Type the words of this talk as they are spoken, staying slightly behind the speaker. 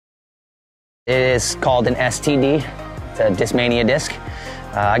It is called an STD. It's a Discmania disc.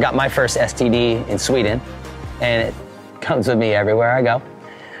 I got my first STD in Sweden, and it comes with me everywhere I go.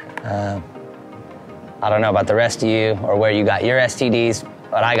 I don't know about the rest of you or where you got your STDs,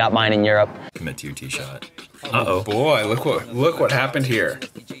 but I got mine in Europe. Commit to your tee shot. Uh-oh. Boy, look what happened here.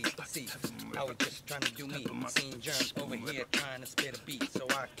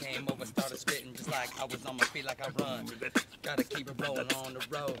 Gotta keep it rolling on the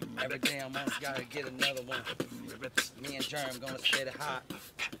road. Every damn month, gotta get another one. Me and Germ gonna spit it hot.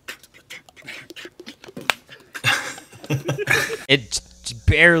 It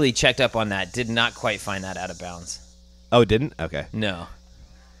barely checked up on that. Did not quite find that out of bounds. Oh, it didn't? Okay. No.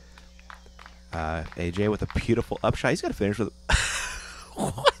 AJ with a beautiful upshot. He's got to finish with...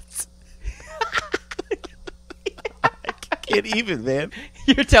 What? I can't even, man.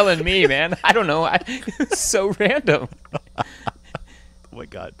 You're telling me, man. I don't know. It's so random. Oh, my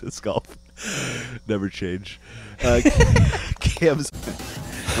God. Disc golf. Never change. Cam's...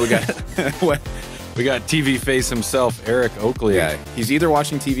 We got TV face himself, Eric Oakley. Yeah, he's either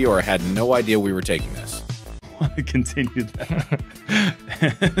watching TV or had no idea we were taking this. I want to continue that.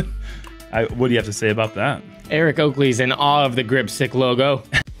 What do you have to say about that? Eric Oakley's in awe of the Gripstick logo.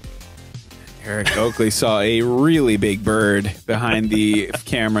 Eric Oakley saw a really big bird behind the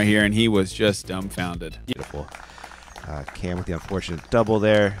camera here, and he was just dumbfounded. Beautiful. Cam with the unfortunate double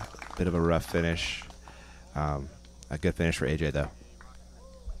there. Bit of a rough finish. A good finish for AJ, though.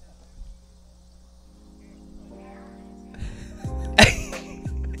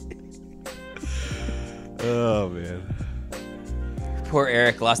 Oh, man. Poor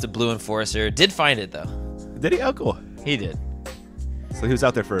Eric lost a blue enforcer. Did find it, though. Did he? Oh, cool. He did. So he was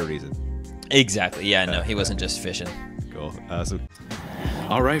out there for a reason. Exactly. Yeah, no, he wasn't just fishing. Cool.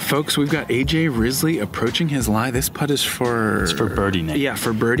 All right, folks, we've got AJ Risley approaching his lie. This putt is for... It's for birdie, Nick. Yeah,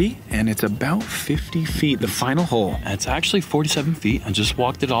 for birdie, and it's about 50 feet, the final hole. It's actually 47 feet. I just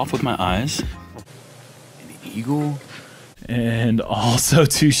walked it off with my eyes. An eagle. And also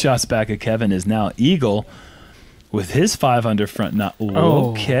 2 shots back at Kevin is now Eagle with his 5 under front. Not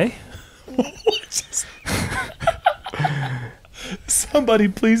okay. Somebody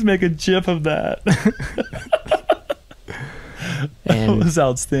please make a gif of that. That was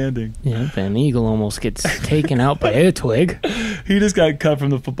outstanding. Yeah, an eagle almost gets taken out by a twig. He just got cut from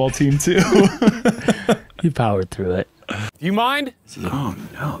the football team too. He powered through it. Do you mind? Oh,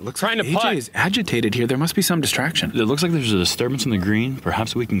 no. It looks Trying like to putt. AJ is agitated here. There must be some distraction. It looks like there's a disturbance in the green.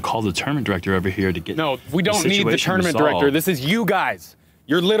 Perhaps we can call the tournament director over here to get... No, we don't need the tournament director. This is you guys.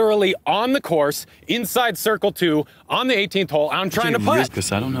 You're literally on the course, inside circle 2, on the 18th hole. I'm trying to putt.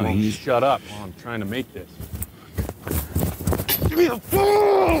 Because I don't know. Oh, shut up while I'm trying to make this.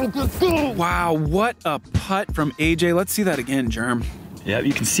 Wow, what a putt from AJ. Let's see that again, Germ. Yeah,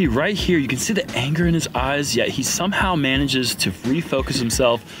 you can see right here, you can see the anger in his eyes, yet he somehow manages to refocus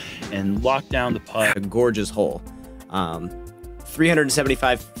himself and lock down the putt. A gorgeous hole.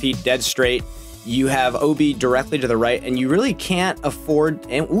 375 feet dead straight. You have OB directly to the right, and you really can't afford...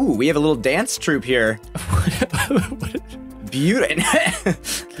 And ooh, we have a little dance troupe here. Beautiful.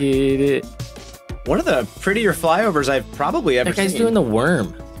 Get it. One of the prettier flyovers I've probably ever seen. That guy's doing the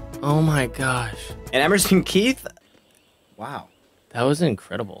worm. Oh my gosh. And Emerson Keith. Wow. That was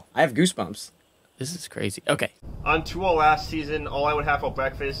incredible. I have goosebumps. This is crazy. Okay. On tour last season, all I would have for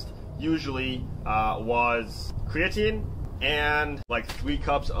breakfast usually was creatine and like 3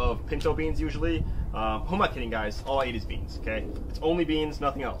 cups of pinto beans usually. Who am I kidding, guys? All I eat is beans, okay? It's only beans,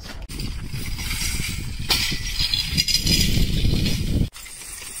 nothing else.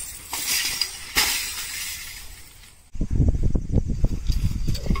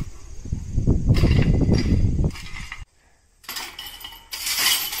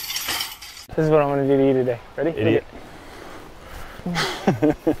 This is what I'm going to do to you today. Ready? Idiot.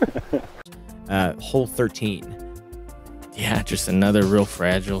 Hole 13. Yeah, just another real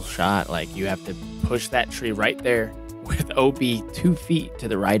fragile shot. Like, you have to push that tree right there with OB 2 feet to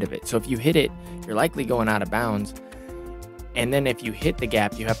the right of it. So if you hit it, you're likely going out of bounds. And then if you hit the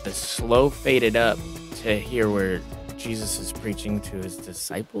gap, you have to slow fade it up to hear where Jesus is preaching to his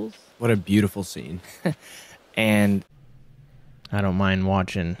disciples. What a beautiful scene. And I don't mind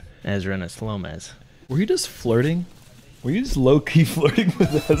watching Ezra and a slow-mez. Were you just flirting? Were you just low-key flirting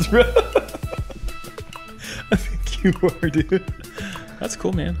with Ezra? I think you were, dude. That's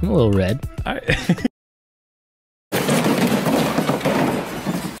cool, man. I'm a little red. All right.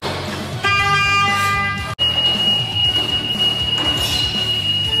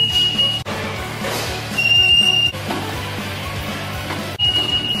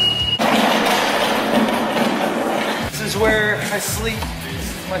 This is where I sleep.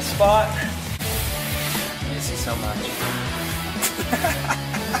 This is my spot. this so much.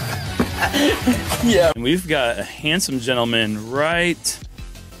 Yeah. And we've got a handsome gentleman right.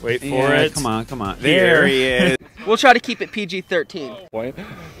 Wait for it. Come on, come on. There he is. We'll try to keep it PG-13. What?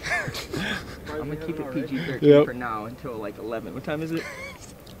 I'm gonna keep it PG-13 for now until like 11. What time is it?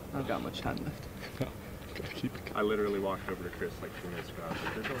 I don't got much time left. I literally walked over to Chris like 2 minutes ago.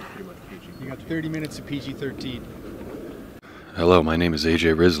 They're going pretty much PG. You got 30 minutes of PG-13. Hello, my name is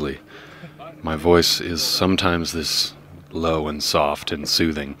AJ Risley. My voice is sometimes this low and soft and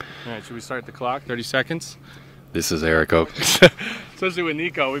soothing. All right, should we start the clock? 30 seconds? This is Eric Oak. Especially with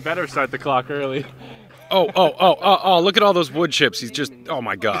Nico, we better start the clock early. Oh, look at all those wood chips. He's just, oh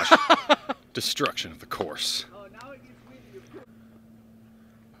my gosh. Destruction of the course.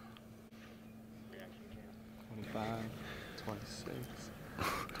 25, 26,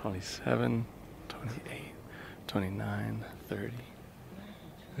 27, 28, 29, 30.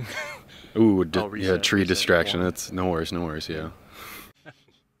 Ooh, reset, yeah, tree reset. distraction. That's no worries, yeah.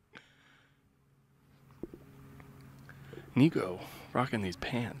 Nico, rocking these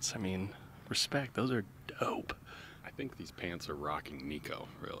pants. I mean, respect, those are dope. I think these pants are rocking Nico,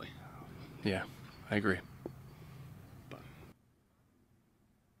 really. Yeah, I agree.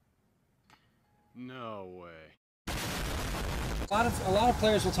 No way. A lot of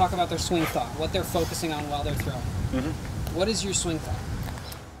players will talk about their swing thought, what they're focusing on while they're throwing. What is your swing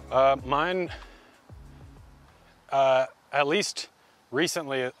thought? Mine, at least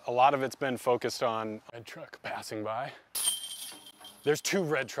recently, a lot of it's been focused on a red truck passing by. There's 2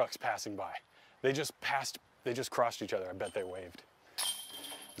 red trucks passing by. They just crossed each other. I bet they waved.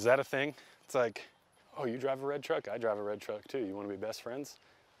 Is that a thing? It's like, oh, you drive a red truck? I drive a red truck too. You want to be best friends?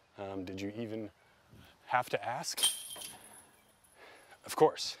 Did you even have to ask? Of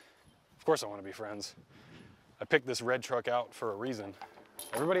course I want to be friends. I picked this red truck out for a reason.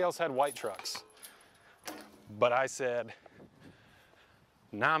 Everybody else had white trucks. But I said,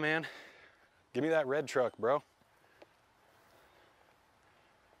 nah, man, give me that red truck, bro.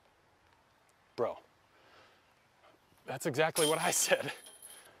 Bro, that's exactly what I said.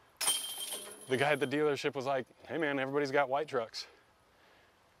 The guy at the dealership was like, hey man, everybody's got white trucks.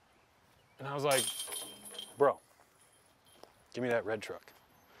 And I was like, bro, give me that red truck.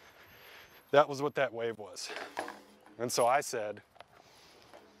 That was what that wave was. And so I said,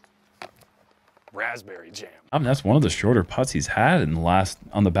 raspberry jam. I mean, that's one of the shorter putts he's had in the last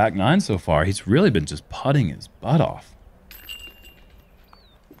on the back nine so far. He's really been just putting his butt off.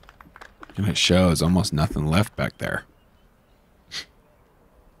 And it shows almost nothing left back there.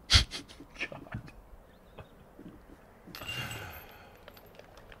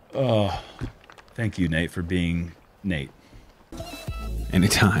 Oh, thank you, Nate, for being Nate.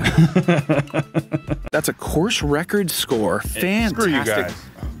 Anytime. That's a course record score. Fantastic. Screw you guys.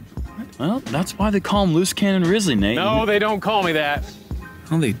 Well, that's why they call him Loose Cannon Risley, Nate. No, they don't call me that.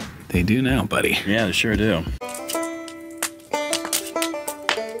 Well, they do now, buddy. Yeah, they sure do.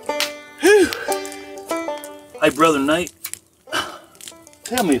 Hey, Brother Nate,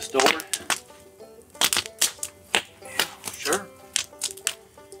 tell me a story. Sure.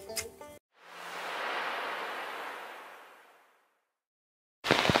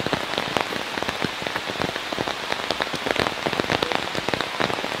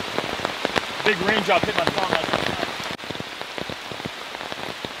 Big raindrop hit my phone like that.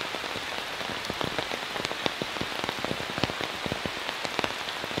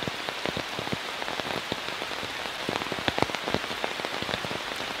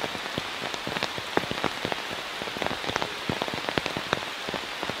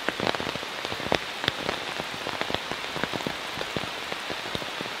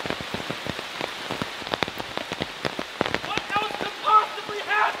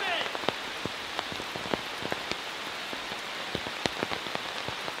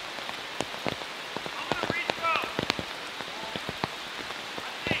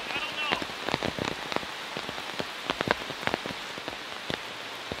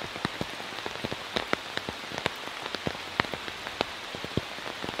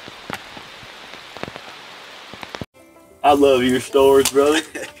 I love your stories, brother.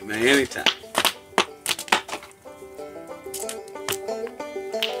 Man, anytime.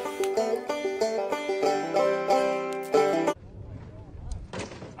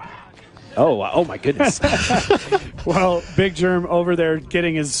 Oh my goodness. Well, Big Germ over there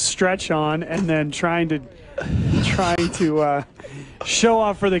getting his stretch on and then trying to show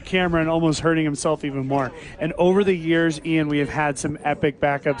off for the camera and almost hurting himself even more. And over the years, Ian, we have had some epic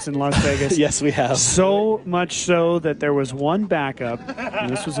backups in Las Vegas. Yes, we have. So much so that there was one backup, and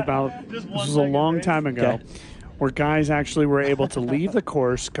this was a long time ago, okay, where guys actually were able to leave the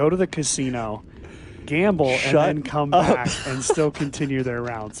course, go to the casino, gamble and Shut then come up. back and still continue their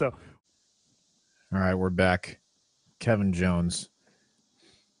round. So, All right, we're back. Kevin Jones.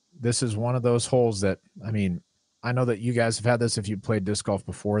 This is one of those holes that, I mean, I know that you guys have had this if you played disc golf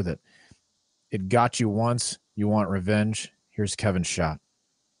before, that it got you once, you want revenge. Here's Kevin's shot.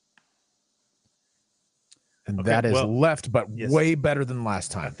 And Okay, that is well, left, but yes. way better than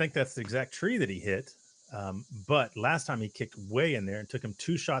last I time. think that's the exact tree that he hit. But last time he kicked way in there and took him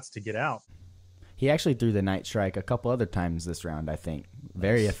 2 shots to get out. He actually threw the night strike a couple other times this round, I think,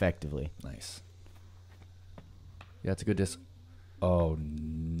 very effectively. Nice. Yeah, it's a good disc. Oh,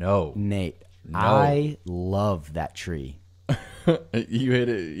 no. Nate, No. I love that tree. You hit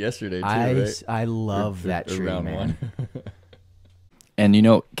it yesterday, too, right? I love that tree, round man. And, you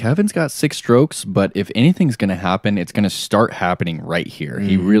know, Kevin's got 6 strokes, but if anything's going to happen, it's going to start happening right here.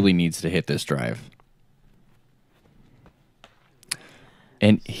 He really needs to hit this drive.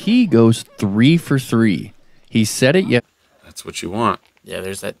 And he goes 3 for 3. He said it yet. That's what you want. Yeah,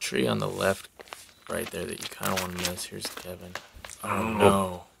 there's that tree on the left right there that you kind of want to miss. Here's Kevin. Oh,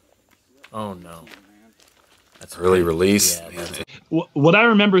 no. Oh, no. That's early release. Yeah, that's What I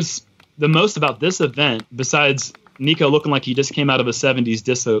remember the most about this event, besides Nico looking like he just came out of a 70s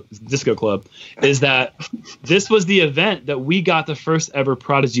disco club, is that this was the event that we got the first ever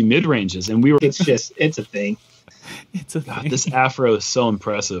Prodigy mid-ranges. And we were. It's a thing. It's a thing. This afro is so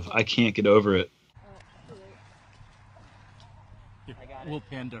impressive. I can't get over it. We'll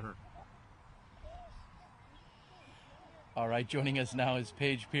pan to her. All right, joining us now is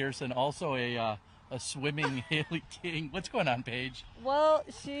Paige Pearson, also a swimming Haley King. What's going on, Paige? Well,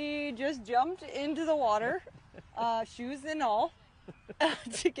 she just jumped into the water, shoes and all,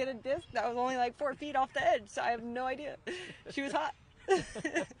 to get a disc that was only like 4 feet off the edge, so I have no idea. She was hot.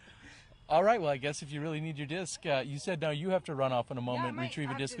 All right, well, I guess if you really need your disc, you said now you have to run off in a moment and retrieve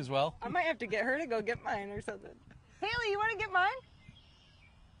a disc as well? I might have to get her to go get mine or something. Haley, you want to get mine?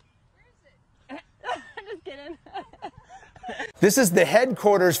 Where is it? I'm just kidding. This is the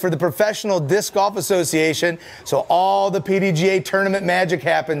headquarters for the Professional Disc Golf Association, so all the PDGA tournament magic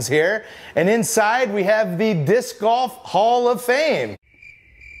happens here. And inside we have the Disc Golf Hall of Fame.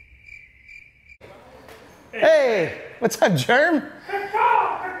 Hey, what's up, Germ?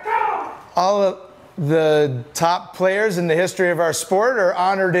 All of the top players in the history of our sport are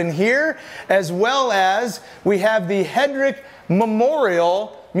honored in here, as well as we have the Hedrick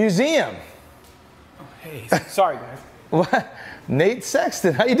Memorial Museum. Hey, sorry, guys. What? Nate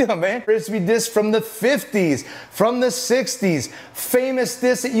Sexton, how you doing, man? Frisbee disc from the 50s, from the 60s. Famous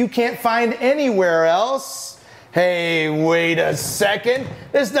disc that you can't find anywhere else. Hey, wait a second.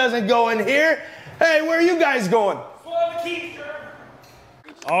 This doesn't go in here. Hey, where are you guys going?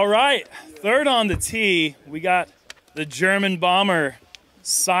 All right, third on the tee, we got the German bomber,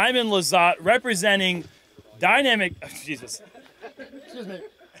 Simon Lizotte, representing dynamic, Jesus. Excuse me.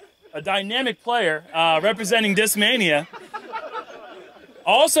 A dynamic player representing Discmania.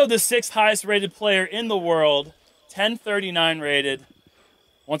 Also the 6th highest rated player in the world, 1039 rated.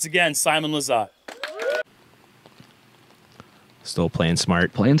 Once again, Simon Lizotte. Still playing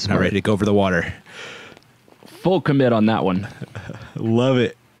smart. Playing smart. Not ready to go over the water. Full commit on that one. Love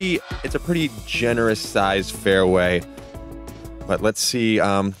it. It's a pretty generous sized fairway, but let's see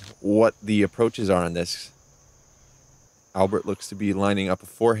what the approaches are on this. Albert looks to be lining up a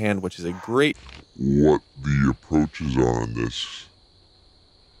forehand, which is a great... What the approaches are on this.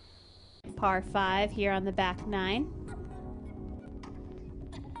 Par 5 here on the back 9.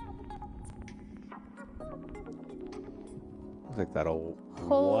 Looks like that'll...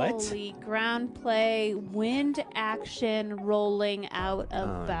 Holy ground play, wind action rolling out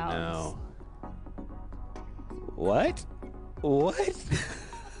of bounds. No. What? What?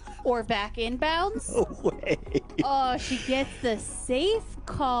 Or back inbounds. No way. Oh, she gets the safe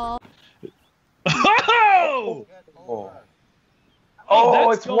call. Oh!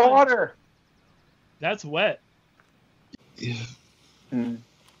 Oh, it's water. That's wet.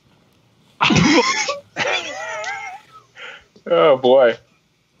 Oh boy.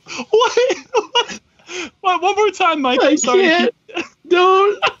 What? One more time, Mike. I'm sorry. Can't.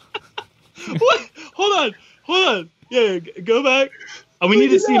 Don't. What? Hold on. Yeah, go back. We need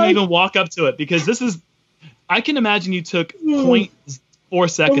to see him even walk up to it, because this is. I can imagine you took 0.4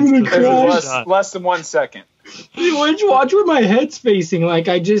 seconds to finish the shot. Less than 1 second. Watch where my head's facing. Like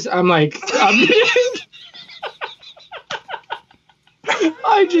I just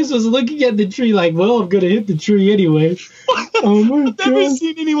was looking at the tree like, well, I'm gonna hit the tree anyway. Oh my I've never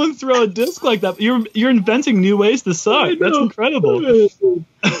seen anyone throw a disc like that. You're inventing new ways to suck. That's incredible.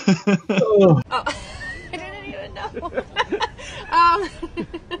 Oh, I didn't even know.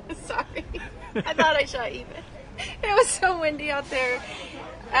 Sorry. I thought I shot even. It was so windy out there.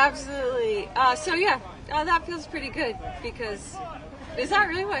 Absolutely. So yeah, that feels pretty good because. Is that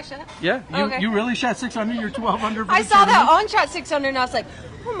really what I shot? Yeah, you really shot 6 under. You're 12 under. I saw that on shot 6 under, and I was like,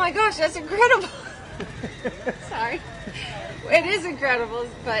 oh my gosh, that's incredible. Sorry, it is incredible,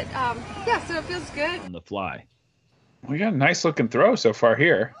 but yeah, so it feels good. On the fly. We got a nice looking throw so far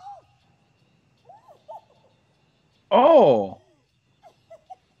here. Oh,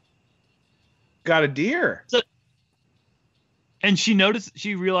 got a deer. And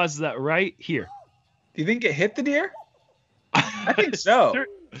she realizes that right here. Do you think it hit the deer? I think so.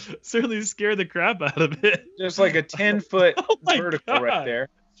 Certainly scared the crap out of it. Just like a 10-foot vertical right there.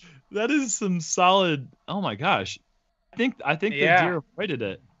 That is some solid. Oh my gosh. I think the deer avoided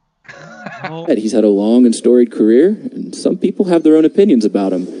it. He's had a long and storied career, and some people have their own opinions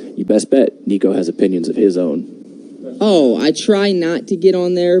about him. You best bet Nico has opinions of his own. Oh, I try not to get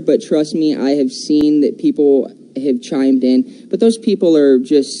on there, but trust me, I have seen that people have chimed in. But those people are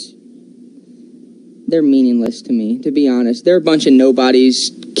just, they're meaningless to me, to be honest. They're a bunch of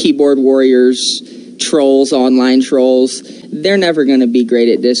nobodies, keyboard warriors, trolls, online trolls. They're never going to be great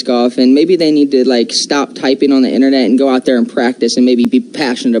at disc golf, and maybe they need to like stop typing on the internet and go out there and practice and maybe be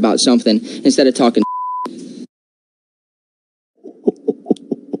passionate about something instead of talking.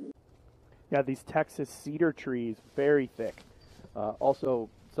 Yeah, these Texas cedar trees, very thick. Also,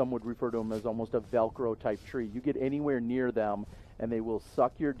 some would refer to them as almost a Velcro type tree. You get anywhere near them and they will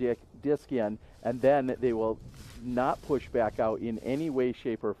suck your disc in, and then they will not push back out in any way,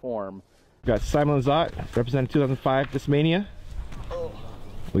 shape, or form. We got Simon Lizotte, representing 2005 Discmania.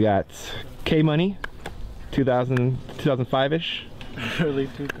 We got K-Money, 2005-ish. Early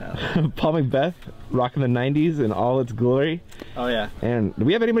 2000. Paul Macbeth, rocking the 90s in all its glory. Oh yeah. And do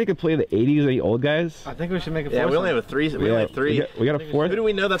we have anybody who can play the 80s, any old guys? I think we should make a fourth. Yeah, we only have a three. We only have three. We got a fourth. Who do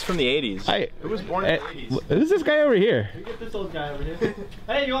we know that's from the 80s? Who was born in the 80s? Who's this guy over here? We get this old guy over here.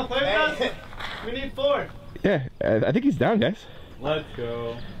 Hey, you want to play with us? We need 4. Yeah, I think he's down, guys. Let's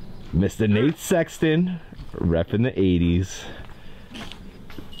go. Mr. Nate Sexton, repping the 80s.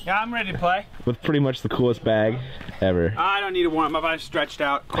 Yeah, I'm ready to play. With pretty much the coolest bag ever. I don't need to warm up. I've stretched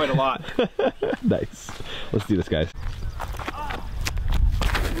out quite a lot. Nice. Let's do this, guys.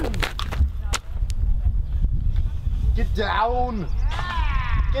 Get down!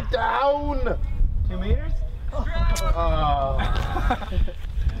 Get down! 2 meters?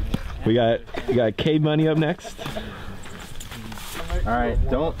 We got K Money up next. All right,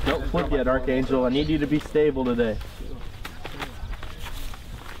 don't flip yet, Archangel. I need you to be stable today.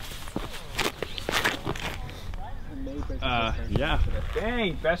 Yeah.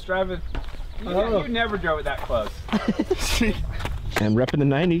 Dang, best driver. You never drove it that close. And repping the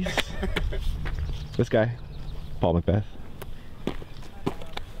 90s. This guy, Paul Macbeth.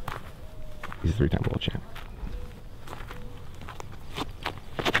 He's a 3-time world champ.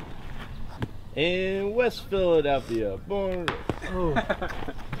 In West Philadelphia, born. Oh.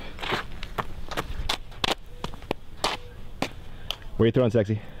 Where you throwing,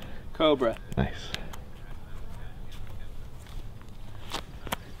 Sexy? Cobra. Nice.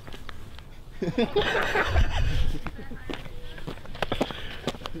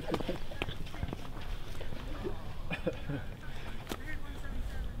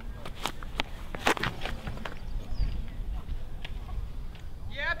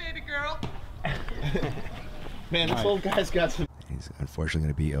 Yeah, baby girl. Man, this old guy's got some. He's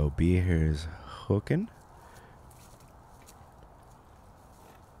unfortunately going to be OB. Here's hooking.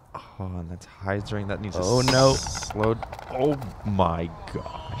 Oh, and that's hydrating. That needs to slow. Oh my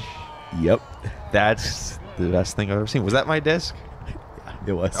gosh. Yep. That's the best thing I've ever seen. Was that my disc? Yeah,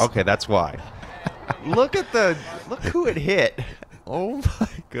 it was. Okay, that's why. Look who it hit. Oh my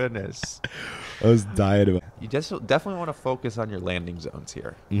goodness. I was dying about. You just definitely want to focus on your landing zones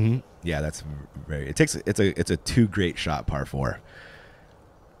here. Mm-hmm. Yeah, that's very. It's a 2 great shot par 4,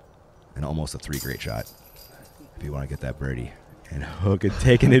 and almost a 3 great shot if you want to get that birdie. And Hook had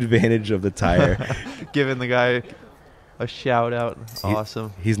taken advantage of the tire, giving the guy a shout out.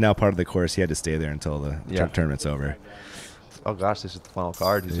 Awesome. He's now part of the course. He had to stay there until the tournament's over. Oh gosh, this is the final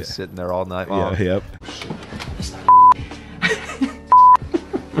card. He's just sitting there all night long. Yeah, yep.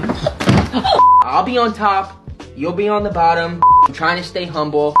 I'll be on top, you'll be on the bottom. I'm trying to stay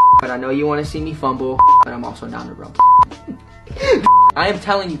humble, but I know you want to see me fumble, but I'm also down to rope. I am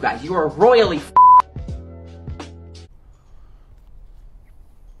telling you guys, you are royally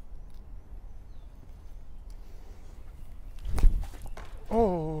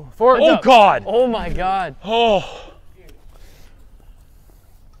Oh God! Oh my God! Oh,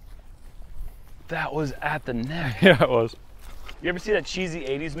 that was at the neck. Yeah, it was. You ever see that cheesy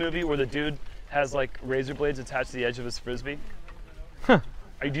 '80s movie where the dude has like razor blades attached to the edge of his frisbee. Huh.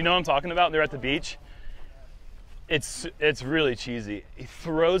 Do you know what I'm talking about? They're at the beach. It's really cheesy. He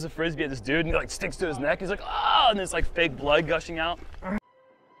throws a frisbee at this dude and he like sticks to his neck. He's like, oh, and there's like fake blood gushing out.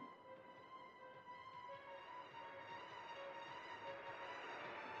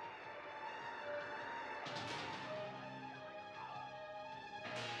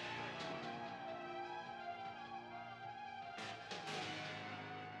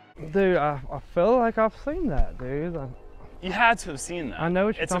 Dude, I feel like I've seen that, dude. You had to have seen that. I know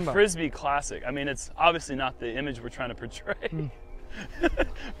what you're It's talking a about. frisbee classic. I mean, it's obviously not the image we're trying to portray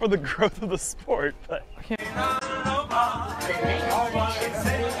for the growth of the sport, but.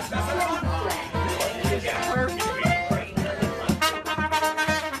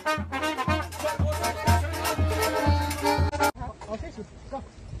 I'll chase you. Go.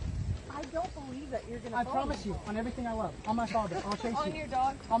 I don't believe that you're gonna. I promise you, on everything I love, on my father, I'll chase you. On your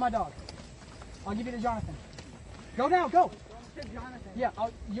dog? On my dog. I'll give you to Jonathan. Go now, go. To Jonathan. Yeah,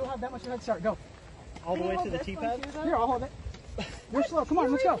 you'll have that much of a head start. Go. All the way to the tee pad? Here, I'll hold it. You're slow. Come on,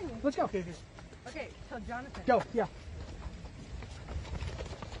 let's go. Let's go. Okay, tell Jonathan. Go. Yeah.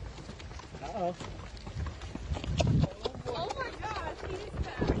 Uh-oh. Oh my gosh, he's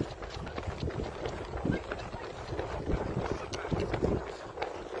back.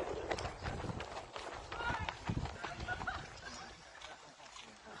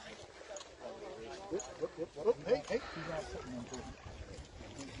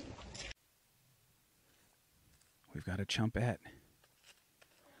 We've got a chumpette.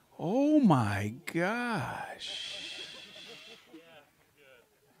 Oh my gosh.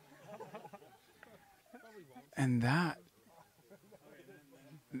 And that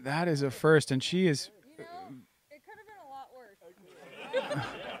is a first, and she is. It could have been a lot worse.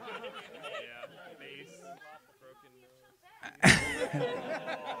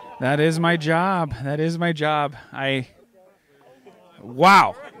 That is my job. That is my job.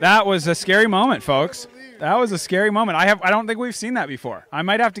 Wow, that was a scary moment, folks. That was a scary moment. I don't think we've seen that before. I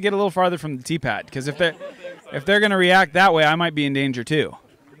might have to get a little farther from the tee pad, because if they're going to react that way, I might be in danger too.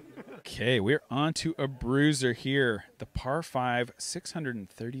 Okay, we're on to a bruiser here. The par 5,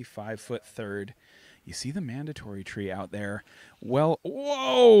 635-foot third. You see the mandatory tree out there. Well,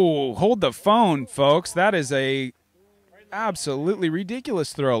 whoa! Hold the phone, folks. That is a absolutely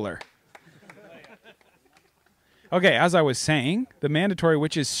ridiculous thrower. Okay, as I was saying, the mandatory,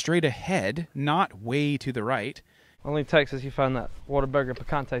 which is straight ahead, not way to the right. Only Texas you find that Whataburger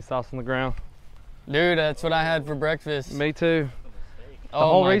picante sauce on the ground. Dude, that's what I had for breakfast. Me too. The Oh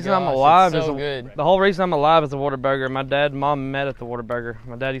whole my reason I'm gosh, alive it's is so good. the whole reason I'm alive is the Whataburger. My dad and mom met at the Whataburger.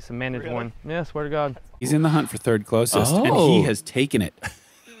 My dad used to manage one. Yeah, I swear to God. He's in the hunt for third closest, and he has taken it.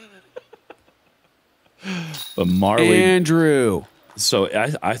 But Marley, Andrew. So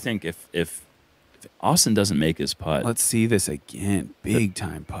I think if Austin doesn't make his putt, Let's see this again. Big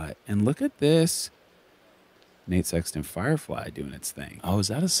time putt. And look at this. Nate Sexton Firefly doing its thing. Oh, is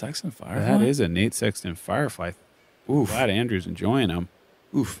that a Sexton Firefly? That is a Nate Sexton Firefly. Ooh, glad Andrew's enjoying them.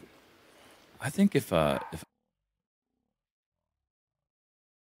 Oof. I think if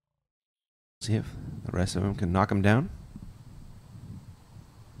See if the rest of them can knock him down.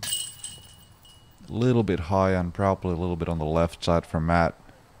 A little bit high and probably a little bit on the left side for Matt.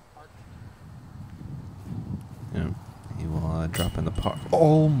 Yeah, he will drop in the par.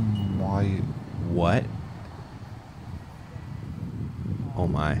 Oh my. What? Oh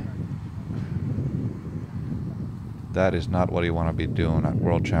my. That is not what you want to be doing at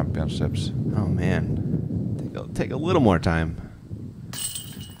World Championships. Oh man. Take a little more time.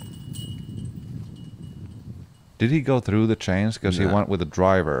 Did he go through the chains? Because he No. went with the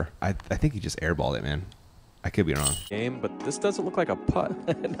driver. I think he just airballed it, man. I could be wrong. Game, but this doesn't look like a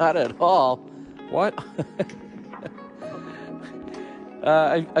putt. Not at all. What?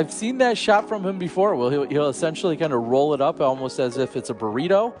 I've seen that shot from him before. Well, he'll essentially kind of roll it up almost as if it's a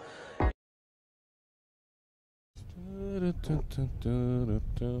burrito.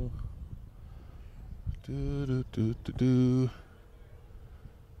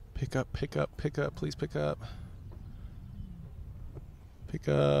 Pick up, pick up, pick up. Please pick up. Pick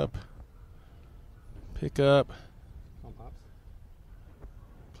up. Pick up.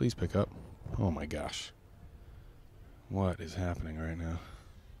 Please pick up. Oh my gosh. What is happening right now?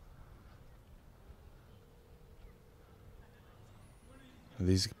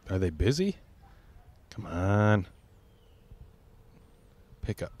 Are they busy? Come on.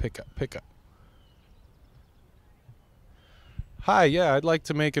 Pick up, pick up, pick up. Hi, yeah, I'd like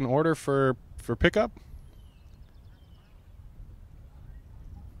to make an order for pickup.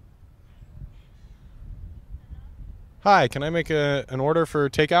 Hi, can I make an order for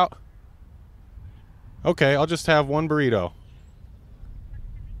takeout? Okay, I'll just have one burrito.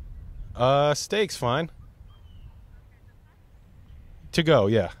 Steak's fine. To go,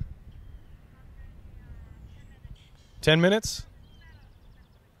 yeah. 10 minutes?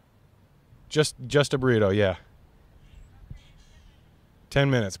 Just a burrito, yeah. 10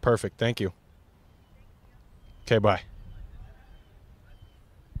 minutes, perfect, thank you. Okay, bye.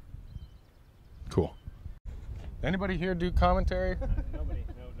 Cool. Anybody here do commentary? Nobody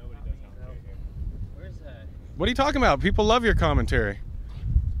does commentary here. Where's that? What are you talking about? People love your commentary.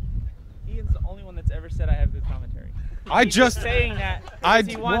 Ian's the only one that's ever said I have good commentary. I He's just saying that because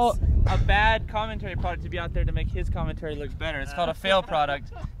he wants a bad commentary product to be out there to make his commentary look better. It's called a fail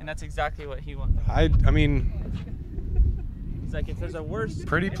product, and that's exactly what he wants. I mean, he's like, if there's a worse,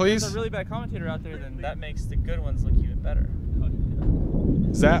 pretty if please. there's a really bad commentator out there, then that makes the good ones look even better.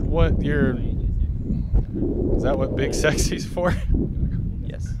 Is that what you're? Is that what Big Sexy's for?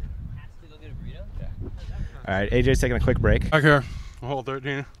 Yes. All right, AJ's taking a quick break. Back here, hole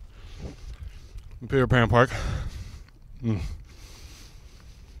 13, Peter Pan Park. Great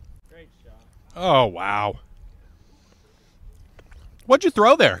shot. Oh wow! What'd you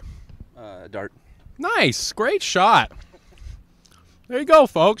throw there? Dart. Nice, great shot. There you go,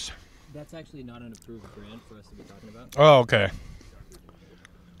 folks. That's actually not an approved brand for us to be talking about. Oh, okay.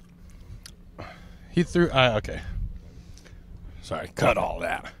 He threw. Okay. Sorry, cut all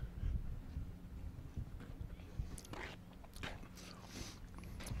that.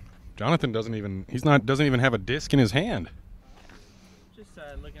 Jonathan doesn't even. Doesn't even have a disc in his hand. Just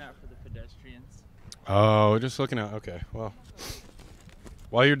looking out for the pedestrians. Oh, just looking out. Okay, well.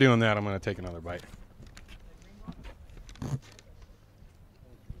 While you're doing that, I'm gonna take another bite.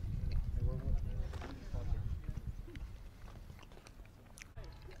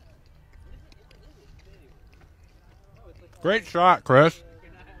 Great shot, Chris.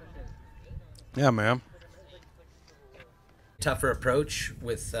 Yeah, ma'am. Tougher approach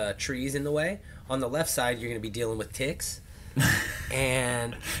with trees in the way. On the left side, you're going to be dealing with ticks.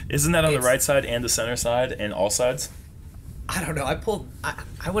 And isn't that on the right side and the center side and all sides? I don't know.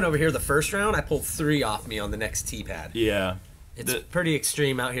 I went over here the first round. I pulled 3 off me on the next tee pad. Yeah. It's pretty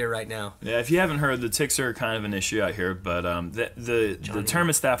extreme out here right now. Yeah, if you haven't heard, the ticks are kind of an issue out here, but the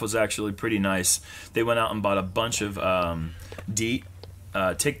tournament staff was actually pretty nice. They went out and bought a bunch of DEET,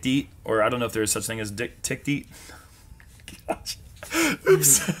 tick DEET, or I don't know if there's such thing as tick DEET. Gosh.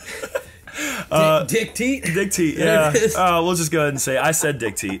 Oops. Dick Teat? Dick Teat, yeah. We'll just go ahead and say I said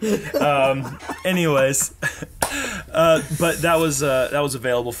Dick Teat. Anyways, but that was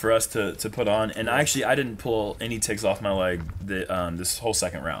available for us to put on, and I didn't pull any ticks off my leg this whole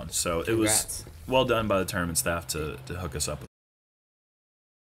second round, so it was well done by the tournament staff to hook us up with.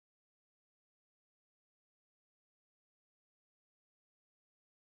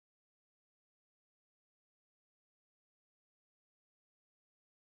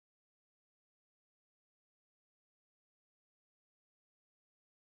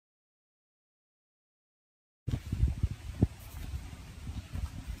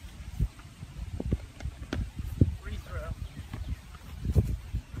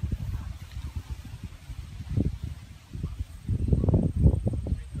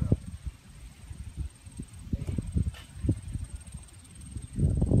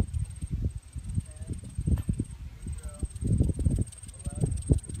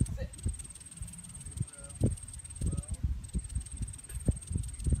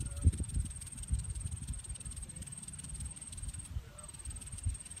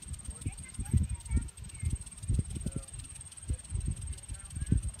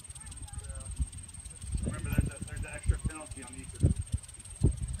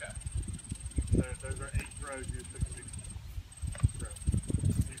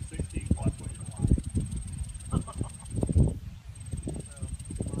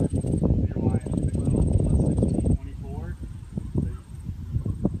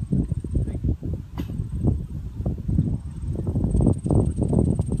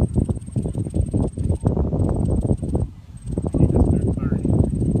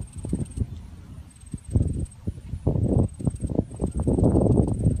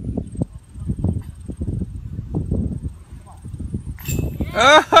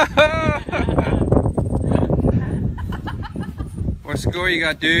 What score you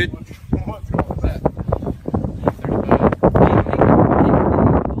got, dude?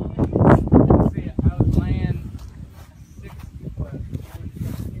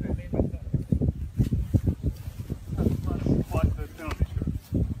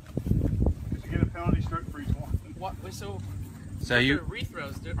 So you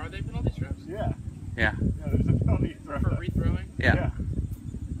rethrows, are they penalty strokes? Yeah. Yeah. Yeah, there's a penalty throw. For rethrowing? Yeah.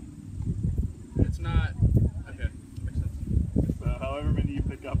 It's not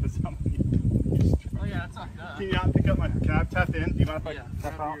Can you not pick up my? Can I tap in? Do you mind if I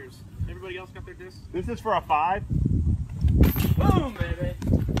tap out? Everybody else got their disc? This is for a 5. Boom, baby.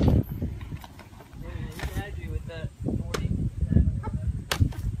 With that 40.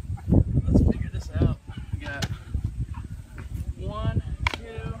 Let's figure this out. We got 1, 2,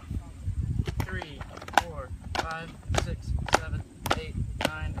 3, 4, 5, 6, 7, 8,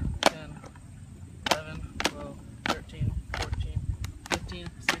 9, 10, 11, 12, 13, 14, 15,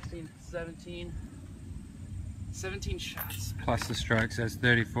 16, 17. 17 shots. Plus the strokes, that's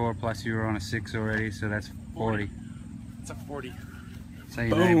 34, plus you were on a 6 already, so that's 40. It's a 40. Say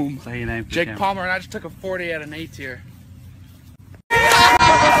your Boom. name. Say your name. Jake Cam. Palmer, and I just took a 40 at an A tier. Ultimate!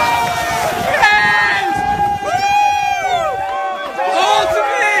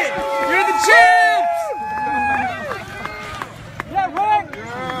 You're the champs! Yeah, Rick!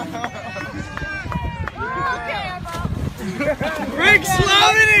 Rick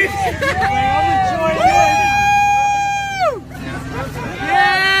Sloveny!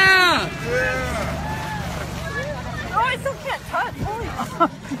 Yeah! Oh, I still can't touch. Holy.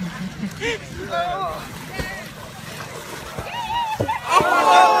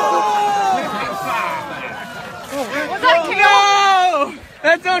 Was that Kale? No!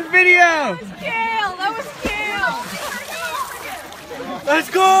 That's on video! Kale! That was Kale! Let's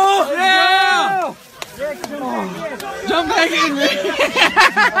go! Yeah! Jump back in, Rick!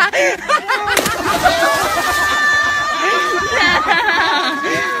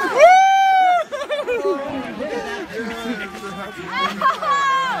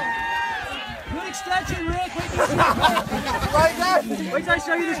 Good extension, Rick. Wait till I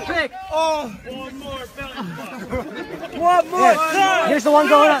show you this pick. Oh, one more belly flop. One more. Here's the one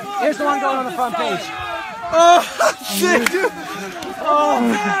going on. Here's the one going on the front page. Oh, shit, dude. Oh,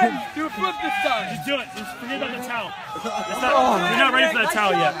 do a flip this time. Just do it. Just forget about the towel. You're not ready for that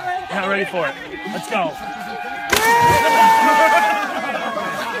towel yet. You're not ready for it. Let's go.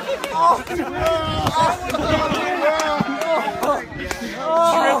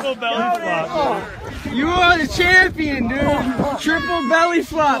 Triple belly flop. You are the champion, dude. Triple belly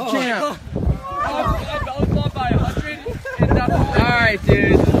flop champ. Belly flop by 100 and All right,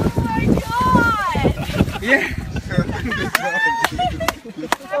 dude. Oh my god! Yeah.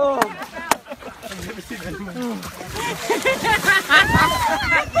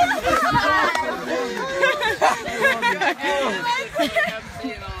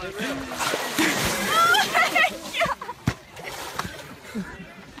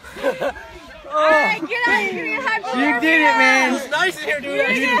 Alright, get out of here. You have to You did it, man. It's nice here, dude. You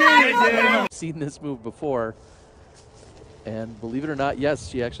did it, dude. Seen this move before, and believe it or not, yes,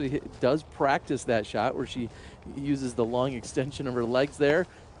 she actually does practice that shot where she uses the long extension of her legs there,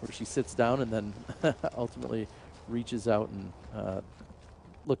 where she sits down and then ultimately reaches out and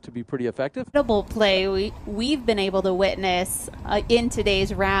look to be pretty effective. Incredible play we've been able to witness in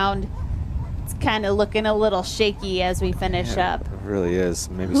today's round. It's kind of looking a little shaky as we finish up. It really is.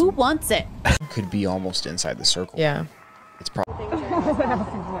 Maybe Who wants it? Could be almost inside the circle. Yeah. It's probably.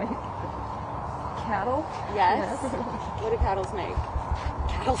 Cattle? Yes. What do cattles make?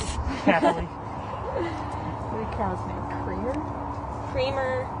 Cattle. Cattle. What do cows make?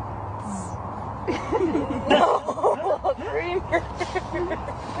 Creamer? No, creamer.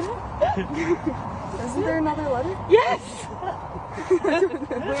 Isn't there another letter? Yes. Where do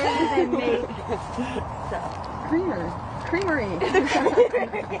they make stuff? Creamer. Creamery. Oh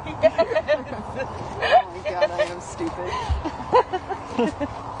my god, I am stupid.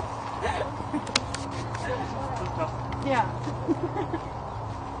 Yeah.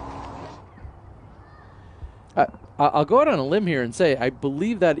 I'll go out on a limb here and say I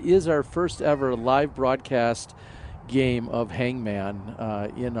believe that is our first ever live broadcast game of Hangman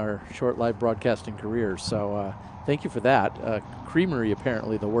in our short live broadcasting career. So thank you for that. Creamery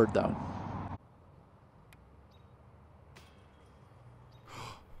apparently the word though.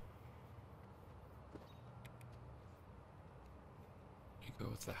 You go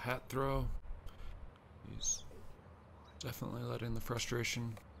with the hat throw. He's definitely letting the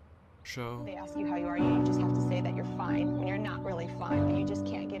frustration show. They ask you how you are, you just have to say that you're fine when you're not really fine, but you just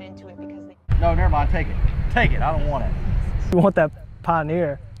can't get into it because they... No, never mind. Take it. Take it. I don't want it. You want that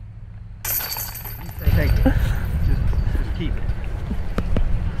Pioneer. Take it. Just keep it.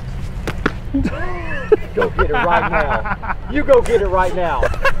 Go get it right now. You go get it right now.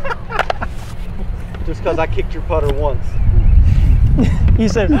 Just because I kicked your putter once. He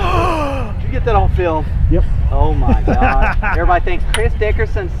said, did you get that on film? Yep. Oh my God. Everybody thinks Chris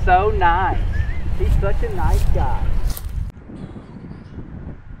Dickerson's so nice. He's such a nice guy.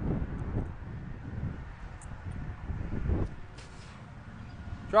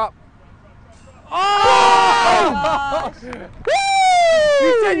 Drop. Oh! Woo!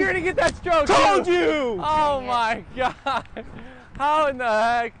 You said you were gonna get that stroke. Told too. you! Oh my god! How in the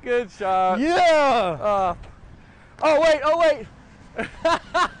heck? Good shot. Yeah! Oh wait!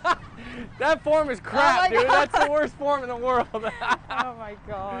 That form is crap, dude. That's the worst form in the world. Oh my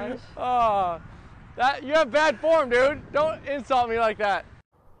gosh. Oh, you have bad form, dude. Don't insult me like that.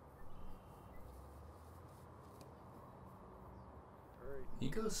 He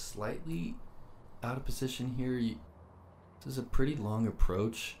goes slightly out of position here. This is a pretty long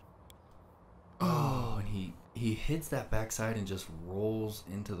approach. Oh, and he hits that backside and just rolls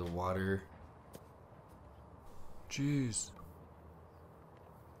into the water. Jeez.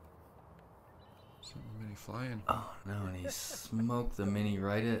 Something mini flying. Oh no, and he smoked the mini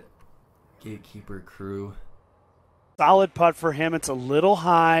right at gatekeeper crew. Solid putt for him. It's a little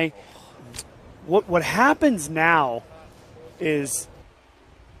high. What happens now is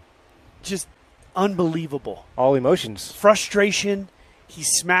just unbelievable. All emotions. Frustration. He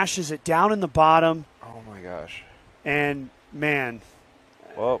smashes it down in the bottom. Oh my gosh. And man.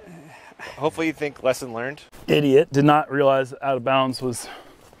 Well, hopefully you think lesson learned. Idiot. Did not realize out of bounds was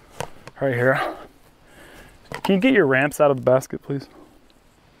right here. Can you get your ramps out of the basket, please?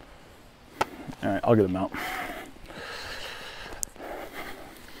 All right, I'll get them out.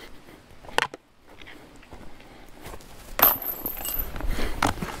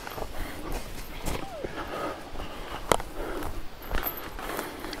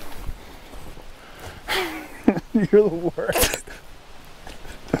 You're the worst.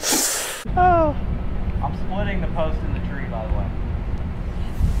 Oh. I'm splitting the post in the tree, by the way.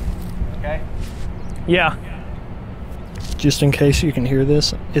 Okay? Yeah. Just in case you can hear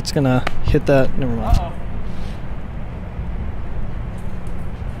this, it's gonna hit that. Never mind.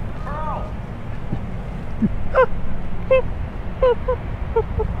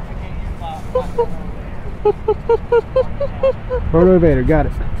 Motivator, got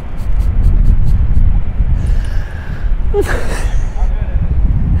it.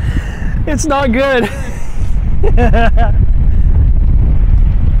 It's not good.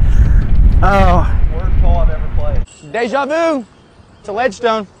 Oh. Worst hole I've ever played. Deja vu. It's a ledge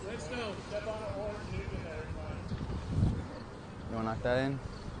stone. You want to knock that in?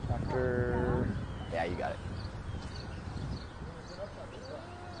 After. Yeah, you got it.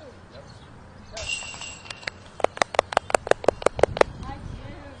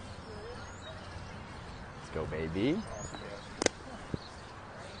 Let's go, baby.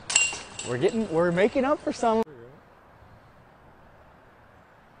 We're making up for some.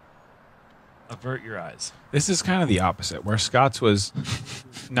 Avert your eyes. This is kind of the opposite, where Scott's was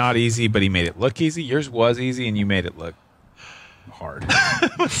not easy, but he made it look easy. Yours was easy, and you made it look hard.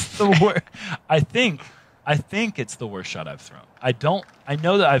 I think it's the worst shot I've thrown. I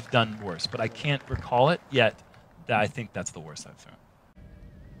know that I've done worse, but I can't recall it yet. That I think that's the worst I've thrown.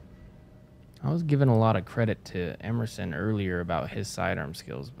 I was giving a lot of credit to Emerson earlier about his sidearm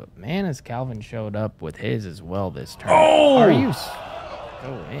skills, but man, has Calvin showed up with his as well this turn. Oh! Are you?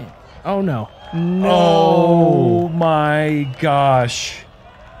 Go in. Oh no! No! Oh my gosh!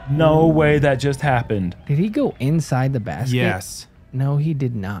 No way that just happened. Did he go inside the basket? Yes. No, he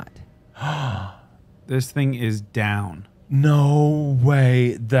did not. This thing is down. No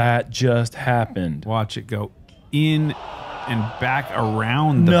way that just happened. Watch it go in and back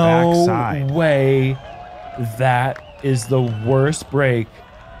around the backside. No way. That is the worst break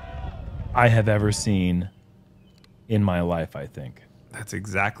I have ever seen in my life, I think. That's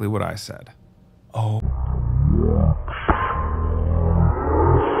exactly what I said. Oh.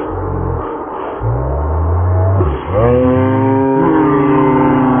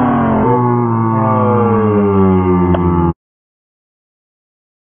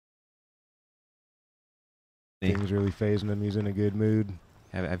 Things really phasing him. He's in a good mood.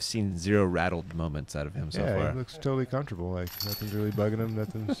 I've seen zero rattled moments out of him so far. He looks totally comfortable. Like nothing's really bugging him.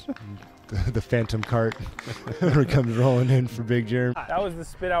 Nothing's the phantom cart comes rolling in for Big Jerm. That was the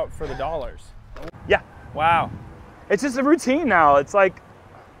spit out for the dollars. Yeah. Wow. It's just a routine now. It's like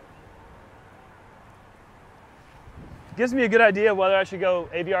it gives me a good idea of whether I should go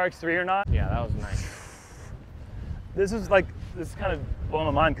AVRX3 or not. Yeah, that was nice. This is kind of blowing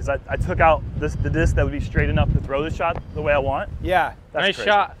my mind because I took out the disc that would be straight enough to throw the shot the way I want. Yeah, That's nice crazy.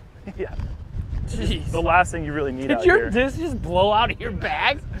 shot. Yeah. Jeez. The last thing you really need Did out your here. disc just blow out of your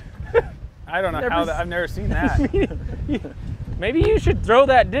bag? I don't know how that. I've never seen that. Maybe you should throw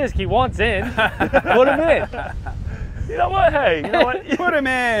that disc he wants in. Put him in. You know what? Hey, you know what? Put him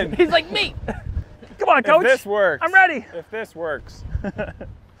in. He's like me. Come on, coach. If this works. I'm ready. If this works.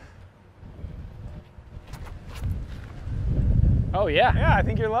 Oh yeah. Yeah, I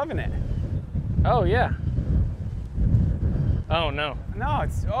think you're loving it. Oh, yeah. Oh, no. No,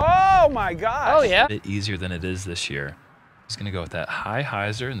 it's, oh my gosh. Oh, yeah. A bit easier than it is this year. Just gonna go with that high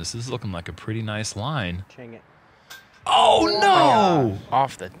hyzer, and this is looking like a pretty nice line. Ching it. Oh no!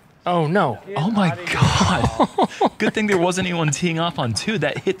 Off the. Oh no! Oh my god! Good thing there wasn't anyone teeing off on 2.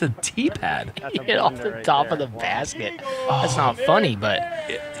 That hit the tee pad. He hit off the top of the basket. That's not funny, but.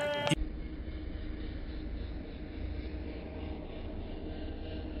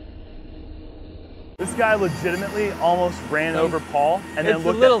 This guy legitimately almost ran over Paul and then It's the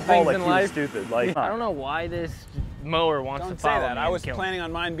looked little at Paul things like in he life. was stupid. Like, I don't know why this mower wants Don't to say follow that. me I and was kill me. planning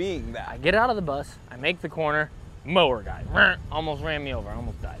on mine being that. I get out of the bus, I make the corner, mower guy almost ran me over, I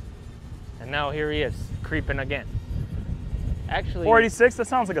almost died. And now here he is, creeping again. Actually, 486, that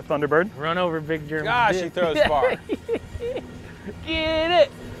sounds like a Thunderbird. Run over Big German. Gosh, he throws far. Get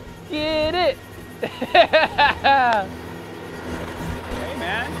it! Get it! Hey,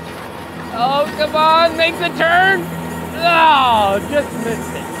 man. Oh, come on, make the turn! Oh, just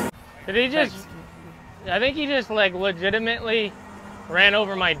missed it. Did he just, I think he just like legitimately ran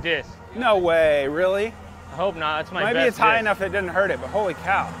over my disc. No way, really? I hope not, that's my Maybe best it's high disc. enough that it didn't hurt it, but holy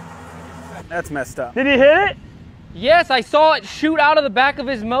cow. That's messed up. Did he hit it? Yes, I saw it shoot out of the back of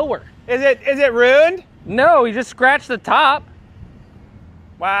his mower. Is it ruined? No, he just scratched the top.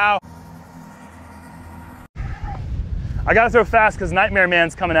 Wow. I gotta throw fast because Nightmare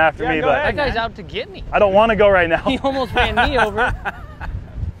Man's coming after me, go but ahead, that guy's out to get me. I don't want to go right now. He almost ran me over.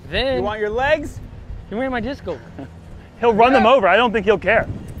 Then You want your legs? he ran my disc over. He'll run them over. I don't think he'll care.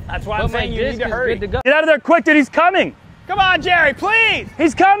 That's why But I'm my saying you disc need to is hurry. good to go. Get out of there quick, dude. He's coming. Come on, Jerry, please.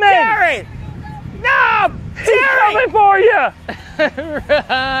 He's coming. Jerry! No! He's Jerry! coming for you.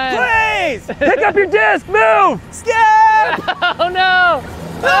 Right. Please! Pick up your disc. Move. Skip! Oh no!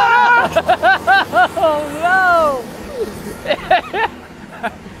 Oh no!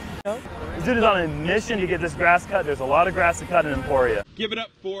 This dude is on a mission to get this grass cut. There's a lot of grass to cut in Emporia. Give it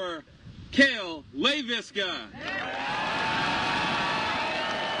up for Kale Leviska.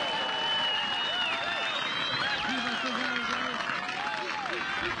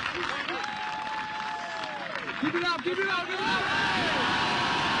 Keep it up, keep it up, keep it up!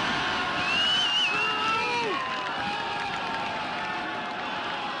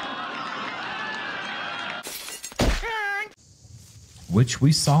 Which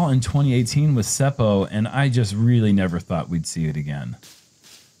we saw in 2018 with Seppo, and I just really never thought we'd see it again.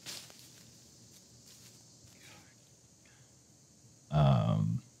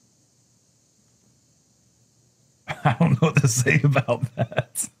 I don't know what to say about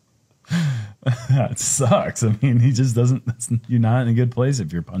that. That sucks. I mean, he just doesn't. You're not in a good place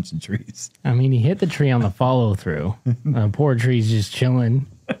if you're punching trees. I mean, he hit the tree on the follow through. Poor tree's just chilling.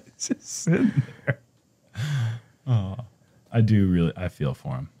 Just sitting there. Oh, I do really. I feel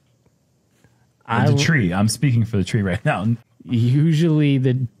for him. The tree. I'm speaking for the tree right now. Usually,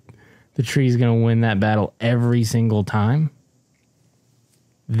 the tree's gonna win that battle every single time.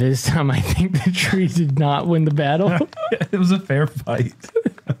 This time, I think the tree did not win the battle. It was a fair fight.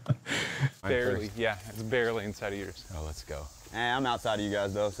 Barely, yeah, it's barely inside of yours. Oh, let's go. I'm outside of you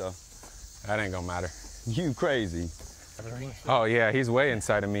guys though, so. That ain't gonna matter. You crazy. Oh yeah, he's way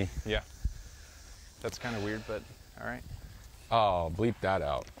inside of me. Yeah. That's kind of weird, but all right. Oh, bleep that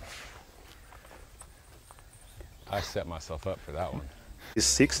out. I set myself up for that one. He's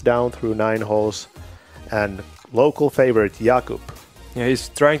 6 down through 9 holes, and local favorite Jakub. Yeah, he's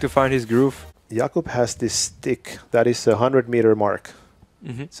trying to find his groove. Jakub has this stick that is a 100-meter mark,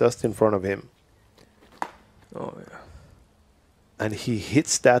 just in front of him. Oh yeah. And he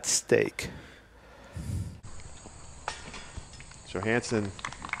hits that stake. Johansson.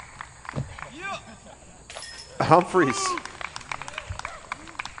 Humphreys.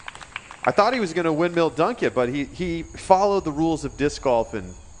 I thought he was going to windmill dunk it, but he followed the rules of disc golf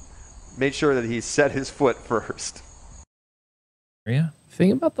and made sure that he set his foot first. Yeah.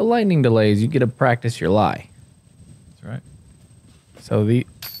 Thing about the lightning delays, you get to practice your lie. That's right. So the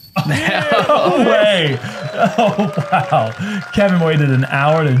No way! Oh wow! Kevin waited an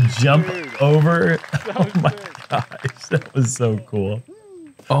hour to jump over. Oh my gosh, that was so cool.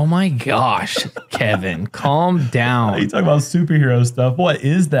 Oh my gosh, Kevin, calm down. You talk about superhero stuff. What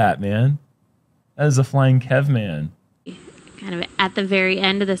is that, man? That is a flying Kev man. Kind of at the very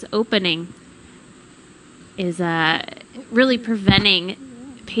end of this opening is really preventing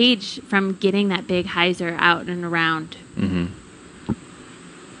Paige from getting that big hyzer out and around. Mm-hmm.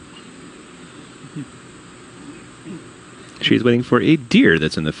 She's waiting for a deer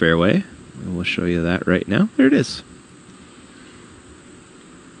that's in the fairway. And we'll show you that right now. There it is.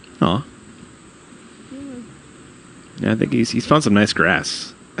 Aw. Yeah, I think he's found some nice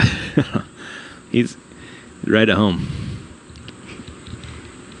grass. He's right at home.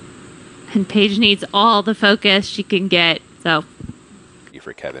 And Paige needs all the focus she can get. So You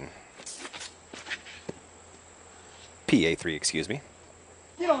for Kevin. PA3, excuse me.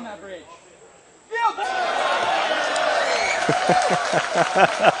 Get on that bridge.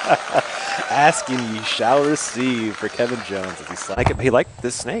 Asking ye shall receive for Kevin Jones as he liked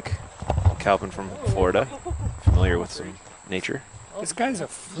this snake. Calvin from Florida, familiar with some nature. This guy's a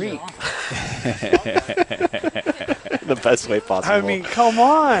freak. The best way possible. I mean, come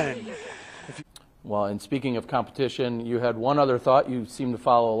on. Well, and speaking of competition, you had one other thought. You seem to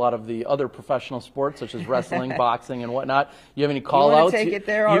follow a lot of the other professional sports, such as wrestling, boxing, and whatnot. You have any call-outs? You want to take it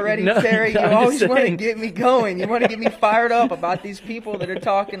there already, Terry? You always want to get me going. You want to get me fired up about these people that are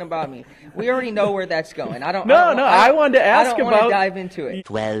talking about me. We already know where that's going. I wanted to ask I don't about. want to dive into it.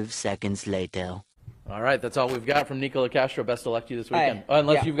 12 seconds later. All right, that's all we've got from Nicola Castro. Best of luck to you this weekend. Hey,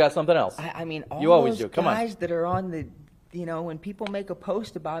 Unless yeah. you've got something else. I mean, all you always those do. Come on. guys that are on the, you know, when people make a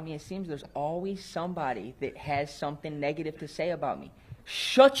post about me, it seems there's always somebody that has something negative to say about me.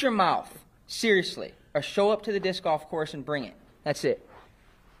 Shut your mouth, seriously, or show up to the disc golf course and bring it. That's it.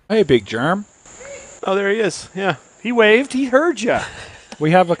 Hey, Big Germ. Oh, there he is. Yeah. He waved. He heard you.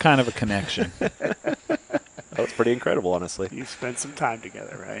 We have a kind of a connection. That was pretty incredible, honestly. You spent some time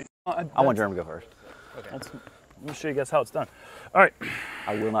together, right? I want Germ to go first. Okay. Let me show you guys how it's done. All right.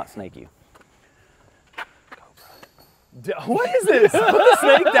 I will not snake you. What is this? Put the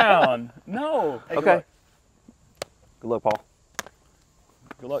snake down. No. Hey, Okay. Good luck, Paul.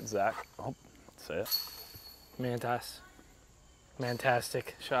 Good luck, Zach. Oh, say it.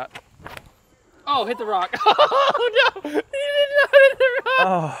 Fantastic shot. Oh, hit the rock. Oh, no. You did not hit the rock.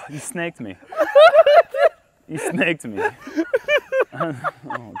 Oh, you snaked me. You snaked me.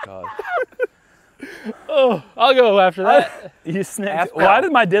 Oh, God. Oh, I'll go after that. You snaked. Why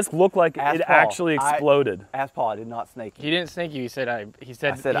did my disc look like it Paul. actually exploded? Ask Paul. I did not snake you. He didn't snake you. He said I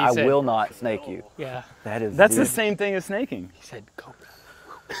said I will not snake you. Yeah. That's the same thing as snaking. He said cobra.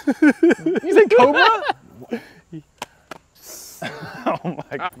 You said cobra? Oh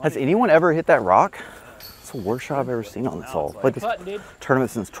my God. Has anyone ever hit that rock? It's the worst shot I've ever seen on this hole. Like this tournament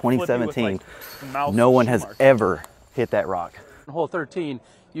since 2017, no one has ever hit that rock. Hole 13,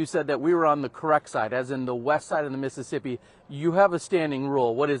 you said that we were on the correct side, as in the west side of the Mississippi. You have a standing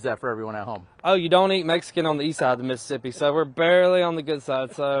rule. What is that for everyone at home? Oh, you don't eat Mexican on the east side of the Mississippi, so we're barely on the good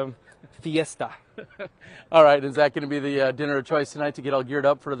side, so fiesta. All right, is that going to be the dinner of choice tonight to get all geared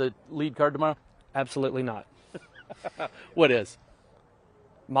up for the lead card tomorrow? Absolutely not. What is?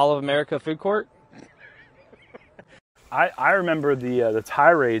 Mall of America food court. I remember the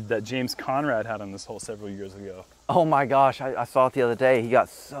tirade that James Conrad had on this hole several years ago. Oh my gosh, I saw it the other day. He got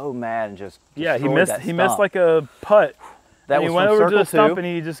so mad and just Yeah, he destroyed that missed stump. like a putt. That and was he went from over to the circle stump two. and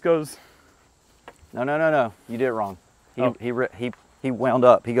he just goes. No. You did it wrong. Oh. He wound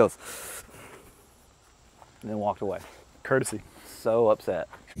up. He goes and then walked away. Courtesy. So upset.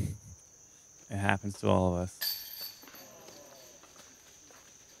 It happens to all of us.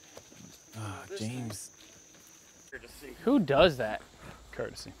 Oh, James. Who does that?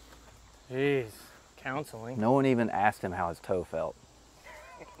 Courtesy. Jeez. Counseling. No one even asked him how his toe felt.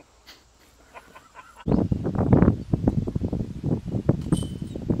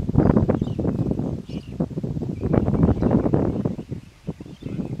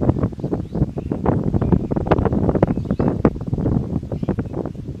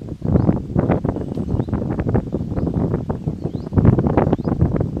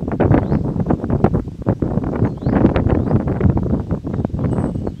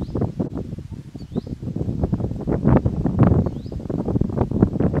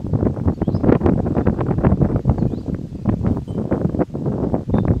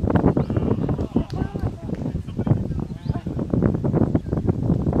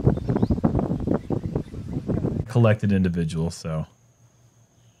 Collected individual, so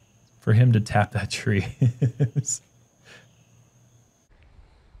for him to tap that tree is...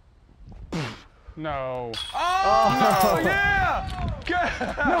 No. Oh, yeah!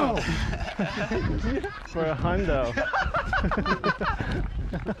 No. For a hundo.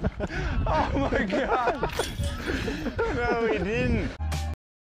 Oh my God! No, he didn't.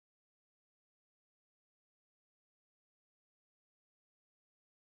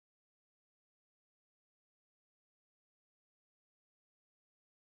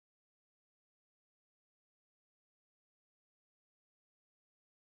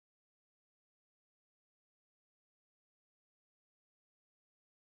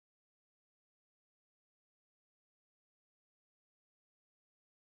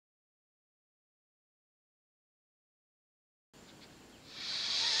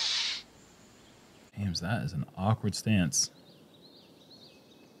 James, that is an awkward stance.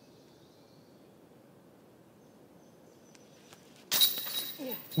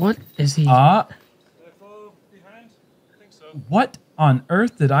 What is he? What on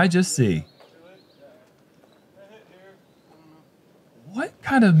earth did I just see? What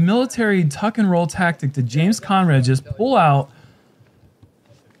kind of military tuck and roll tactic did James Conrad just pull out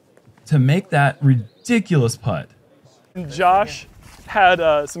to make that ridiculous putt? Josh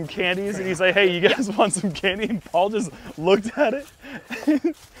had some candies, and he's like, "Hey, you guys want some candy?" And Paul just looked at it.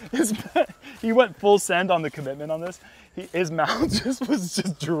 He went full send on the commitment on this. His mouth was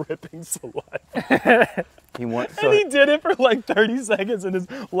just dripping saliva. And he did it for like 30 seconds, and his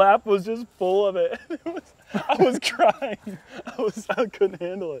lap was just full of it. I was crying. I couldn't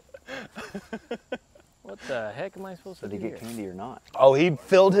handle it. What the heck am I supposed to do? Did he get candy or not? Oh, he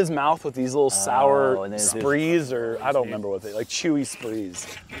filled his mouth with these little sour sprees, or I don't remember what they, like chewy sprees.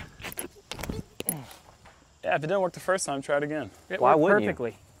 Yeah, if it didn't work the first time, try it again. Why wouldn't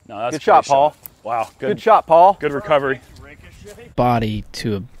perfectly. No, that's good shot, Paul. Wow, good shot, Paul. Good recovery. Body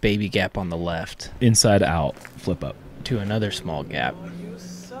to a baby gap on the left. Inside out, flip up. To another small gap. You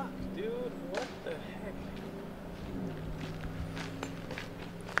suck, dude. What the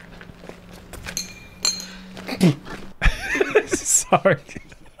heck? Sorry.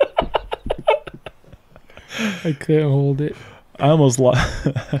 I couldn't hold it. I almost lost.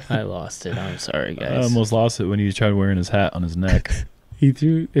 I lost it. I'm sorry, guys. I almost lost it when he tried wearing his hat on his neck. He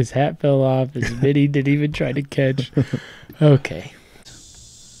threw his hat, fell off. His mini didn't even try to catch. Okay.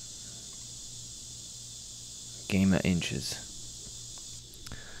 Game of inches.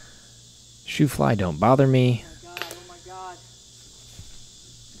 Shoe fly don't bother me.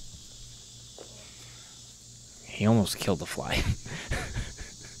 He almost killed the fly.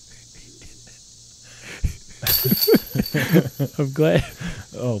 I'm glad.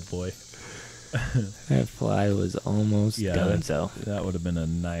 Oh boy. That fly was almost done. That would have been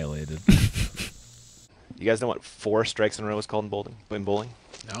annihilated. You guys know what 4 strikes in a row is called in bowling?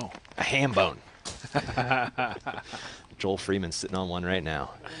 No. A ham bone. Joel Freeman's sitting on one right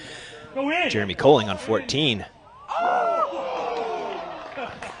now. Jeremy Colling on 14.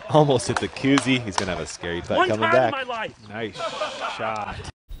 Almost hit the koozie. He's going to have a scary putt coming back. Nice shot.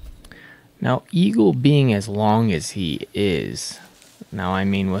 Now, Eagle being as long as he is, now I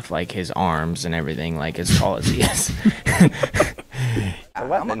mean with like his arms and everything, like as tall as he is.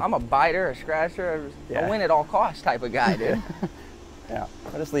 I'm a biter, a scratcher, a win at all costs type of guy, dude. Yeah,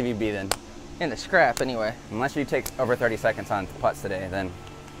 I'll just leave you be then. In the scrap, anyway. Unless you take over 30 seconds on putts today, then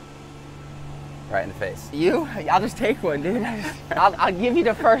right in the face. You? I'll just take one, dude. I'll give you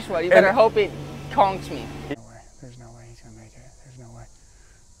the first one. You better hope it conks me. There's no way he's going to make it. There's no way.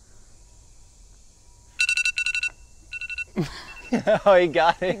 Oh, he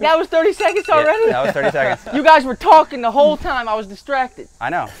got it. That was 30 seconds already? Yeah, that was 30 seconds. You guys were talking the whole time. I was distracted. I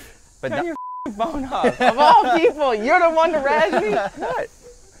know. But Turn your phone off. Of all people, you're the one to razz me? What?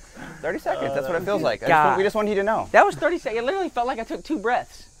 30 seconds. That's what it feels like. We just wanted you to know. That was 30 seconds. It literally felt like I took 2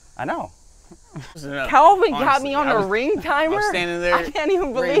 breaths. I know. Calvin got me on the ring timer. I was standing there. I can't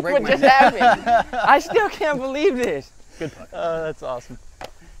even believe what just happened. I still can't believe this. Good putt. That's awesome.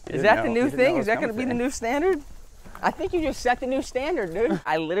 Is that the new thing? Is that going to be the new standard? I think you just set the new standard, dude.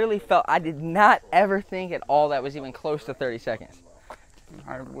 I literally felt, I did not ever think at all that was even close to 30 seconds.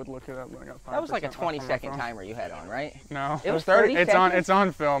 I would look it up. That was like a 20-second timer you had on, right? No. It was 30 seconds? It's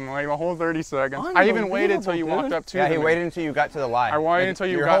on film, like the whole 30 seconds. I even waited until you walked up to he waited until you got to the line. I waited until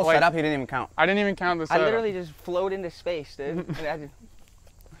you your got whole setup, he didn't even count. I didn't even count the setup. I literally just flowed into space, dude. And I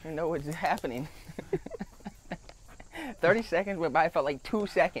didn't know what's happening. 30 seconds went by, it felt like 2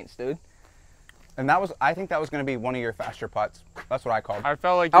 seconds, dude. And I think that was going to be one of your faster putts. That's what I called. I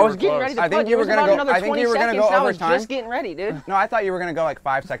felt like I was getting ready to putt. I think you were going to go. I think you were going to go I over was time. just getting ready, dude. No, I thought you were going to go like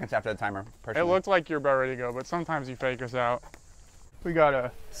 5 seconds after the timer. Personally. It looked like you're about ready to go, but sometimes you fake us out. We got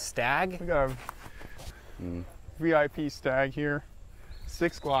a stag. We got a VIP stag here.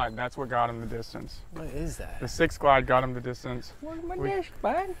 6 glide. That's what got him the distance. What is that? The 6 glide got him the distance. Where's my dish,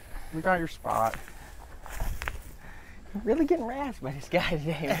 bud? We got your spot. I'm really getting razzed by this guy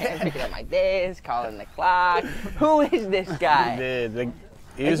today, man. Picking up my desk, calling the clock. Who is this guy? A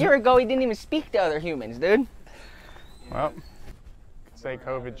year ago, he didn't even speak to other humans, dude. Well, say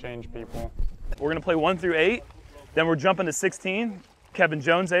COVID changed people. We're going to play 1 through 8. Then we're jumping to 16. Kevin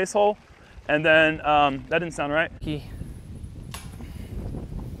Jones ace hole. And then, that didn't sound right.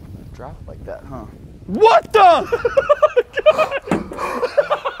 Drop it like that, huh? What the?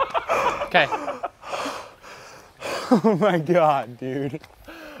 Okay. Oh my God, dude.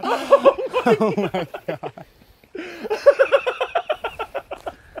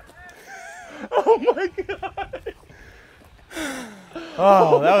 Oh my God.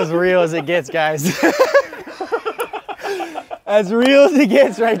 Oh, that was real as it gets, guys. As real as it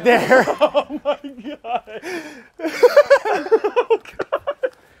gets right there. Oh my God. Oh,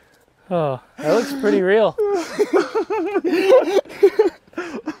 God. Oh, that looks pretty real.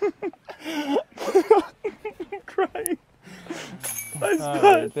 I'm crying.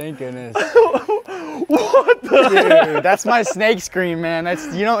 Oh, thank goodness. What the Dude, that's my snake scream, man.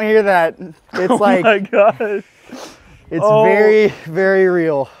 That's, you don't hear that. It's like, oh my gosh. It's very, very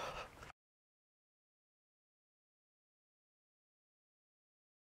real.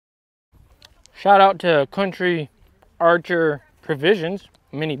 Shout out to Country Archer Provisions,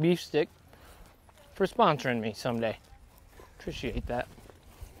 mini beef stick, for sponsoring me someday. Appreciate that.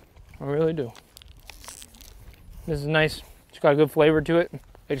 I really do. This is nice. It's got a good flavor to it.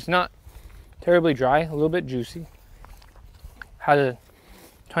 It's not terribly dry, a little bit juicy. Has a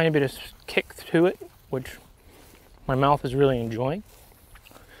tiny bit of kick to it, which my mouth is really enjoying.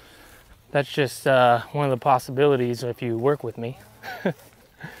 That's just one of the possibilities if you work with me.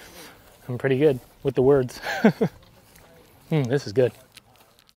 I'm pretty good with the words. This is good.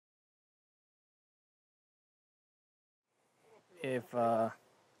 If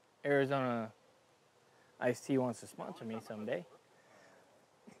Arizona Iced Tea wants to sponsor me someday,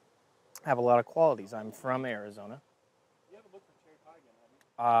 I have a lot of qualities. I'm from Arizona.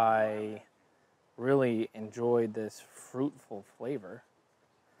 I really enjoyed this fruitful flavor.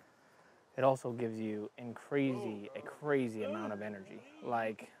 It also gives you a crazy amount of energy.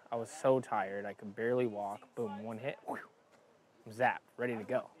 Like, I was so tired, I could barely walk. Boom, one hit, whew, zap, ready to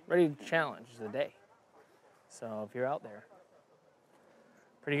go. Ready to challenge the day. So if you're out there,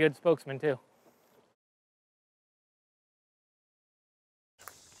 pretty good spokesman too.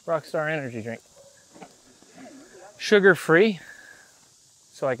 Rockstar energy drink. Sugar-free,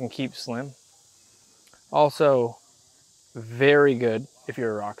 so I can keep slim. Also, very good if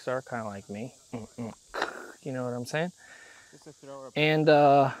you're a rock star, kind of like me. You know what I'm saying? And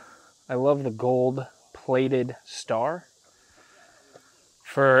I love the gold-plated star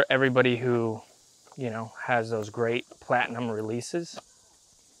for everybody who, you know, has those great platinum releases.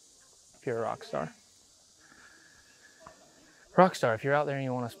 If you're a rock star. Rockstar, if you're out there and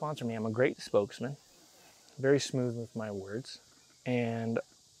you want to sponsor me, I'm a great spokesman. Very smooth with my words. And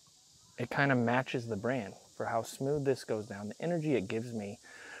it kind of matches the brand for how smooth this goes down. The energy it gives me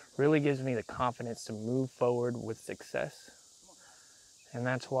really gives me the confidence to move forward with success. And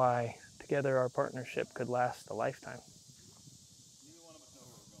that's why together our partnership could last a lifetime.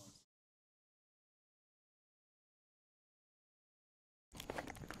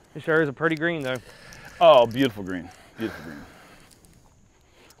 It sure is a pretty green though. Oh, beautiful green. Beautiful green.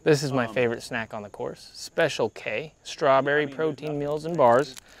 This is my favorite snack on the course. Special K, strawberry protein meals and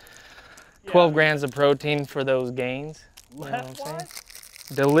bars. 12 grams of protein for those gains. You know what I'm saying?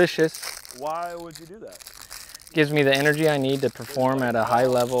 Delicious. Why would you do that? Gives me the energy I need to perform at a high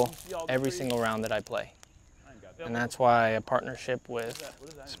level every single round that I play. And that's why a partnership with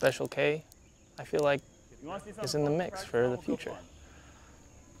Special K, I feel like, is in the mix for the future.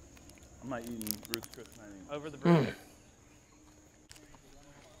 I'm not eating Ruth's Chris over the bridge.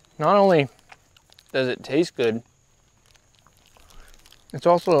 Not only does it taste good, it's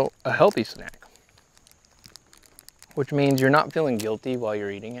also a healthy snack, which means you're not feeling guilty while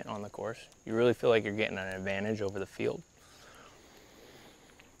you're eating it on the course. You really feel like you're getting an advantage over the field.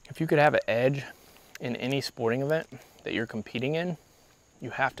 If you could have an edge in any sporting event that you're competing in,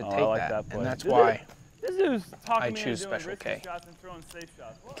 you have to take that. And that's why I choose Special K,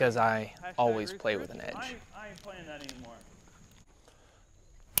 because I always play with an edge. I ain't playing that anymore.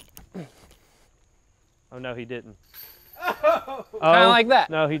 Oh no, he didn't. Kind of like that.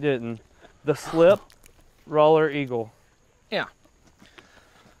 No, he didn't. The slip roller eagle. Yeah.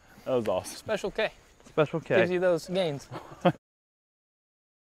 That was awesome. Special K. Special K. Gives you those gains.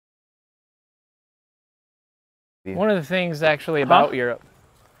 One of the things actually about Europe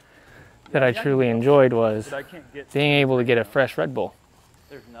that I truly enjoyed was being able to get a fresh Red Bull.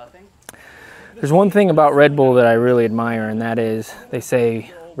 There's nothing? There's one thing about Red Bull that I really admire, and that is they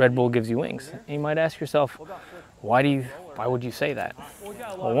say Red Bull gives you wings. And you might ask yourself, why would you say that?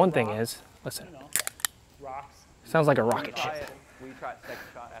 Well, one thing is, listen, sounds like a rocket ship.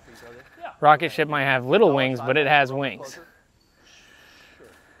 Rocket ship might have little wings, but it has wings.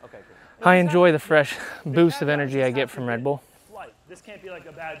 I enjoy the fresh boost of energy I get from Red Bull. This can't be like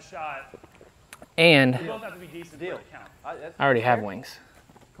a bad shot. And You both have to be decent for it to count. I already have wings.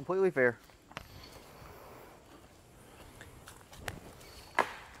 Completely fair.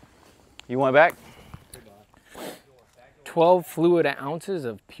 You want it back? 12 fluid ounces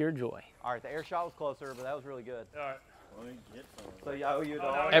of pure joy. All right, the air shot was closer, but that was really good. All right. So yeah, I owe you a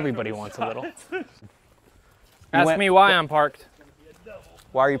dollar. Everybody wants a little. Ask me why I'm parked.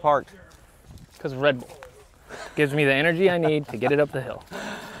 Why are you parked? Because Red Bull gives me the energy I need to get it up the hill.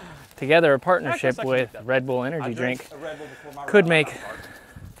 Together, a partnership with Red Bull energy drink could make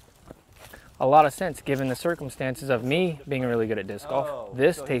a lot of sense given the circumstances of me being really good at disc golf,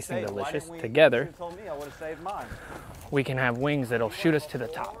 this tasting delicious. Together, we can have wings that'll shoot us to the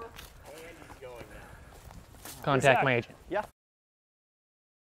top. Contact my agent. Yeah.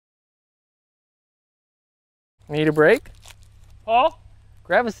 Need a break? Paul?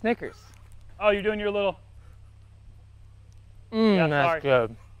 Grab a Snickers. Oh, you're doing your little... Mmm, Yeah, that's sorry.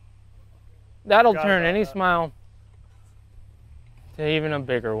 good. That'll Forgot turn about any that. smile to even a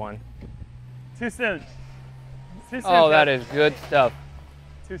bigger one. Too soon. Too soon. Oh, that Jeff. is good stuff.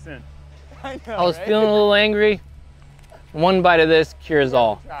 Too soon. I was feeling a little angry. One bite of this cures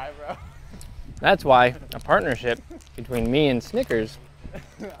all. That's why a partnership between me and Snickers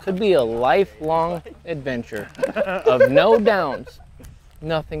could be a lifelong adventure of no downs,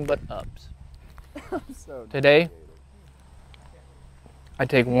 nothing but ups. Today, I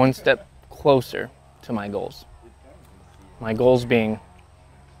take one step closer to my goals. My goals being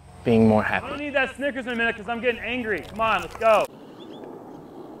more I happy. don't need that Snickers in a minute because I'm getting angry. Come on, let's go.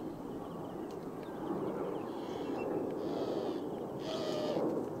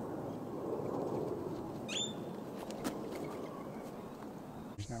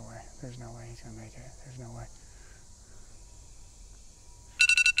 There's no way. There's no way he's gonna make it. There's no way.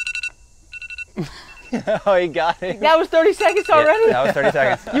 Oh, he got it. That was 30 seconds already? that was 30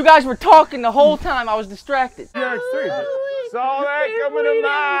 seconds. You guys were talking the whole time. I was distracted. Saw that coming a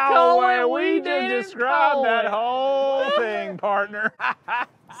mile away. We just described that whole thing, partner.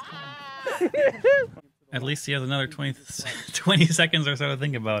 At least he has another 20 seconds or so to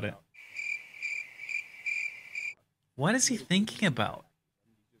think about it. What is he thinking about?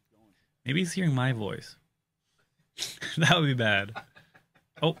 Maybe he's hearing my voice. That would be bad.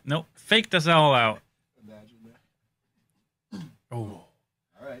 Oh, no. Fake this all out. Oh.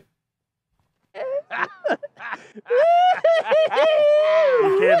 All right.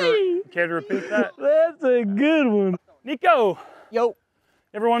 You care to repeat that? That's a good one. Nico. Yo.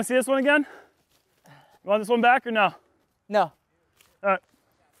 Ever want to see this one again? You want this one back or no? No. All right.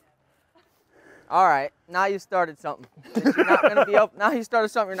 All right. Now you started something. You're not gonna be able, now you started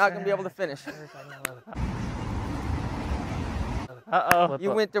something you're not going to be able to finish. Uh-oh.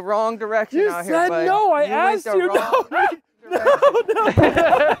 You went the wrong direction You out said here, bud. no. I went asked the you. wrong- No.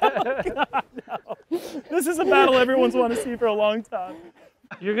 God, no. This is a battle everyone's wanted to see for a long time.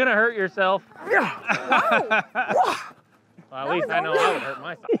 You're gonna hurt yourself. Well, at least I know I would hurt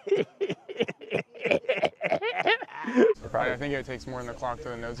myself. I think it takes more than the clock to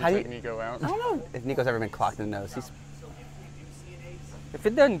the nose to How do take you- Nico out. I don't know if Nico's ever been clocked in the nose. He's If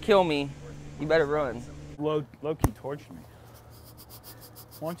it doesn't kill me, you better run. Low-key torture me.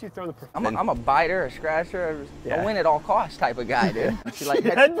 Why don't you throw the... I'm a biter, a scratcher, Yeah. a win at all costs type of guy, dude. She like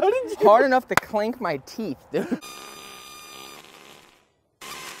Yeah, that's what did you- hard enough to clink my teeth, dude.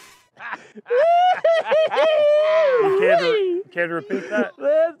 You care to repeat that?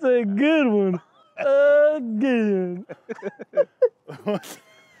 That's a good one. Again.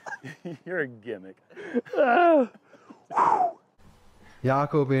 You're a gimmick.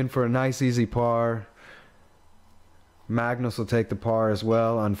 Jakob in for a nice easy par. Magnus will take the par as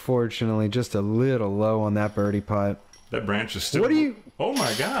well. Unfortunately, just a little low on that birdie putt. That branch is still... What do you... Oh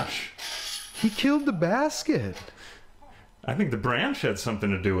my gosh. He killed the basket. I think the branch had something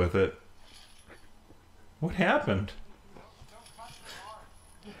to do with it. What happened?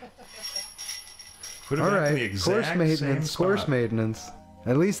 Put it All back to the right, exact course same maintenance, course spot. maintenance.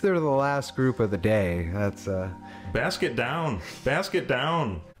 At least they're the last group of the day. That's Basket down. Basket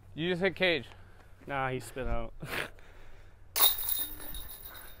down. You just hit cage. Nah, he spit out.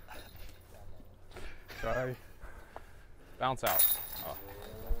 Sorry. Bounce out. Oh.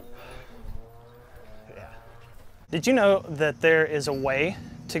 Did you know that there is a way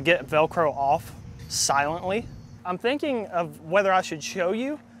to get Velcro off silently? I'm thinking of whether I should show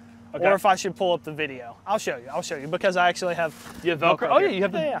you or if I should pull up the video. I'll show you because I actually have You have Velcro? Oh, yeah, here. you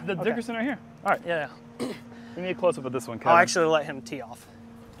have the Okay. Dickerson right here. All right. Yeah. We need a close-up of this one, Kevin. I'll actually let him tee off.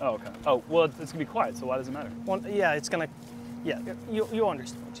 Oh, okay. Oh, well, it's going to be quiet, so why does it matter? Well, yeah, it's gonna, yeah, you'll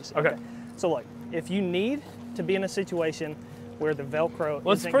understand what you say. Okay. So look, if you need to be in a situation where the Velcro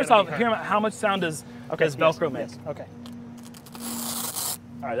Let's isn't first gonna off be hear hurt. how much sound does Yes, Velcro make. yes, okay.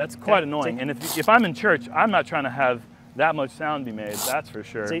 All right, that's quite Okay, annoying. see? And if I'm in church, I'm not trying to have that much sound be made, that's for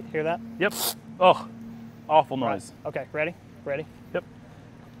sure. See, hear that? Yep. Oh, awful noise. Okay, ready? Ready? Yep.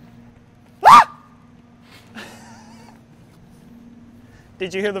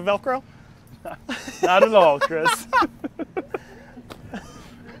 Did you hear the Velcro? Not at all, Chris.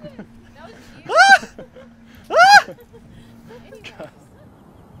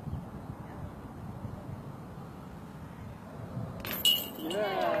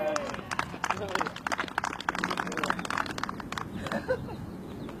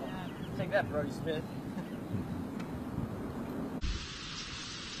 Take that, Brody Smith.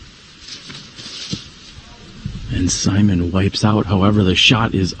 And Simon wipes out. However, the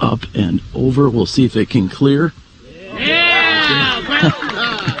shot is up and over. We'll see if it can clear.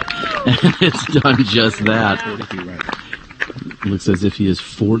 And it's done just that. Looks as if he is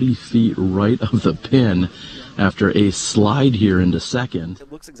 40 feet right of the pin after a slide here into second.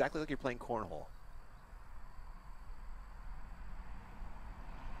 It looks exactly like you're playing cornhole.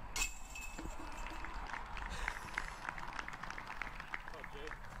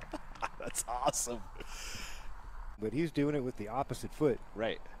 That's awesome. But he's doing it with the opposite foot.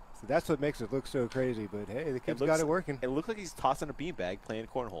 Right. So that's what makes it look so crazy. But hey, the kid's got it working. It looked like he's tossing a beanbag playing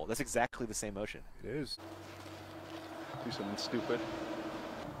cornhole. That's exactly the same motion. It is. Do something stupid.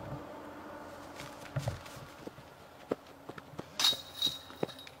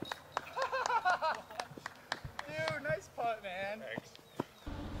 Dude, nice putt, man. Thanks.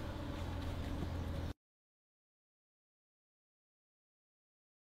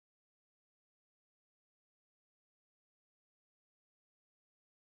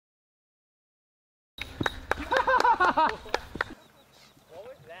 What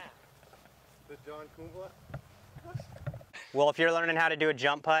was that? The John Kumbla? Well, if you're learning how to do a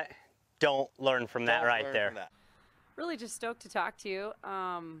jump putt, don't learn from that right there. Really just stoked to talk to you.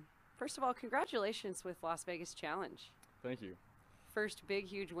 First of all, congratulations with Las Vegas Challenge. Thank you. First big,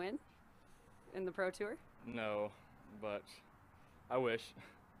 huge win in the Pro Tour. No, but I wish.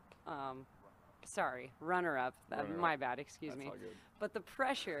 Sorry, runner-up. My bad, excuse me. All good. But the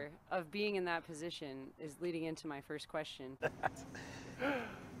pressure of being in that position is leading into my first question.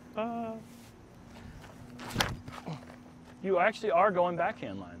 You actually are going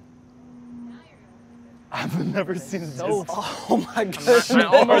backhand line. I've never seen So- this. Oh my gosh.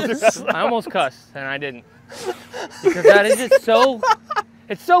 I almost cussed, and I didn't. Because that is just so...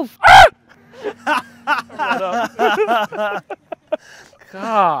 It's so...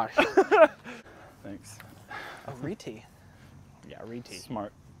 Gosh. Thanks. A re-tee. Yeah, re-tee.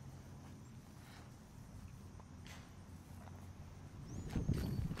 Smart.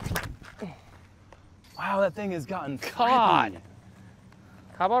 Wow, that thing has gotten God. flappy.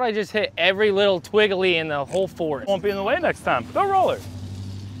 How about I just hit every little twiggly in the whole forest? Won't be in the way next time. Throw roller.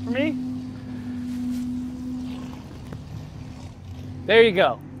 For me. There you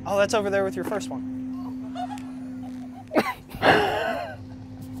go. Oh, that's over there with your first one.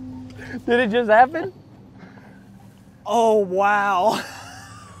 Did it just happen? Oh, wow.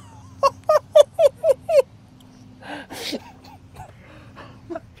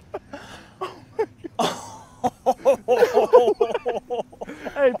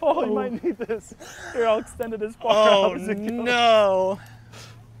 Hey, Paul, you might need this. Here, I'll extend it as far Oh, out as it goes. no.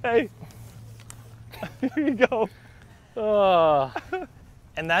 Hey, here you go.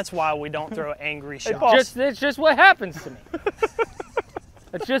 And that's why we don't throw angry Hey, shots. Paul. It's just what happens to me.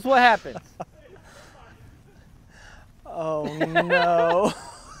 It's just what happens. Oh, no.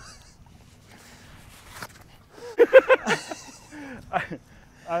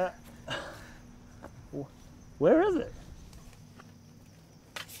 Where is it?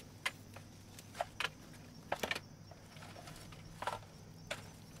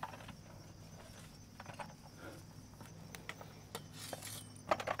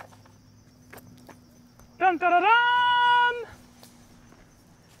 Dun dun dun dun!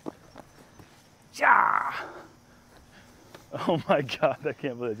 Yeah! Oh my God, I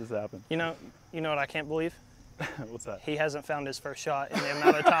can't believe it just happened. You know what I can't believe? What's that? He hasn't found his first shot in the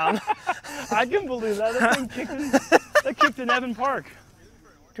amount of time. I can believe that. That thing kicked in Evan Park.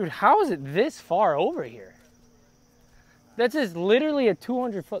 Dude, how is it this far over here? That's just literally a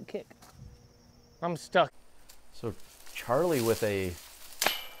 200-foot kick. I'm stuck. So Charlie with a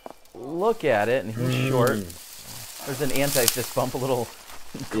look at it, and he's short. There's an anti-fist bump, a little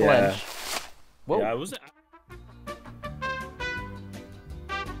clench. Whoa. Yeah, I was.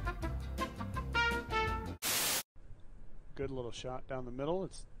 Good little shot down the middle.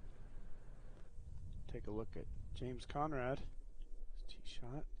 Let's take a look at James Conrad. Tee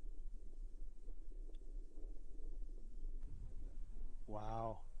shot.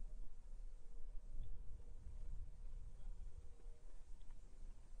 Wow.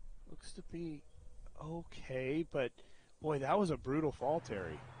 Looks to be okay, but boy, that was a brutal fall,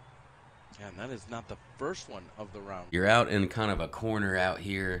 Terry. Yeah, and that is not the first one of the round. You're out in kind of a corner out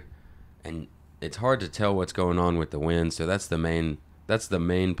here, and it's hard to tell what's going on with the wind. So that's the main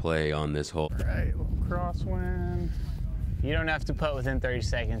play on this hole. All right, little crosswind. You don't have to putt within 30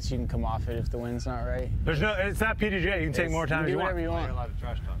 seconds. You can come off it if the wind's not right. There's no, it's not PDJ. You can take more time as you want. You want. You're allowed to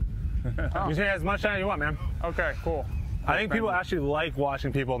trash talk. You can take as much time as you want, man. Okay, cool. I think people actually like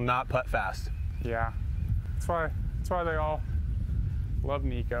watching people not putt fast. Yeah, that's why they all love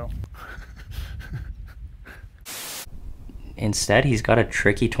Nico. Instead, he's got a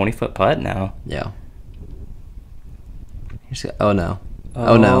tricky 20-foot putt now. Yeah. Oh no.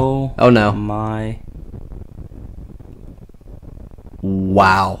 Oh no. Oh no. My.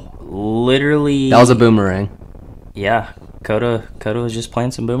 Wow. Literally. That was a boomerang. Yeah. Coda was just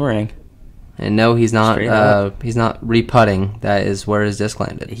playing some boomerang. And no, he's not. He's not re-putting. That is where his disc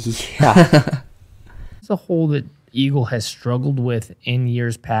landed. Yeah. It's a hole that Eagle has struggled with in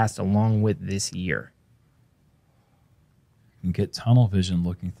years past, along with this year. You can get tunnel vision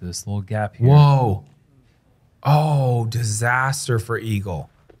looking through this little gap here. Whoa. Oh, disaster for Eagle.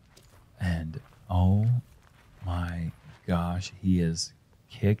 And oh my gosh, he is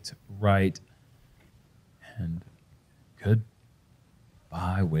kicked right. And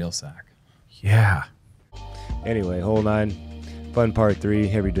goodbye, whale sack. Yeah. Anyway, hole 9, fun part 3,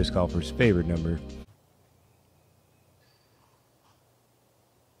 every disc golfer's favorite number.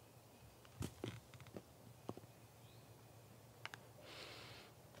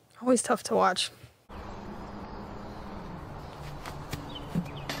 Always tough to watch.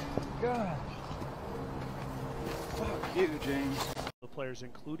 God. Fuck you, James. The players,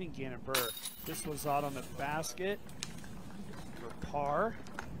 including Gannon Burr. This was out on the basket for par.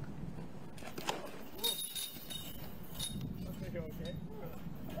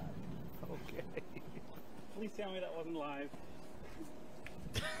 Okay. Please tell me that wasn't live.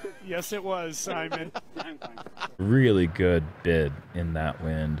 Yes, it was, Simon. I'm fine. Really good bid in that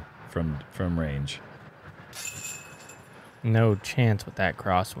wind from range. No chance with that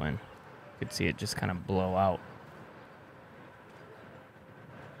crosswind. Could see it just kind of blow out.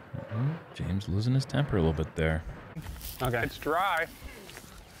 James losing his temper a little bit there. Okay. It's dry.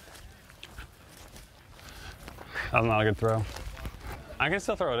 That's not a good throw. I can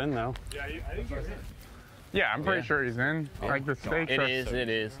still throw it in, though. Yeah, I think he's in. Yeah, I'm pretty sure he's in. Like the stake. It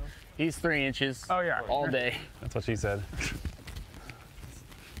is. He's 3 inches. Oh yeah. All day. That's what she said.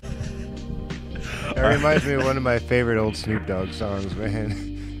 That reminds me of one of my favorite old Snoop Dogg songs, man.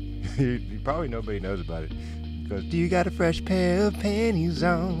 you probably nobody knows about it. It goes, do you got a fresh pair of panties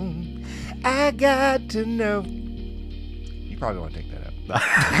on? I got to know. You probably want to take that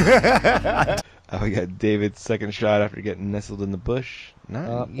out. Oh, we got David's second shot after getting nestled in the bush.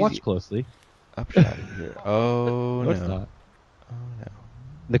 Not watch closely. Upshot here. Oh, no. It's no. not. Oh, no.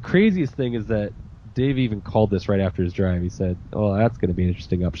 The craziest thing is that Dave even called this right after his drive. He said, "Oh, that's going to be an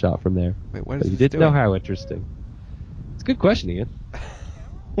interesting upshot from there." Wait, what is but you this didn't know doing? how interesting. It's a good question, Ian.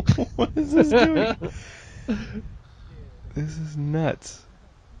 What is this doing? This is nuts.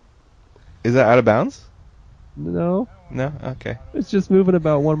 Is that out of bounds? No. No? Okay. It's just moving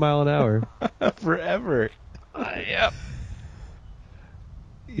about 1 mile an hour. Forever. Yep.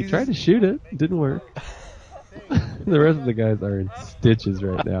 He tried to shoot it. It didn't work. The rest of the guys are in stitches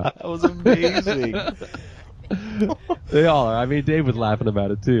right now. That was amazing. They all are. I mean, Dave was laughing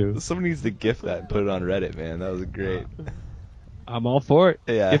about it too. Someone needs to GIF that and put it on Reddit, man. That was great. I'm all for it.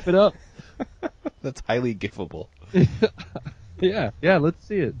 Yeah. GIF it up. That's highly GIFable. Yeah, let's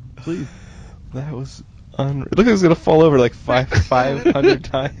see it, please. That was unreal. Look, it's gonna fall over like 500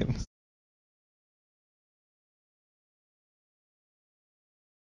 times.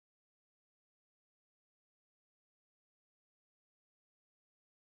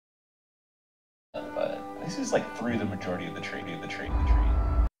 But this is like through the majority of the tree.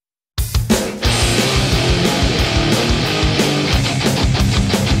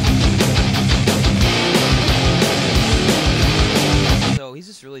 So he's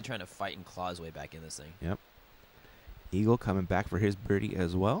just really trying to fight and claw his way back in this thing. Yep. Eagle coming back for his birdie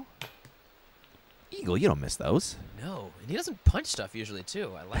as well. Eagle, you don't miss those. No, and he doesn't punch stuff usually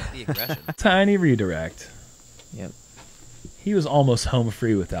too. I like the aggression. Tiny redirect. Yep. He was almost home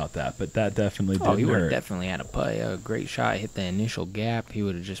free without that, but that definitely didn't he would have hurt. definitely had a great shot, hit the initial gap. He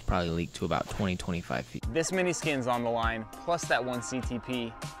would have just probably leaked to about 20, 25 feet. This mini skin's on the line, plus that one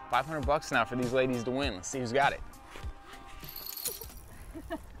CTP. $500 now for these ladies to win. Let's see who's got it.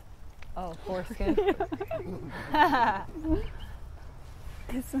 Oh, foreskin.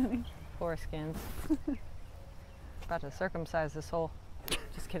 It's funny. Foreskins. About to circumcise this hole.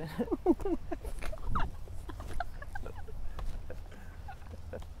 Just kidding.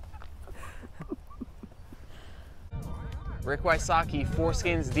 Rick Wysocki,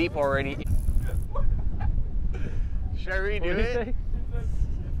 foreskins deep already. Should I redo it?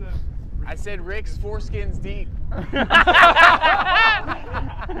 I said Rick's foreskins deep. No,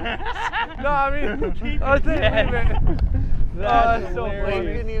 I mean, I said leave it. That's so funny. You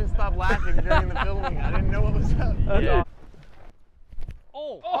didn't even stop laughing during the filming. I didn't know what was up. Yeah.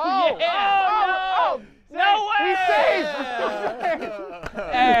 Oh, yeah! No way! He's safe!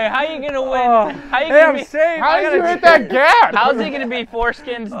 Hey, how you gonna win? How you gonna be safe? How did you hit that gap? How's he gonna be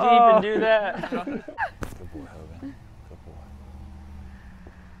foreskins deep and do that? Good boy, Hogan. Good boy.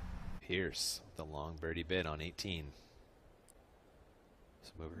 Pierce, the long birdie bid on 18.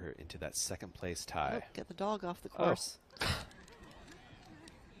 So move her into that second place tie. Oh, get the dog off the course.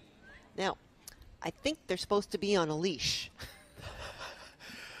 Now, I think they're supposed to be on a leash.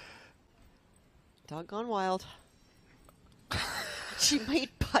 Dog gone wild. She might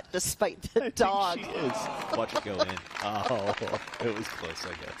putt despite the dog. She is. Watch it go in. Oh, it was close,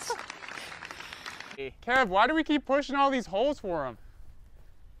 I guess. Kev, why do we keep pushing all these holes for him?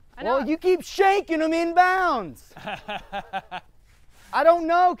 Well, you keep shaking them inbounds. I don't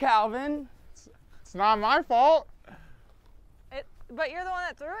know, Calvin. It's not my fault. But you're the one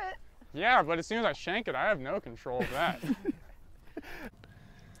that threw it. Yeah, but as soon as I shank it, I have no control of that.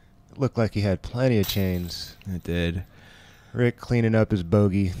 It looked like he had plenty of chains. It did. Rick cleaning up his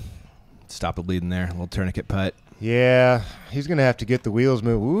bogey. Stop the bleeding there. A little tourniquet putt. Yeah, he's going to have to get the wheels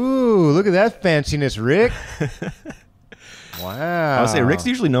moved. Ooh, look at that fanciness, Rick. Wow. I would say Rick's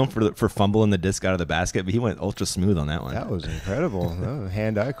usually known for fumbling the disc out of the basket, but he went ultra smooth on that one. That was incredible. Oh,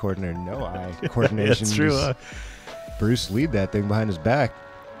 hand-eye coordinator, no eye coordination. That's true. Bruce lead that thing behind his back.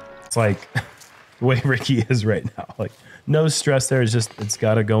 It's like the way Ricky is right now. Like, no stress there. It's just, it's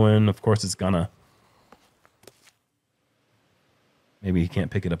got to go in. Of course, it's gonna. Maybe he can't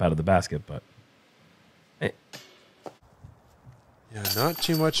pick it up out of the basket, but hey. Yeah, not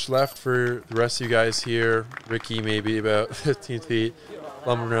too much left for the rest of you guys here. Ricky maybe about 15 feet,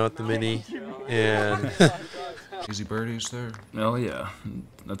 lumbering around with the mini, and easy birdies there. Oh yeah,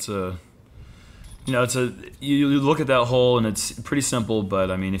 that's a. You know, you look at that hole and it's pretty simple, but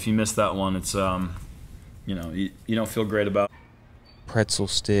I mean, if you miss that one, it's you know, you don't feel great about. Pretzel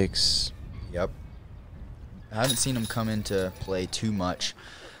sticks. Yep. I haven't seen him come into play too much.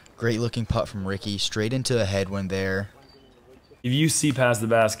 Great looking putt from Ricky, straight into the headwind there. If you see past the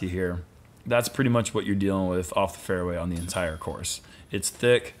basket here, that's pretty much what you're dealing with off the fairway on the entire course. It's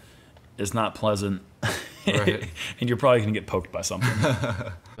thick, it's not pleasant, right. And you're probably gonna get poked by something.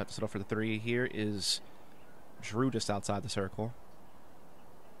 About to set up for the three here is Drew just outside the circle.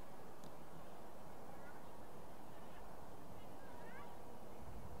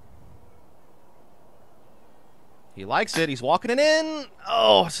 He likes it. He's walking it in.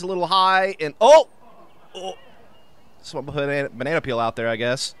 Oh, it's a little high. And oh! Someone put a banana peel out there, I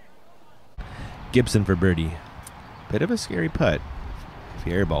guess. Gibson for birdie. Bit of a scary putt.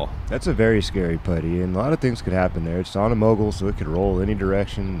 Airball. That's a very scary putty, and a lot of things could happen there. It's on a mogul, so it could roll any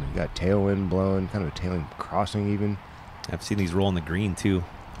direction. You got tailwind blowing, kind of a tailwind crossing even. I've seen these roll in the green too,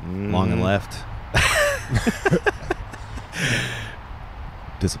 long and left.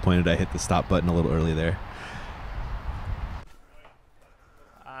 Disappointed I hit the stop button a little early there.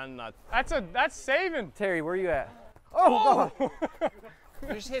 I'm not. That's saving. Terry, where you at? Oh!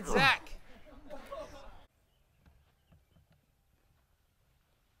 You just hit Zach.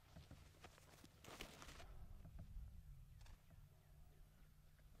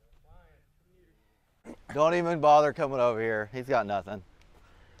 Don't even bother coming over here. He's got nothing.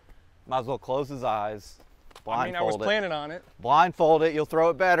 Might as well close his eyes. Blindfold I mean, I was planning on it. Blindfold it. You'll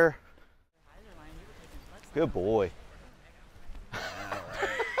throw it better. Good boy. Come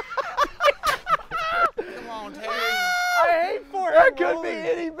on, Terry. I hate for That couldn't be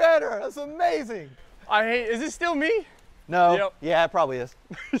any better. That's amazing. Is it still me? No. Yep. Yeah, it probably is.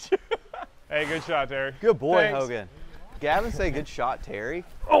 Hey, good shot, Terry. Good boy, Thanks. Hogan. Gavin say good shot, Terry.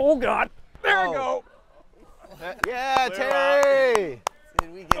 Oh, God. There we go. Yeah, Clear Terry.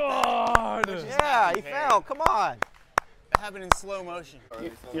 Did we get that? Yeah, he fell. Come on. It happened in slow motion.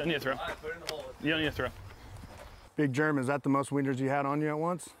 You don't need to throw. You don't need to throw. Big Germ, is that the most winders you had on you at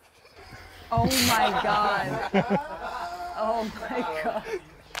once? Oh my God. Oh my God.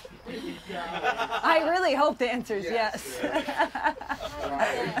 I really hope the answer is yes.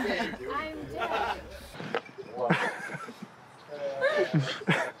 I'm dead.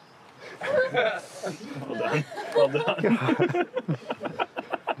 Well done. Well done.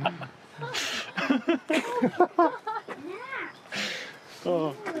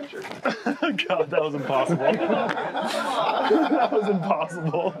 Oh. God, that was impossible. That was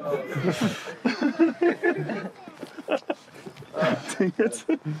impossible. Dang it.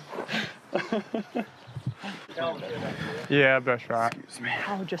 Yeah, best shot. Excuse me.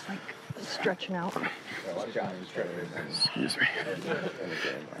 Oh, just like stretching out. Excuse me.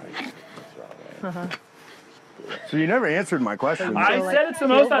 Uh-huh. So you never answered my question. I said it's the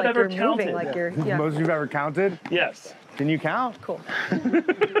most I've ever counted. Like most you've ever counted? Yes. Can you count? Cool.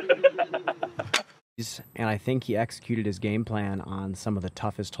 And I think he executed his game plan on some of the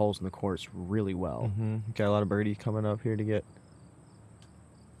toughest holes in the course really well. Got a lot of birdie coming up here to get.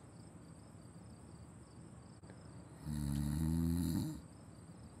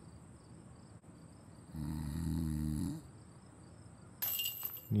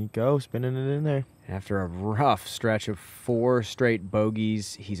 Nico spinning it in there. After a rough stretch of 4 straight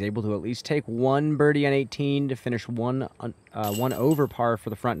bogeys, he's able to at least take 1 birdie on 18 to finish one over par for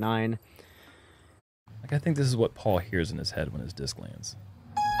the front 9. Like, I think this is what Paul hears in his head when his disc lands.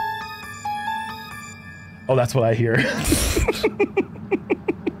 Oh, that's what I hear.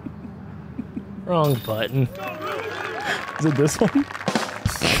 Wrong button. Is it this one?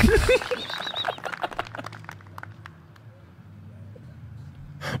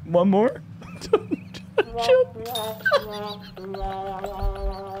 One more?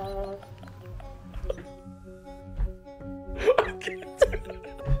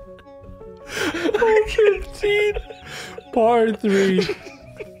 Oh, 15, par 3.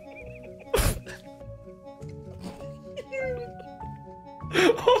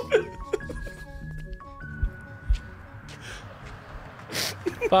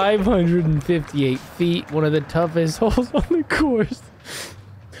 $558 feet, one of the toughest holes on the course.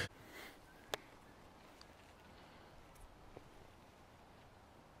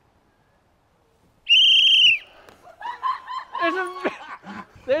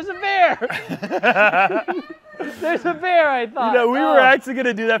 There's a bear. There's a bear, I thought. You know, we were actually going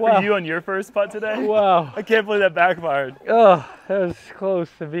to do that for Wow. you on your first putt today. Wow. I can't believe that backfired. Oh, that was close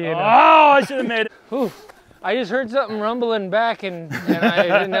to being. Oh, I should have made it. Whew. I just heard something rumbling back, and I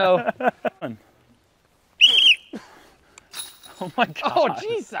didn't know. Oh my God. Oh,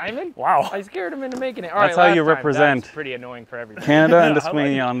 geez, Simon. Wow. I scared him into making it. All That's right, how last you time, represent that's pretty annoying for everybody. Canada and I Sweeney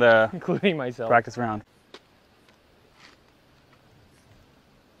like it. on the Including myself. practice round.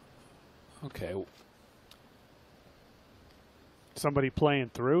 Okay. Somebody playing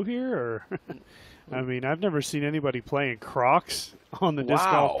through here, or I mean, I've never seen anybody playing Crocs on the Disc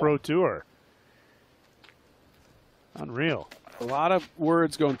Golf Pro Tour. Unreal. A lot of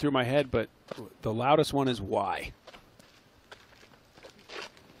words going through my head, but the loudest one is why.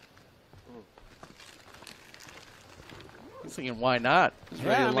 I was thinking, why not? He's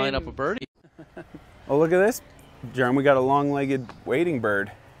ready to line up a birdie. Oh, look at this, Jeremy. We got a long-legged wading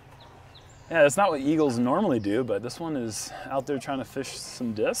bird. Yeah, that's not what eagles normally do, but this one is out there trying to fish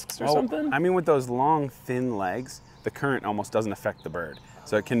some discs or something. I mean, with those long, thin legs, the current almost doesn't affect the bird.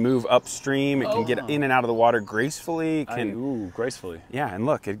 So it can move upstream. It can get in and out of the water gracefully. It can, Ooh, gracefully. Yeah, and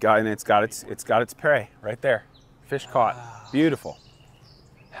look, it's got its prey right there. Fish caught. Beautiful.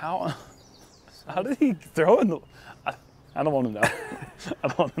 How did he throw in the? I don't want to know. I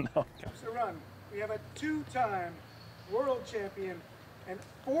don't want to know. So run. We have a 2-time world champion and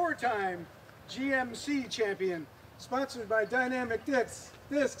 4-time GMC champion, sponsored by Dynamic Discs.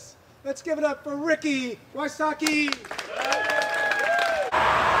 Let's give it up for Ricky Wysocki.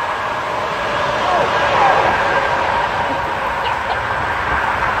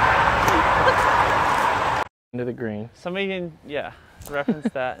 Into the green. Somebody can,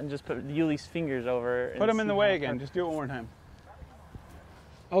 reference that and just put Yuli's fingers over. Put them in the way again. Just do it one more time.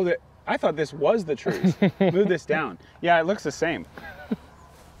 Oh, I thought this was the trees. Move this down. Yeah, it looks the same.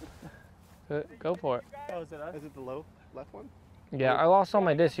 Go for it. Oh, is it the low left one? Yeah, I lost all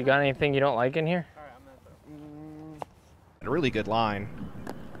my discs. You got anything you don't like in here? A really good line.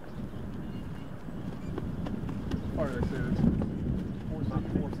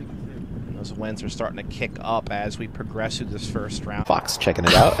 Those winds are starting to kick up as we progress through this first round. Fox checking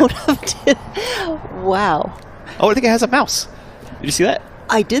it out. Wow. Oh, I think it has a mouse. Did you see that?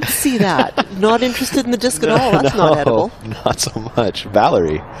 I did see that. Not interested in the disc at all. That's not edible. Not so much.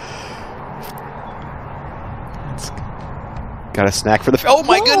 Valerie. Got a snack for the... Oh,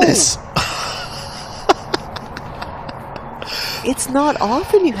 my goodness! It's not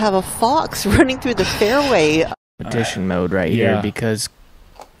often you have a fox running through the fairway. Competition mode right here because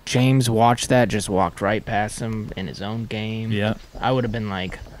James watched that, just walked right past him in his own game. Yeah. I would have been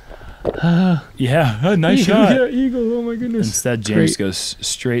like, yeah, nice shot. Yeah, eagle, oh my goodness. Instead, James goes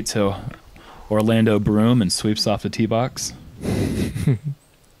straight to Orlando Broom and sweeps off the tee box.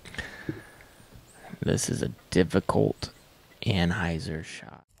 This is a difficult Anheuser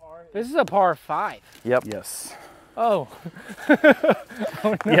shot. This is a par 5. Yep. Yes. Oh.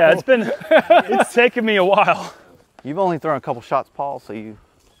 Oh no. Yeah, it's taken me a while. You've only thrown a couple shots, Paul, so you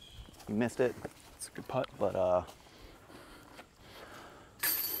missed it. It's a good putt. But oh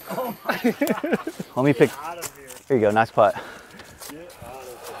my. Let me pick. Here you go, nice putt.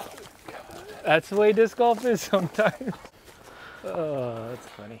 That's the way disc golf is sometimes. Oh, that's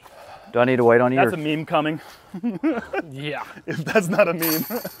funny. Do I need to wait on you? That's a meme coming. Yeah. If that's not a meme.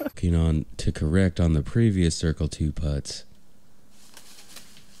 Looking on to correct on the previous circle 2 putts.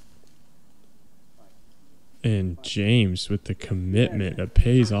 And James with the commitment that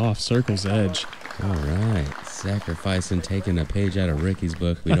pays off, circle's edge. All right, sacrificing, taking a page out of Ricky's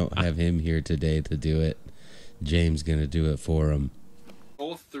book. We don't have him here today to do it. James gonna do it for him.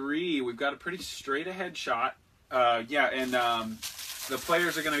 Hole 3, we've got a pretty straight ahead shot. The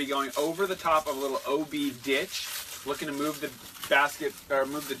players are going to be going over the top of a little OB ditch, looking to move the basket or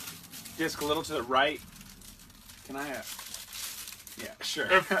move the disc a little to the right. Can I? Yeah, sure.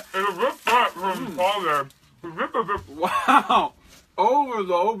 Wow, over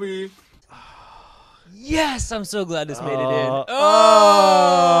the OB. Yes, I'm so glad this made it in. Oh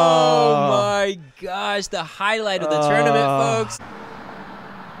my gosh, the highlight of the tournament, folks.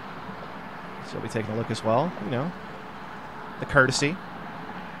 So we'll be taking a look as well, you know, the courtesy.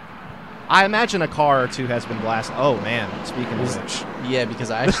 I imagine a car or two has been blasted. Oh man, speaking of which. Yeah,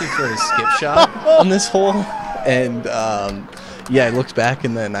 because I actually threw a skip shot on this hole, and yeah, I looked back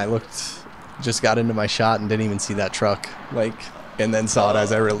and then just got into my shot and didn't even see that truck, and then saw it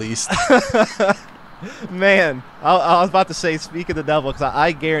as I released. Man, I was about to say, speak of the devil, because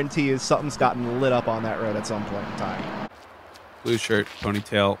I guarantee you something's gotten lit up on that road at some point in time. Blue shirt,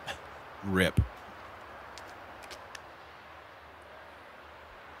 ponytail, rip.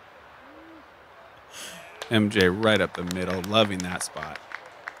 MJ right up the middle, loving that spot.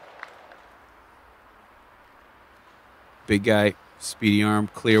 Big guy, speedy arm,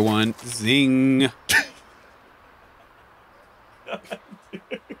 clear one, zing.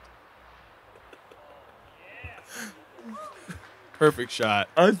 Perfect shot.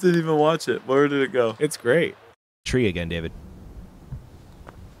 I didn't even watch it. Where did it go? It's great. Tree again, David.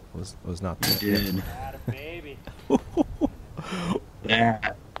 Was not did.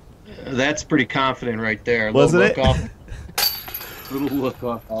 That's pretty confident right there. Wasn't it? Little look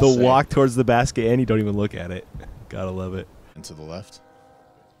off. The walk towards the basket, and you don't even look at it. Gotta love it. And to the left.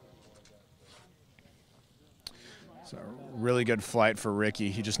 So really good flight for Ricky.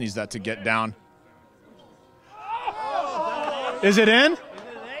 He just needs that to get down. Is it in?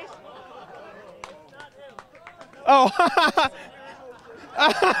 Oh,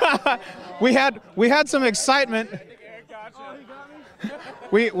 we had some excitement.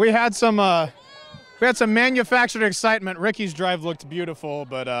 We had some manufactured excitement. Ricky's drive looked beautiful,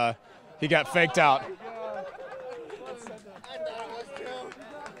 but he got faked out.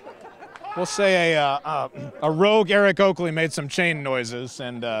 We'll say a rogue Eric Oakley made some chain noises,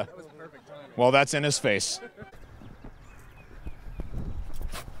 and well, that's in his face.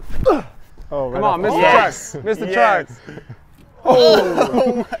 Oh, come on, Mr. Yes. Truck. Mr. Yes. Truck.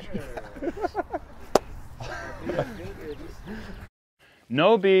 Oh.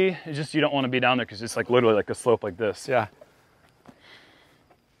 No B, it's just you don't want to be down there because it's like literally like a slope like this. Yeah.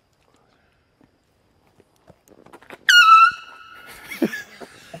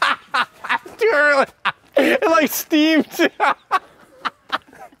 Too early. It like steamed.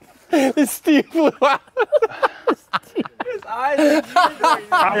 The steam flew out. His eyes.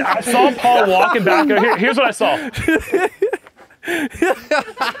 I saw Paul walking back there. Here's what I saw.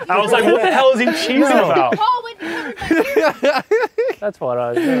 I was like, what the hell is he cheesing about? That's what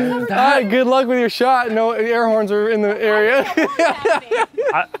I was doing. All right, good luck with your shot. No air horns are in the area.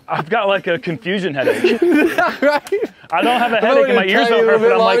 I've got like a confusion headache. Right? I don't have a headache and my ears don't hurt,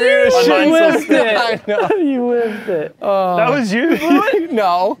 but I'm like, my mind's so I know. You whiffed it. That was you?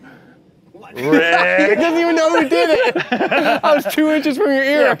 No. Rick doesn't even know who did it. I was 2 inches from your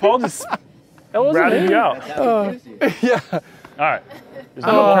ear. Yeah, Paul just ratted you out. Yeah. All right. Just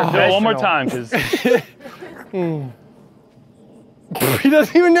do it one more time, because he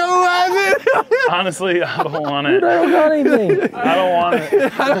doesn't even know who has it. honestly, I don't want it. Dude, I don't got anything. I don't want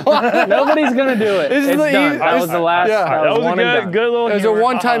it. Nobody's gonna do it. This is It's the done. That was the last. Yeah. That was one a and done. good little There's a humor.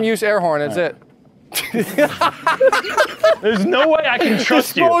 one-time use air horn. That's it. There's no way I can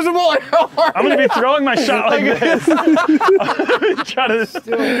trust you. Disposable air horn. I'm going to be throwing my shot like this. Try to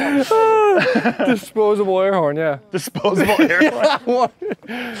Disposable air horn, yeah. Disposable air horn.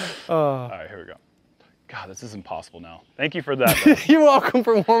 All right, here we go. God, this is impossible now. Thank you for that. You're welcome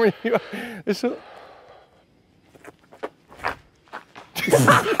for warming you up.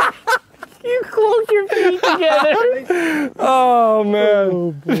 You close your feet together. Oh man.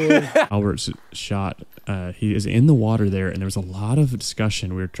 Oh boy. Albert's shot. He is in the water there, and there was a lot of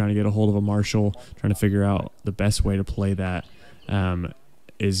discussion. We were trying to get a hold of a marshal, trying to figure out the best way to play that.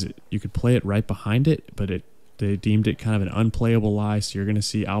 Is you could play it right behind it, but they deemed it kind of an unplayable lie. So you're going to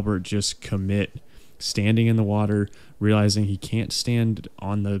see Albert just commit, standing in the water, realizing he can't stand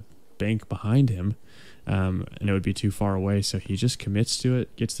on the bank behind him, and it would be too far away. So he just commits to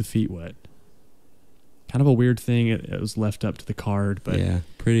it, gets the feet wet. Kind of a weird thing. It was left up to the card, but yeah,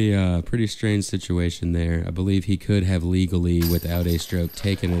 pretty strange situation there. I believe he could have legally, without a stroke,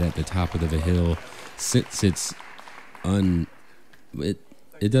 taken it at the top of the hill. Since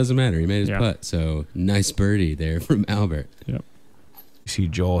it doesn't matter. He made his putt, so nice birdie there from Albert. Yep. You see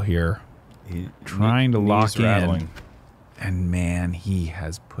Joel here trying to lock in, rattling. and man, he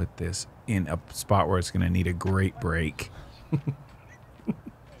has put this in a spot where it's going to need a great break.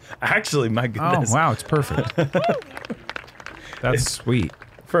 Actually, my goodness. Oh, wow, it's perfect. That's sweet.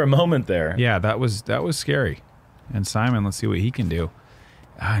 For a moment there. Yeah, that was scary. And Simon, let's see what he can do.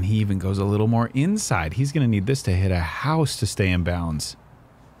 And he even goes a little more inside. He's going to need this to hit a house to stay in bounds.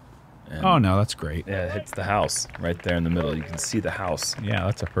 And oh, no, that's great. Yeah, it hits the house right there in the middle. You can see the house. Yeah,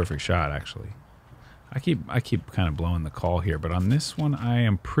 that's a perfect shot, actually. I keep kind of blowing the call here, but on this one, I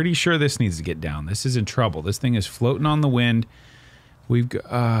am pretty sure this needs to get down. This is in trouble. This thing is floating on the wind. We've got,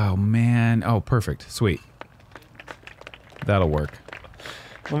 oh, man. Oh, perfect. Sweet. That'll work.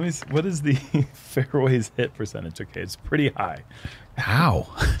 Let me see. What is the fairways hit percentage? Okay, it's pretty high. How?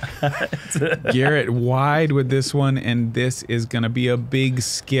 Garrett wide with this one, and this is going to be a big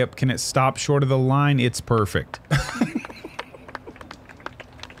skip. Can it stop short of the line? It's perfect.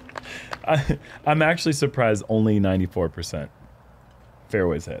 I'm actually surprised only 94%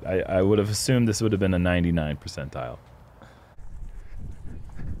 fairways hit. I would have assumed this would have been a 99 percentile.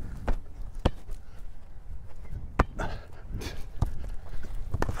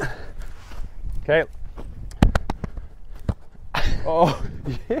 Okay. Oh,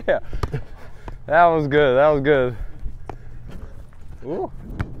 yeah. That was good. That was good. Ooh.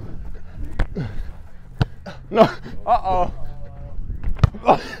 No. Uh-oh.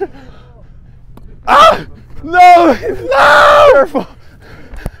 Ah! No! No! Careful.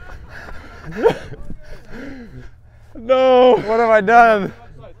 No. What have I done?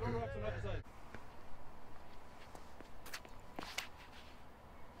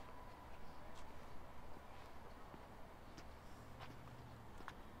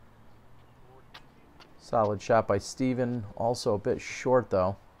 Solid shot by Steven. Also a bit short,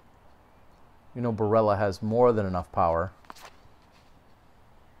 though. You know Barella has more than enough power.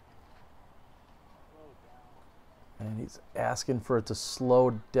 And he's asking for it to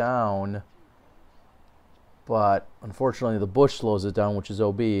slow down. But unfortunately, the bush slows it down, which is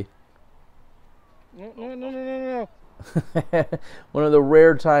OB. No. One of the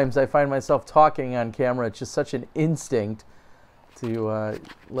rare times I find myself talking on camera. It's just such an instinct to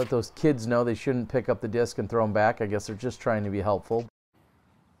let those kids know they shouldn't pick up the disc and throw them back. I guess they're just trying to be helpful.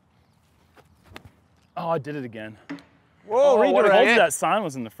 Oh, I did it again. Whoa, what redirect. I told you that sign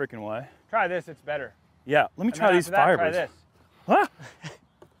was in the freaking way. Try this, it's better. Yeah, let me And try then these after that, fibers. Try this. Huh?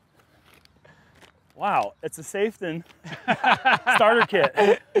 Wow, it's a Safeton starter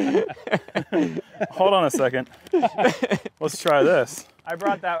kit. Hold on a second. Let's try this. I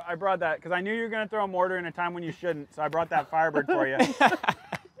brought that because I knew you were going to throw a mortar in a time when you shouldn't, so I brought that Firebird for you.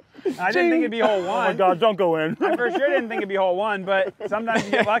 I didn't think it'd be hole one. Oh my God, don't go in. I for sure didn't think it'd be hole one, but sometimes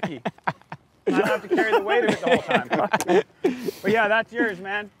you get lucky. I don't have to carry the weight of it the whole time. But yeah, that's yours,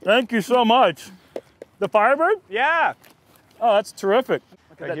 man. Thank you so much. The Firebird? Yeah. Oh, that's terrific.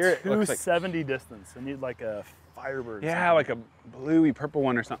 Look Right at here that it looks like- 270 distance. I need like a Firebird. Yeah, like a bluey purple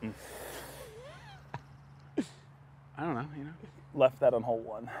one or something. I don't know, you know. Left that on hole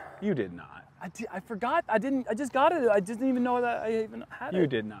one. You did not. I forgot. I just got it. I didn't even know that I even had it. You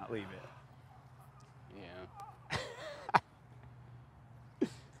did not leave it.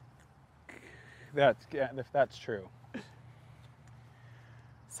 Yeah. If that's true.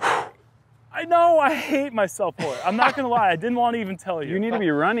 I know. I hate myself for it. I'm not gonna lie. I didn't want to even tell you. You need to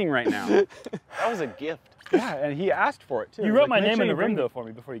be running right now. That was a gift. Yeah, and he asked for it too. You He's wrote like, my "Make name sure in you the bring rim me-" though for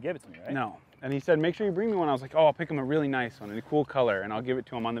me before you gave it to me, right? No. And he said, make sure you bring me one. I was like, oh, I'll pick him a really nice one in a cool color and I'll give it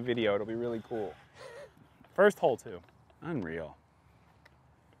to him on the video. It'll be really cool. First hole too. Unreal.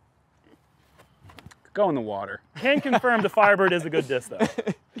 Go in the water. Can confirm the Firebird is a good disc though.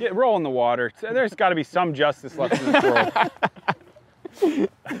 Roll in the water. There's got to be some justice left in this world.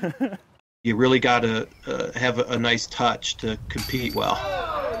 You really got to have a nice touch to compete well.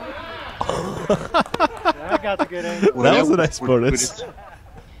 I got the good angle. That was a nice bonus.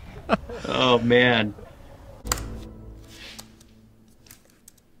 Oh, man.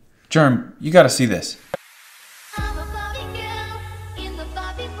 Germ, you got to see this.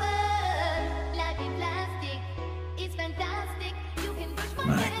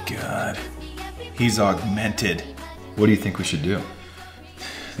 My God. He's augmented. What do you think we should do?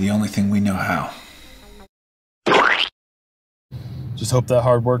 The only thing we know how. Just hope that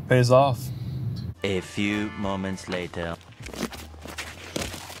hard work pays off. A few moments later.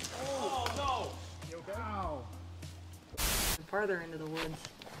 Farther into the woods.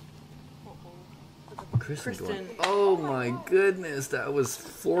 Kristen. Oh my goodness, that was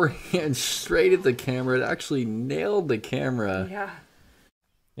forehand straight at the camera. It actually nailed the camera. Yeah.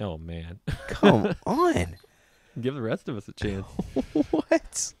 Oh man. Come on. Give the rest of us a chance.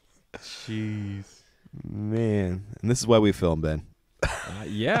 What? Jeez. Man. And this is why we film, Ben.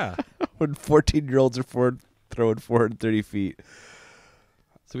 Yeah. When 14-year-olds are throwing 430 feet.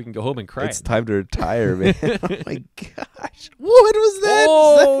 So we can go home and cry. It's time to retire, man. Oh my gosh. What was that?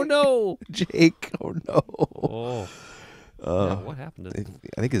 Oh no. Jake. Oh no. Oh. Yeah, what happened to him?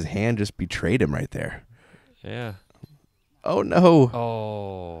 I think his hand just betrayed him right there. Yeah. Oh no.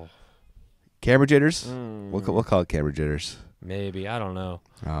 Oh. Camera jitters? We'll call it camera jitters. Maybe. I don't know.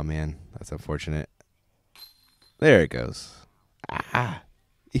 Oh man, that's unfortunate. There it goes. Ah.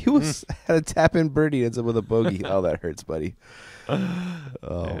 He was had a tap in birdie, ends up with a bogey. Oh, that hurts, buddy.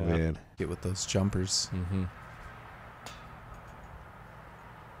 Oh man. Get with those jumpers.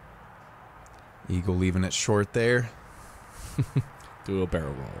 Eagle leaving it short there. Do a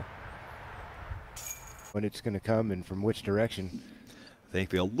barrel roll. When it's going to come and from which direction.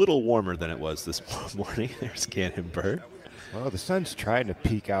 Thankfully, a little warmer than it was this morning. There's Cannon Bird. Well, the sun's trying to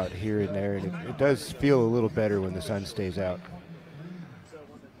peek out here and there, and it does feel a little better when the sun stays out.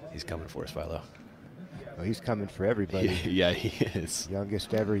 He's coming for us, Philo. Well, he's coming for everybody. Yeah, he is.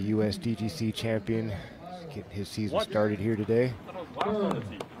 Youngest ever U.S. DGC champion. Getting his season started here today.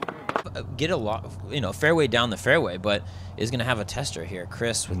 Get a lot, fairway down the fairway, but is going to have a tester here.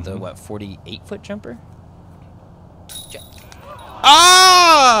 Chris with the, 48-foot jumper?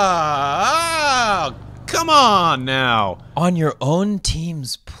 Ah! Come on now. On your own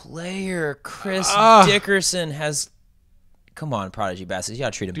team's player, Chris Dickerson has... Come on, Prodigy Bastards. You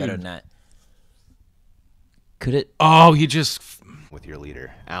got to treat him better than that. Could it... Oh, he just... With your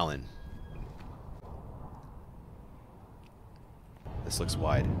leader, Allen. This looks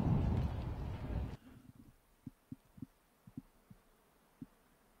wide.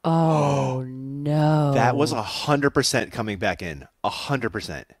 Oh, no. That was 100% coming back in.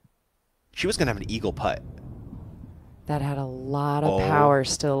 100%. She was going to have an eagle putt. That had a lot of power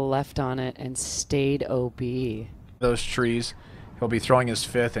still left on it and stayed OB. Those trees, he'll be throwing his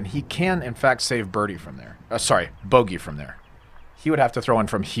fifth, and he can, in fact, save birdie from there. Bogey from there. He would have to throw in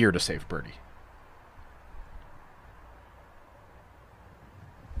from here to save birdie.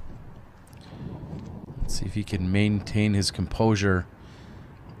 Let's see if he can maintain his composure.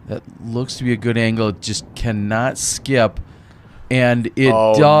 That looks to be a good angle. It just cannot skip. And it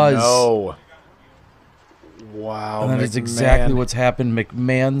does. No. Wow. And that is exactly what's happened.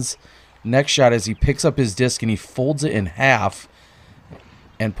 McMahon's next shot is he picks up his disc and he folds it in half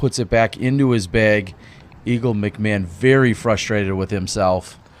and puts it back into his bag. Eagle McMahon very frustrated with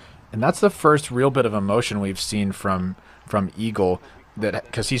himself. And that's the first real bit of emotion we've seen from Eagle, that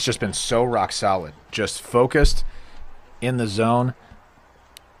because he's just been so rock solid, just focused in the zone.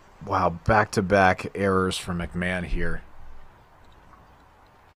 Wow, back-to-back errors from McMahon here.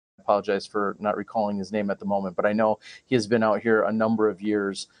 I apologize for not recalling his name at the moment, but I know he has been out here a number of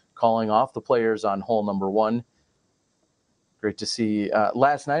years calling off the players on hole number 1. Great to see.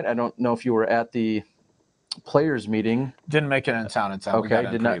 Last night, I don't know if you were at the players meeting. Didn't make it in town.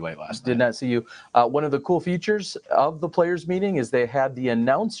 Okay, did not see you. One of the cool features of the players meeting is they had the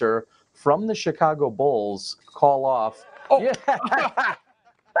announcer from the Chicago Bulls call off. Oh, yeah.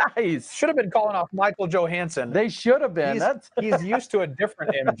 Nice. Should have been calling off Michael Johansson. They should have been. He's used to a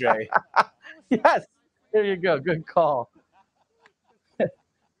different MJ. Yes. There you go. Good call.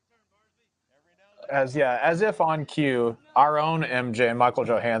 As if on cue, our own MJ, Michael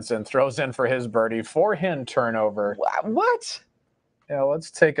Johansson, throws in for his birdie, forehand turnover. What? Yeah, let's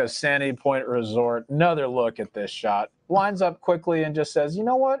take a Sandy Point Resort. Another look at this shot. Lines up quickly and just says, you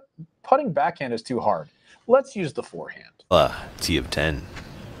know what? Putting backhand is too hard. Let's use the forehand. T of 10.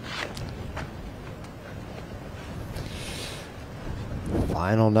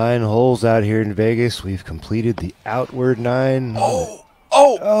 Final 9 holes out here in Vegas. We've completed the outward 9.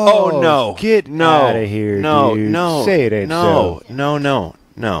 Oh no! Get out of here, dude. No! Say it ain't so. No!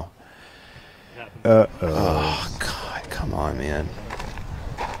 Uh-oh. Oh God! Come on, man.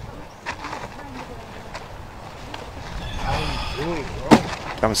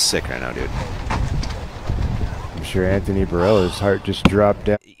 I'm sick right now, dude. I'm sure Anthony Barella's heart just dropped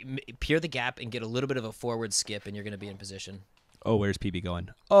down. Peer the gap and get a little bit of a forward skip, and you're going to be in position. Oh, where's PB going?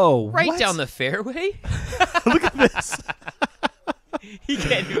 Oh, right what? down the fairway. Look at this. He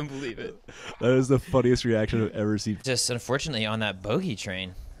can't even believe it. That is the funniest reaction I've ever seen. Just unfortunately on that bogey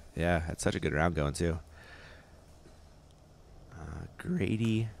train. Yeah, had such a good round going too.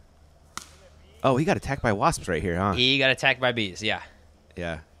 Grady. Oh, he got attacked by wasps right here, huh? He got attacked by bees, yeah.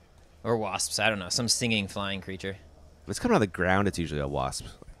 Yeah. Or wasps, I don't know. Some stinging flying creature. If it's coming out of the ground, it's usually a wasp.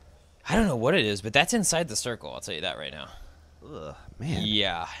 I don't know what it is, but that's inside the circle. I'll tell you that right now. Ugh, man.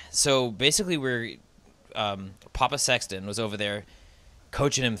 Yeah. So basically we're Papa Sexton was over there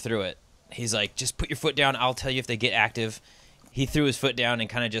coaching him through it. He's like, just put your foot down. I'll tell you if they get active. He threw his foot down and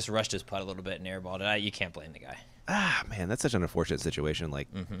kind of just rushed his putt a little bit and airballed it. You can't blame the guy. Ah, man, that's such an unfortunate situation. Like,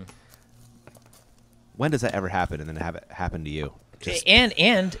 when does that ever happen and then have it happen to you? Just And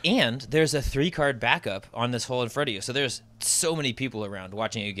there's a 3-card backup on this hole in front of you. So there's so many people around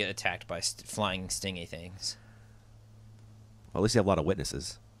watching you get attacked by flying stingy things. Well, at least you have a lot of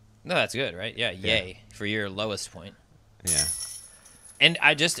witnesses. No, that's good, right? Yeah, yay for your lowest point. Yeah. And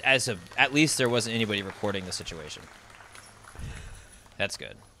at least there wasn't anybody recording the situation. That's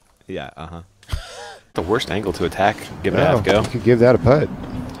good. Yeah, the worst angle to attack. Give it a half go. You could give that a putt.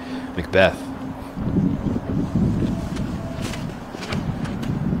 Macbeth.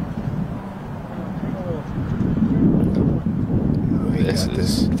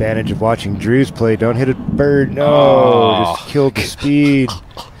 This advantage of watching Drews play. Don't hit a bird. No, just killed the speed.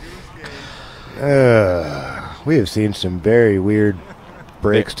 We have seen some very weird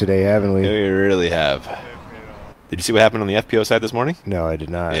breaks today, haven't we? We really have. Did you see what happened on the FPO side this morning? No, I did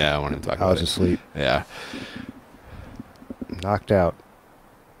not. Yeah, I wanted to talk about it. I was asleep. Yeah. Knocked out.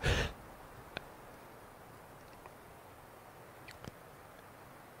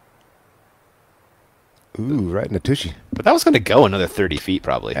 Ooh, right in the tushy. But that was going to go another 30 feet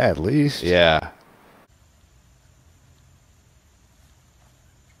probably. At least. Yeah.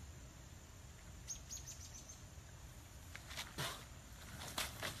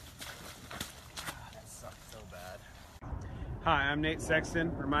 Hi, I'm Nate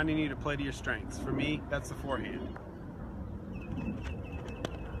Sexton, reminding you to play to your strengths. For me, that's the forehand.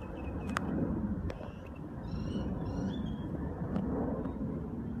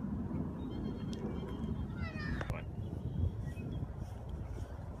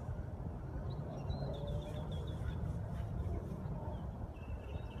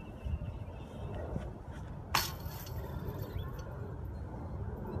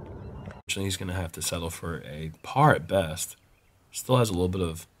 He's going to have to settle for a par at best. Still has a little bit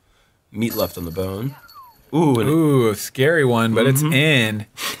of meat left on the bone. Ooh, a scary one, but it's in.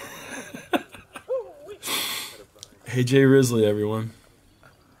 Hey, Jay Risley, everyone.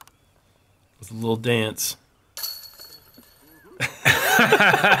 With a little dance.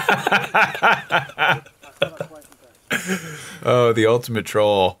 Oh, the ultimate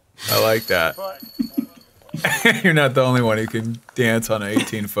troll. I like that. You're not the only one who can dance on an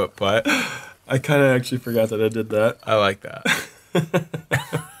 18-foot putt. I kind of actually forgot that I did that. I like that.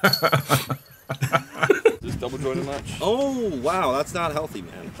 Just double jointed much? Oh, wow, that's not healthy,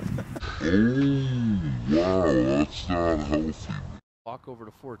 man. Oh, wow, that's not healthy. Walk over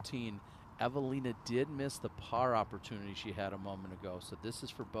to 14. Evelina did miss the par opportunity she had a moment ago, so this is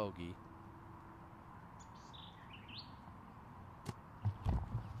for bogey.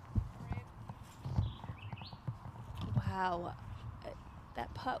 Wow,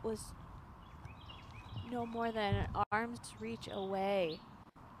 that putt was no more than an arm's reach away,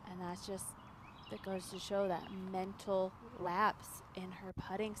 and that goes to show that mental lapse in her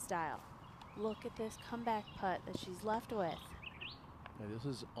putting style. Look at this comeback putt that she's left with. Now, this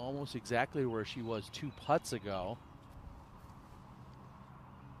is almost exactly where she was 2 putts ago.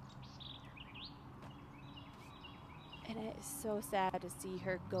 And it's so sad to see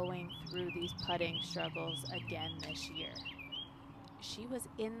her going through these putting struggles again this year. She was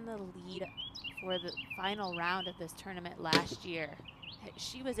in the lead for the final round of this tournament last year.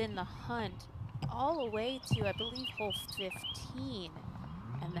 She was in the hunt all the way to, I believe, hole 15.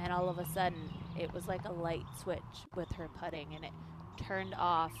 And then all of a sudden, it was like a light switch with her putting, and it turned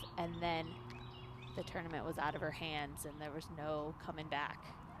off, and then the tournament was out of her hands, and there was no coming back.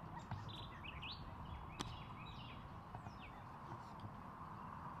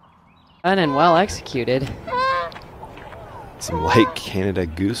 Done and well executed. Some light Canada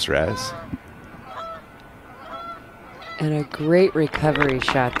goose raz. And a great recovery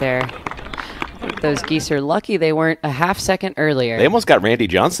shot there. Those geese are lucky they weren't a half-second earlier. They almost got Randy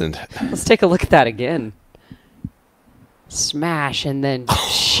Johnson. Let's take a look at that again. smash and then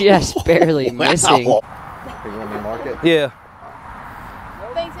just barely missing. You want me to mark it? Yeah.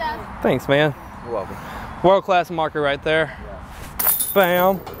 Thanks, Ash. Thanks, man. You're welcome. World-class marker right there.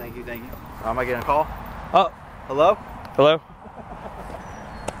 Bam. Thank you, thank you. Am I getting a call? Oh. Hello? Hello?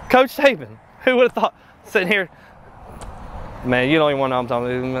 Coach Saban. Who would have thought? Sitting here. Man, you don't even want to know what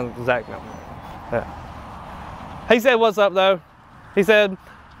I'm talking about. Zach. Yeah. He said, what's up, though? He said,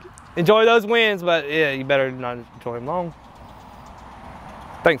 enjoy those wins, but yeah, you better not enjoy them long.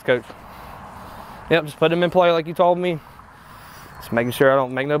 Thanks, Coach. Yep, just put them in play like you told me. Just making sure I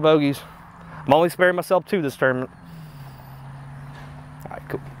don't make no bogeys. I'm only sparing myself 2 this tournament. All right,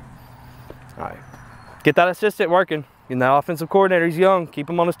 cool. All right. Get that assistant working. Get that offensive coordinator. He's young. Keep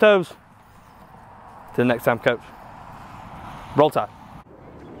him on his toes. Till next time, Coach. Roll Tide.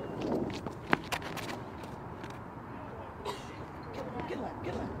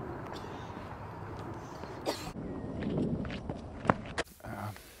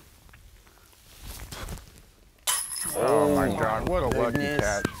 Oh my God, what a lucky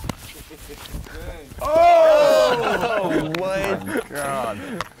catch. Oh, my God.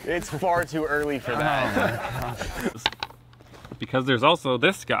 It's far too early for that. Because there's also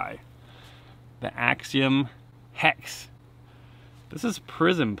this guy, the Axiom Hex. This is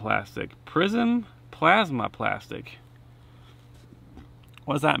prism plastic. Prism plasma plastic.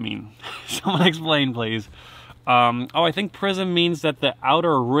 What does that mean? Someone explain, please. Oh, I think prism means that the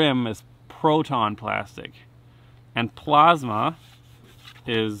outer rim is proton plastic. And plasma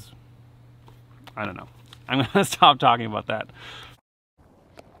is, I don't know. I'm going to stop talking about that.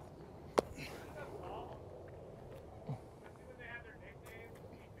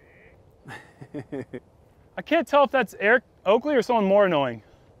 I can't tell if that's Eric Oakley or someone more annoying.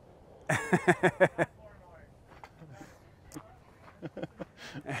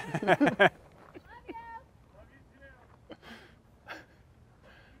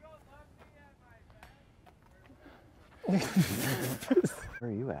 Where are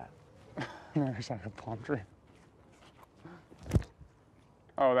you at? I'm right beside a palm tree.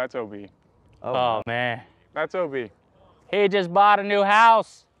 Oh, that's OB. Oh, man. That's OB. He just bought a new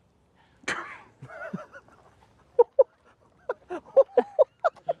house.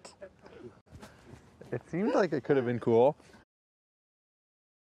 It seemed like it could have been cool.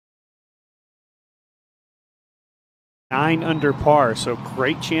 9 under par, so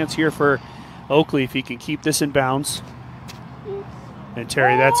great chance here for Oakley if he can keep this in bounds. And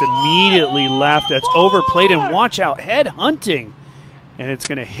Terry, that's immediately left. That's overplayed, and watch out, head hunting. And it's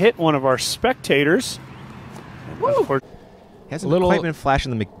going to hit one of our spectators. Hasn't quite been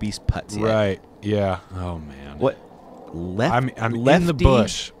flashing the McBeast putts yet. Right. Yeah. Oh man. What? Left. I'm lefty? in the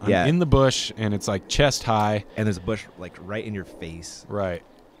bush. I'm Yeah. in the bush, and it's like chest high. And there's a bush like right in your face. Right.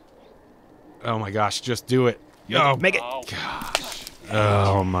 Oh my gosh! Just do it. Make it. Gosh.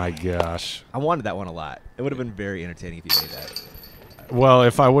 Oh my gosh. I wanted that one a lot. It would have been very entertaining if you made that. Well,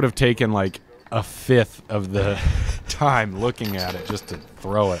 if I would have taken like a fifth of the time looking at it just to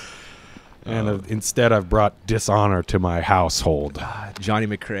throw it. And instead I've brought dishonor to my household. Johnny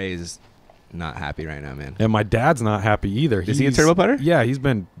McRae is not happy right now, man. And my dad's not happy either. Is he a turbo putter? Yeah, he's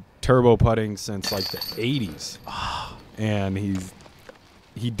been turbo putting since like the 80s. And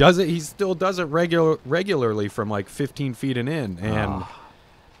he does it, he still does it regularly from like 15 feet and in. And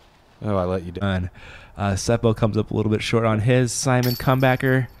I let you down. Seppo comes up a little bit short on his Simon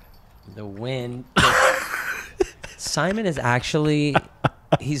comebacker. The win. Simon is actually,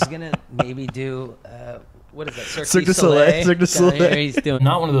 he's going to maybe do, what is that? Cirque du Soleil. Cirque du Soleil. He's doing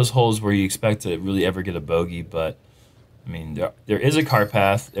not one of those holes where you expect to really ever get a bogey, but I mean, there is a car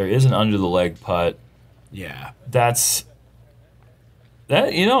path. There is an under the leg putt. Yeah.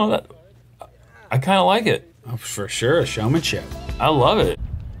 You know, I kind of like it. Oh, for sure. Showmanship. I love it.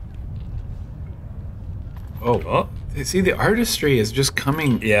 Oh. See, the artistry is just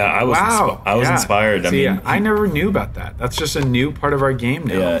coming. Yeah, I was inspired. See, I mean, I never knew about that. That's just a new part of our game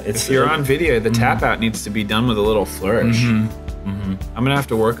now. Yeah, if you're on video, the tap out needs to be done with a little flourish. I'm gonna have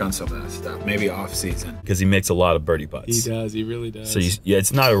to work on some of that stuff, maybe off season. because he makes a lot of birdie putts. He does. He really does. So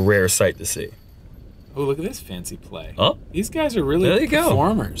it's not a rare sight to see. Oh, look at this fancy play. Oh, these guys are really there you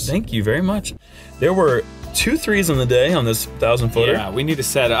performers. Go. Thank you very much. There were 2 threes on the day on this 1,000-footer. Yeah, we need to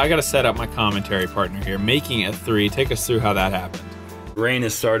set. I got to set up my commentary partner here, making a 3. Take us through how that happened. Rain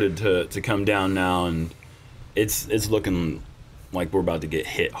has started to come down now, and it's looking like we're about to get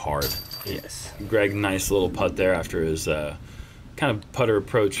hit hard. Yes. Greg, nice little putt there after his kind of putter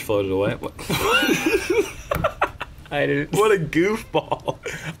approach floated away. I didn't. What a goofball!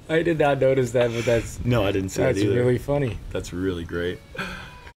 I did not notice that, but that's no, I didn't see that either. That's really funny. That's really great.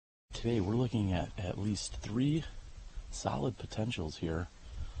 Today we're looking at least 3 solid potentials here.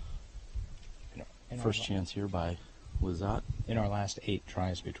 First chance here by Lizotte. In our last 8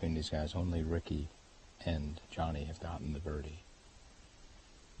 tries between these guys, only Ricky and Johnny have gotten the birdie.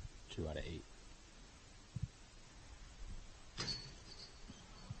 2 out of 8.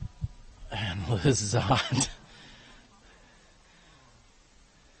 And Lizotte.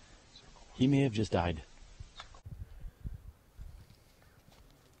 He may have just died.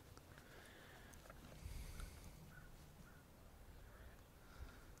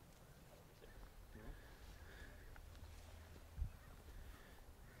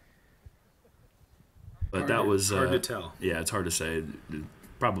 But that was hard to tell. Yeah, it's hard to say.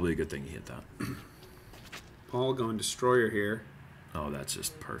 Probably a good thing he hit that. Paul going destroyer here. Oh, that's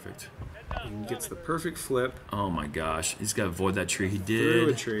just perfect. And gets the perfect flip. Oh my gosh, he's got to avoid that tree. He did. Through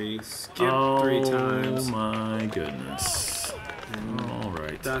a tree. Skipped 3 times. Oh my goodness. And all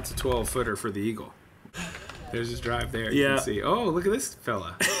right. That's a 12-footer for the eagle. There's his drive there. You Yeah. can see. Oh, look at this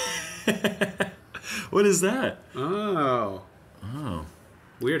fella. What is that? Oh. Oh.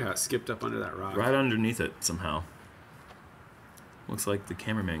 Weird how it skipped up under that rock. Right underneath it somehow. Looks like the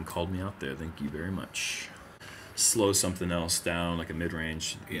cameraman called me out there. Thank you very much. Slow something else down, like a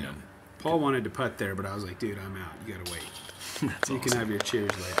mid-range. You know. Paul wanted to putt there, but I was like, dude, I'm out. You gotta wait. That's You awesome. can have your cheers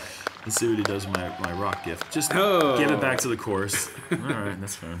later. Let's see what he does with my rock gift. Just Oh. give it back to the course. All right,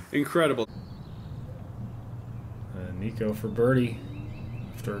 that's fine. Incredible. Nico for birdie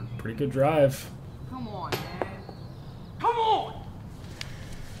after a pretty good drive. Come on, man. Come on!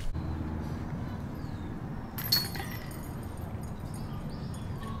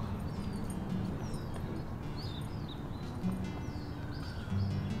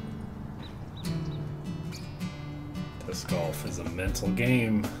 Disc golf is a mental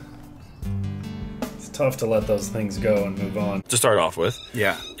game. It's tough to let those things go and move on. To start off with.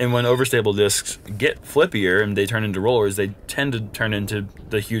 Yeah. And when overstable discs get flippier and they turn into rollers, they tend to turn into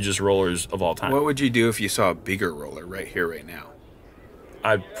the hugest rollers of all time. What would you do if you saw a bigger roller right here, right now?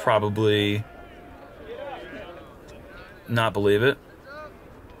 I'd probably not believe it.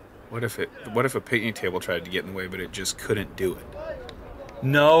 What if a picnic table tried to get in the way, but it just couldn't do it?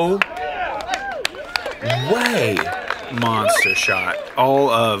 No way. Monster shot. All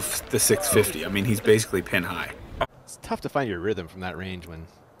of the 650. I mean, he's basically pin high. It's tough to find your rhythm from that range when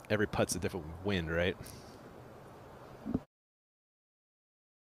every putt's a different wind, right?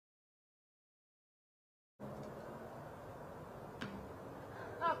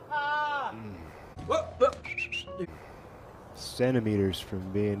 Centimeters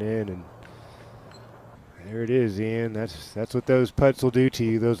from being in, and there it is, Ian. That's what those putts will do to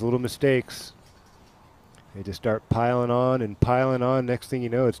you, those little mistakes. They just start piling on and piling on. Next thing you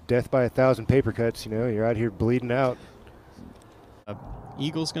know, it's death by 1,000 paper cuts. You know, you're out here bleeding out.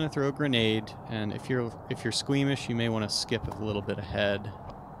 Eagle's going to throw a grenade, and if you're squeamish, you may want to skip a little bit ahead.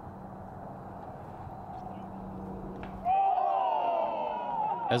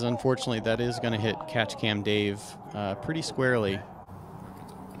 As unfortunately, that is going to hit Catch Cam Dave pretty squarely.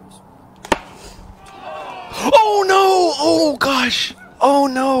 Oh no! Oh gosh! Oh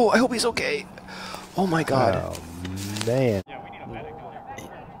no! I hope he's okay. Oh my God! Oh man!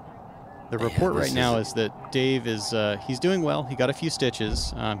 The report right now is that Dave is he's doing well. He got a few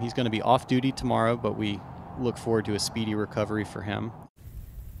stitches. He's going to be off duty tomorrow, but we look forward to a speedy recovery for him.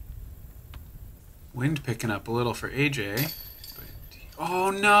 Wind picking up a little for AJ.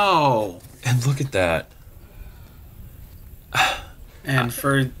 Oh no! And look at that. And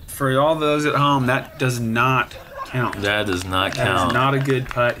for all those at home, that does not count. That does not That count. is not a good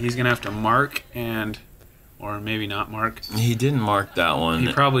putt. He's gonna have to mark or maybe not mark. He didn't mark that one.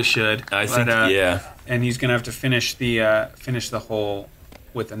 He probably should. I think, yeah. And he's gonna have to finish the hole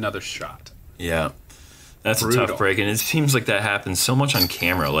with another shot. Yeah. That's a Brutal. tough break, and it seems like that happens so much on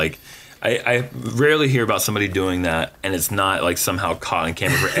camera. Like, I rarely hear about somebody doing that, and it's not like somehow caught on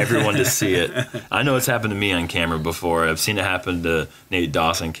camera for everyone to see it. I know it's happened to me on camera before. I've seen it happen to Nate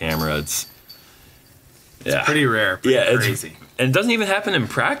Doss on camera. It's pretty rare. Pretty crazy. And it doesn't even happen in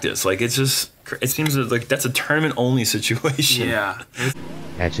practice. Like, it's just, it seems like that's a tournament only situation. Yeah.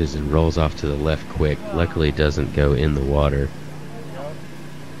 Catches and rolls off to the left quick. Luckily, it doesn't go in the water.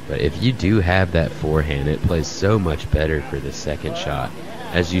 But if you do have that forehand, it plays so much better for the second shot.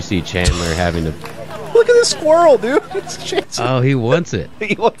 As you see Chandler having to... Look at this squirrel, dude. It's chasing. Oh, he wants it.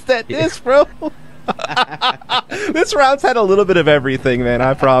 He wants that disc, bro. This round's had a little bit of everything, man.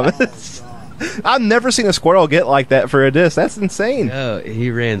 I promise. I've never seen a squirrel get like that for a disc. That's insane. No,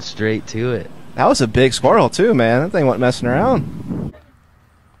 he ran straight to it. That was a big squirrel, too, man. That thing wasn't messing around.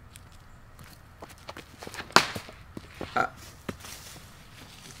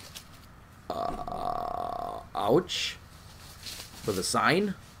 Ouch. for the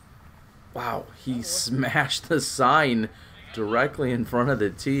sign. Wow, he smashed the sign directly in front of the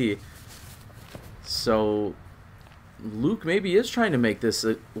tee. So Luke maybe is trying to make this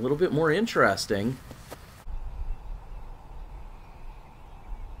a little bit more interesting.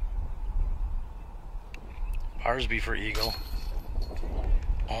 Barsby for eagle.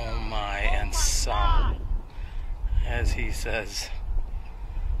 Oh my, and some, as he says.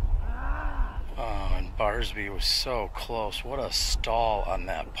 Oh, and Barsby was so close. What a stall on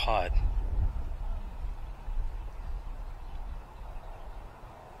that putt.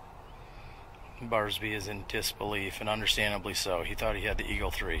 Barsby is in disbelief, and understandably so. He thought he had the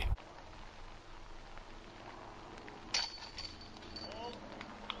eagle 3.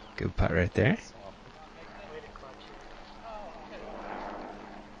 Good putt right there.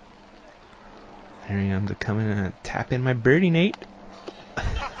 Here I am to come in and tap in my birdie, Nate.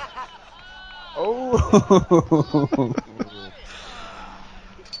 Oh!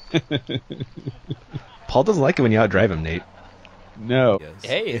 Paul doesn't like it when you outdrive him, Nate. No.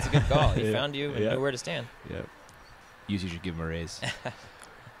 Hey, it's a good call. He found you and knew where to stand. Yep. You should give him a raise.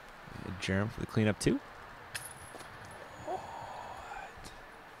 Jerem for the cleanup too.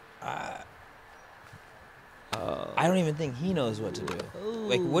 I don't even think he knows what to do.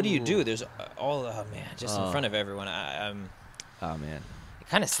 Like, what do you do? There's all, oh man, just in front of everyone. Oh man. It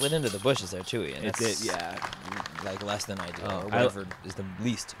kind of slid into the bushes there too, Ian. It did, yeah. Like less than ideal, or I- whatever is the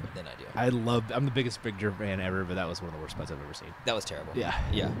least than ideal. I'm the biggest Big Jerem fan ever, but that was one of the worst putts I've ever seen. That was terrible. Yeah.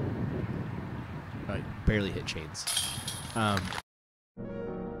 Yeah. I barely hit chains.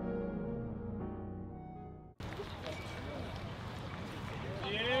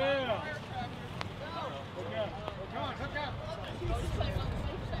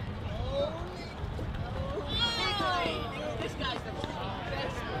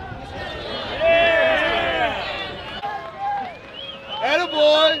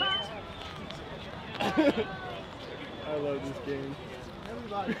 Attaboy! I love this game.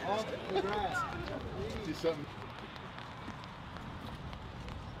 Everybody off the grass. Do something.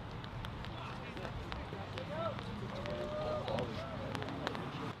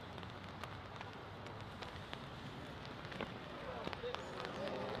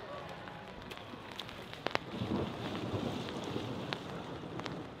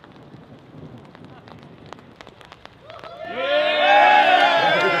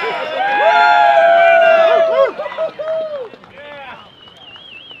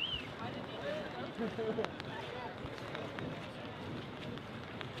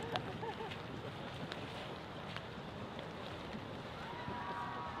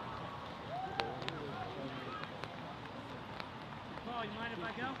 Paul, you mind if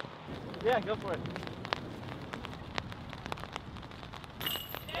I go? Yeah, go for it.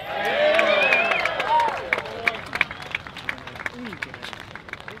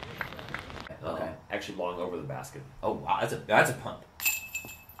 Okay, actually long over the basket. Oh wow, that's a punt.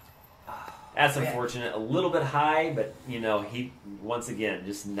 That's unfortunate. A little bit high, but you know he once again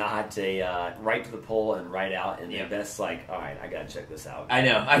just not a right to the pole and right out. And the best like, all right, I gotta check this out. I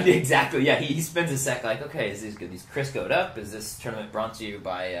know. Exactly. Yeah, he spends a sec like, okay, is these good? These Crisco'd up? Is this tournament brought to you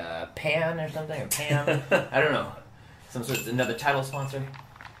by Pan or something, or Pam? I don't know. Some sort of another title sponsor.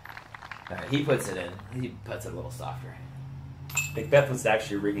 All right, he puts it in. He puts it a little softer. Macbeth was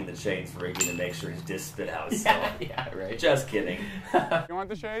actually rigging the chains for Ricky to make sure his disc spit out. So. Yeah, right. Just kidding. You want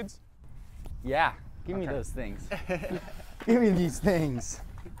the shades? Yeah, give me those things. Give me these things.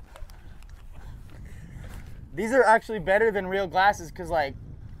 These are actually better than real glasses because, like,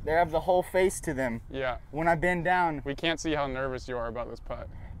 they have the whole face to them. Yeah. When I bend down. We can't see how nervous you are about this putt.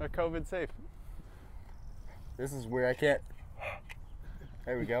 They're COVID safe. This is where I can't.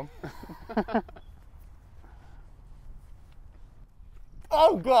 There we go.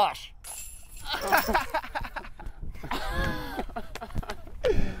 Oh, gosh.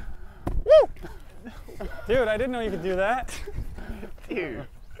 Dude, I didn't know you could do that. Dude.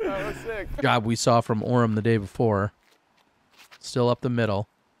 Oh, that's sick. Job we saw from Orem the day before. Still up the middle.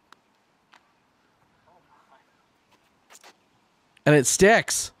 And it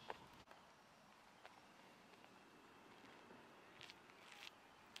sticks.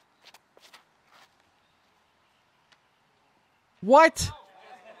 What?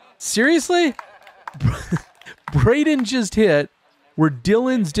 Seriously? Braden just hit where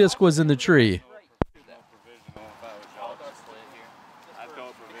Dylan's disc was in the tree.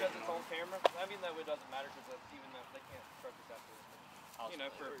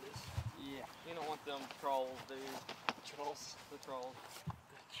 You don't want them trolls, dude. Trolls. The trolls.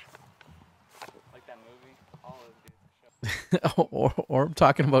 Like that movie? All those dudes. Or I'm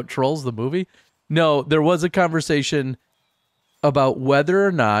talking about Trolls, the movie. No, there was a conversation about whether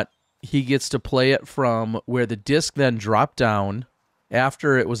or not he gets to play it from where the disc then dropped down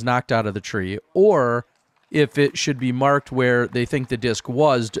after it was knocked out of the tree, or if it should be marked where they think the disc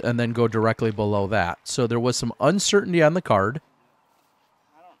was and then go directly below that. So there was some uncertainty on the card.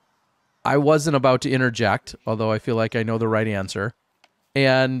 I wasn't about to interject, although I feel like I know the right answer.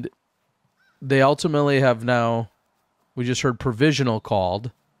 And they ultimately have now, we just heard provisional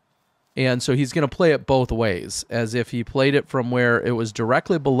called. And so he's going to play it both ways, as if he played it from where it was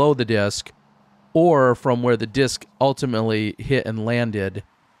directly below the disc or from where the disc ultimately hit and landed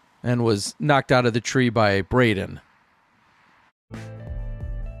and was knocked out of the tree by Braden.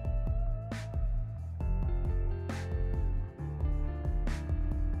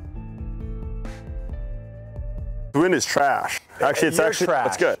 The wind is trash. Actually, it's You're trash.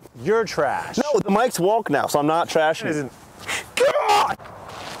 it's good. You're trash. No, the mic's woke now, so I'm not trashing. God!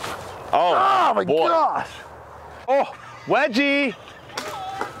 Oh my boy. gosh! Oh, wedgie!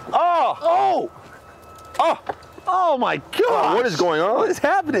 Oh! Oh my God! Oh, what is going on? What is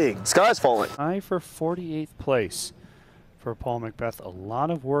happening? Sky's falling. Tie for 48th place for Paul Macbeth. A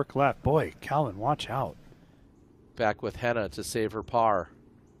lot of work left. Boy, Calvin, watch out. Back with Henna to save her par.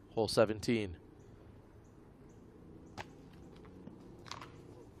 Hole 17.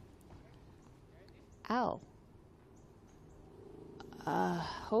 Ow.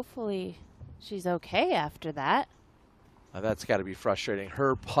 Hopefully she's okay after that. Now that's got to be frustrating.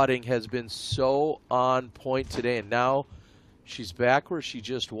 Her putting has been so on point today, and now she's back where she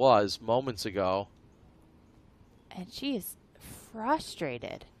just was moments ago. And she is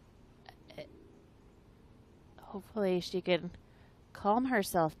frustrated. Hopefully she can calm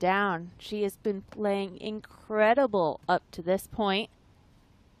herself down. She has been playing incredible up to this point.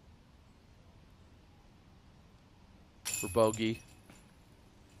 For bogey.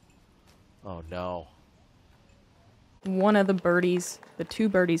 Oh no. One of the birdies, the 2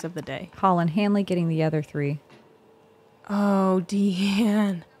 birdies of the day. Colin Hanley getting the other 3. Oh,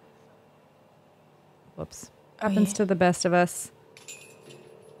 Deanne. Whoops. Happens to the best of us.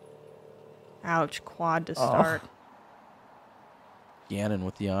 Ouch, quad to start. Gannon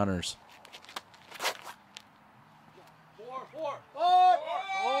with the honors. Four!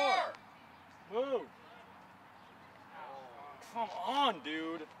 Move! Come on,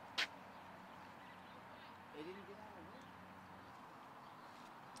 dude.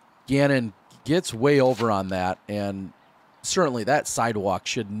 Gannon gets way over on that, and certainly that sidewalk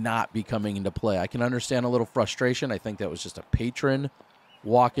should not be coming into play. I can understand a little frustration. I think that was just a patron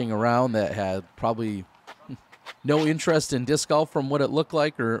walking around that had probably no interest in disc golf from what it looked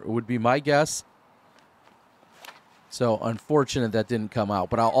like, or would be my guess. So unfortunate that didn't come out,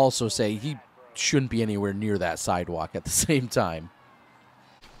 but I'll also say he shouldn't be anywhere near that sidewalk at the same time.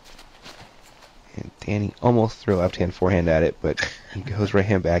 And Danny almost threw a left-hand forehand at it, but he goes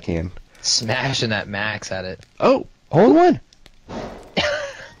right-hand backhand. Smashing that max at it. Oh, hole in one.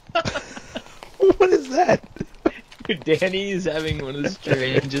 What is that? Danny's having one of the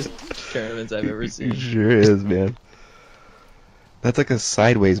strangest tournaments I've ever seen. He sure is, man. That's like a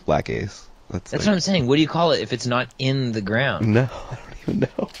sideways black ace. That's like, what I'm saying. What do you call it if it's not in the ground? No, I don't even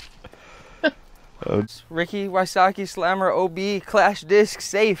know. Oh. Ricky Wysocki Slammer OB Clash Disc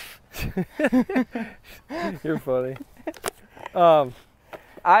Safe. You're funny.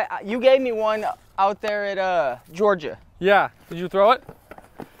 You gave me one out there at Georgia. Yeah. Did you throw it?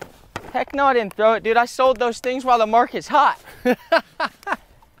 Heck no, I didn't throw it, dude. I sold those things while the market's hot.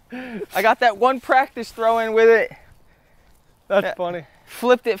 I got that one practice throw in with it. That's funny.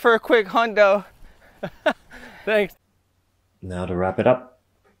 Flipped it for a quick hundo. Thanks. Now to wrap it up.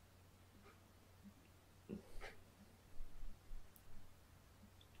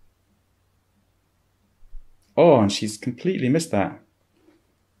 Oh, and she's completely missed that.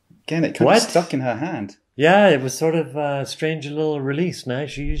 Again, it kind of stuck in her hand. Yeah, it was sort of a strange little release. Now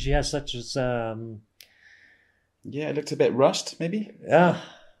she usually has such as. Yeah, it looked a bit rushed, maybe. Yeah.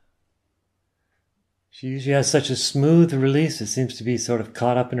 She usually has such a smooth release. It seems to be sort of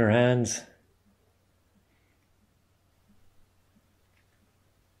caught up in her hands.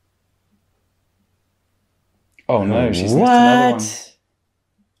 Oh no, she's missed another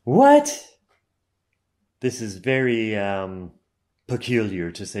one. What? This is very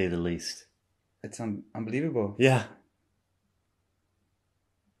peculiar, to say the least. It's unbelievable. Yeah.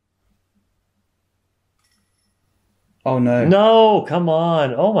 Oh no. No, come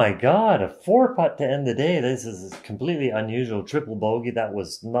on. Oh my God. A 4-putt to end the day. This is completely unusual. Triple bogey. That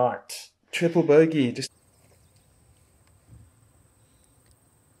was not. Triple bogey. Just.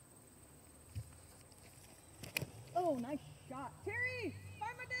 Oh, nice shot. Terry,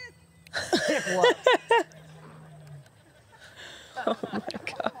 find my disc. What? Oh my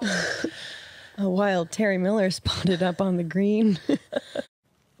god. A wild Terry Miller spotted up on the green.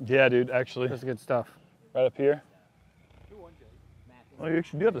 Yeah, dude, actually. That's good stuff. Right up here. Oh, you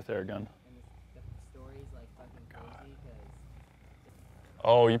actually do have the Theragun.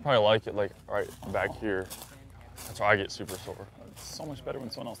 Oh, you probably like it like right back here. That's why I get super sore. It's so much better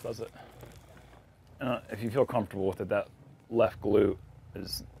when someone else does it. If you feel comfortable with it, that left glute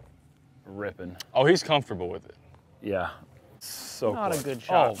is ripping. Oh, he's comfortable with it. Yeah. So Not close. a good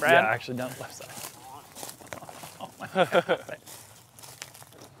shot, Oh, Brad. yeah, actually down left side. Oh my God.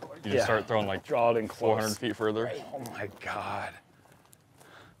 You just start throwing like draw it in 400 feet further. Oh my God.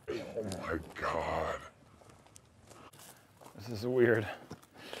 Oh my God. This is weird.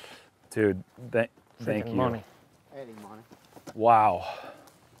 Dude, thank you. money. Wow.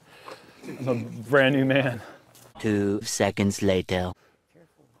 I'm a brand new man. 2 seconds later.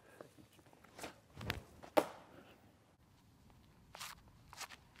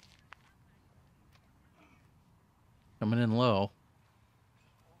 Coming in low.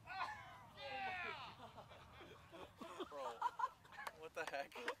 What the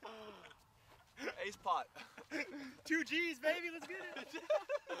heck? Ace pot. 2 G's, baby, let's get it.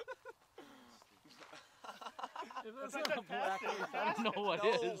 If that's not a black ace, I don't know what no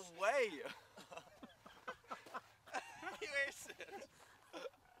is. No way. You aced it.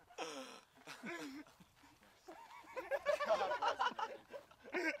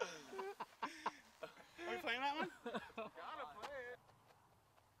 Are we playing that one?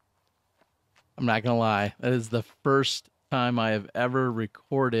 I'm not gonna lie. That is the first time I have ever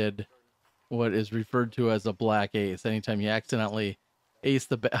recorded what is referred to as a black ace. Anytime you accidentally ace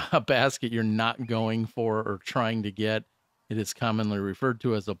a basket you're not going for or trying to get, it is commonly referred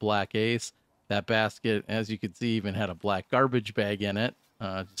to as a black ace. That basket, as you can see, even had a black garbage bag in it,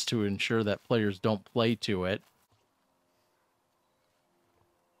 just to ensure that players don't play to it.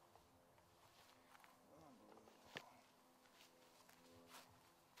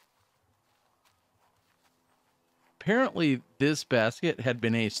 Apparently, this basket had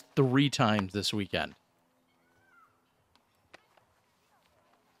been aced 3 times this weekend.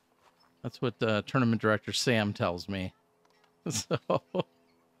 That's what tournament director Sam tells me. So,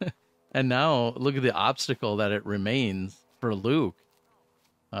 and now look at the obstacle that it remains for Luke.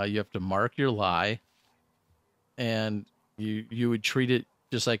 You have to mark your lie, and you would treat it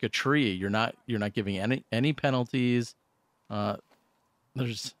just like a tree. You're not giving any penalties.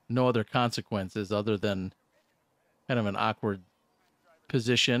 There's no other consequences other than kind of an awkward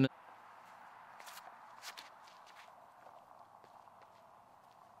position.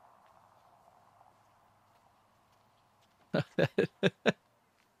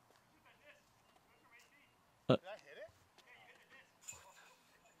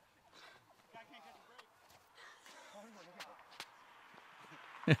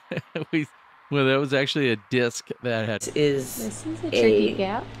 Well, that was actually a disc that had. This is a tricky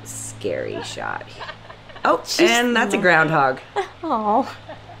gap. Scary shot. Oh, and that's a groundhog. Oh.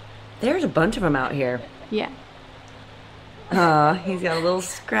 There's a bunch of them out here. Yeah. He's got a little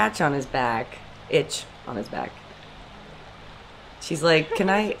scratch on his back. Itch on his back. She's like,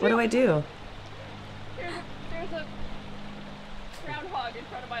 what do I do? There's a groundhog in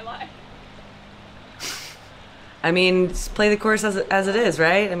front of my life. I mean, just play the course as it is,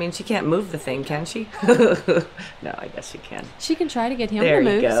 right? I mean, she can't move the thing, can she? No, I guess she can. She can try to get him There to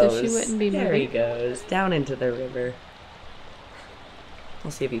he move goes. so she wouldn't be There he moving. goes, down into the river. We'll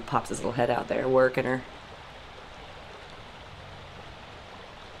see if he pops his little head out there, working her.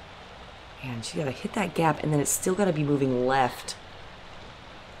 Man, she gotta hit that gap, and then it's still gotta be moving left.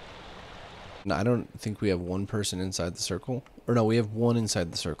 No, I don't think we have one person inside the circle. Or no, we have one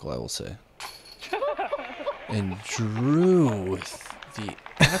inside the circle, I will say. And Drew with the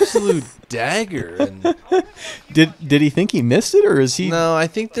absolute dagger. And Did he think he missed it, or is he? No, I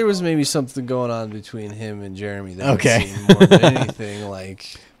think there was maybe something going on between him and Jeremy that Okay. seemed more than anything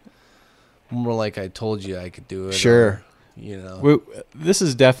more like I told you I could do it. Sure. Or, you know. This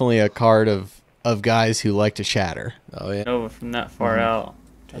is definitely a card of guys who like to shatter. Oh yeah. Over from that far out.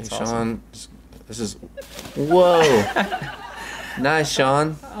 Hey, That's Sean, this is. Whoa. Nice,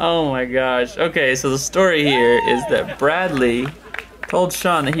 Sean. Oh my gosh. Okay, so the story here is that Bradley told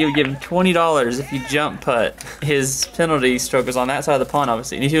Sean that he would give him $20 if he jump putt. His penalty stroke was on that side of the pond,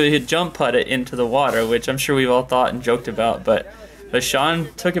 obviously, and he would jump putt it into the water, which I'm sure we've all thought and joked about, but Sean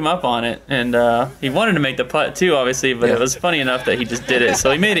took him up on it, and he wanted to make the putt too, obviously, but it was funny enough that he just did it.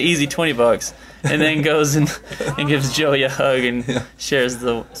 So he made it easy, $20, and then goes and gives Joey a hug and shares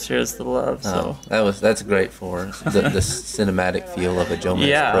the love. So that's great for the cinematic feel of a Joe Miz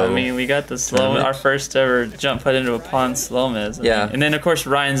Pro. I mean, we got the slow our first ever jump put into a pond slow Miz. And then of course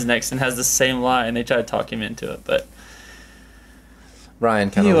Ryan's next and has the same lie, and they try to talk him into it, but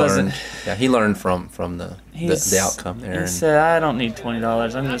Ryan kind of learned. Yeah, he learned from the outcome there. He said, "I don't need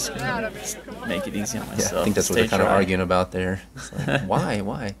 $20. I'm just gonna make it easy on myself." Yeah, I think that's what they're kind of arguing about there. It's like,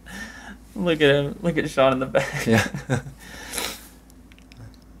 why? Look at him. Look at Sean in the back. Yeah.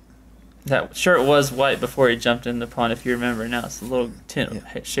 That shirt was white before he jumped in the pond, if you remember. Now it's a little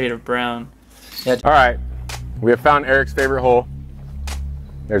shade of brown. Yeah. All right, we have found Eric's favorite hole.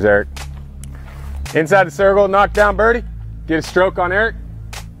 There's Eric. Inside the circle, knock down birdie. Get a stroke on Eric.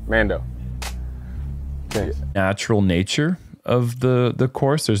 Mando. Okay. Natural nature of the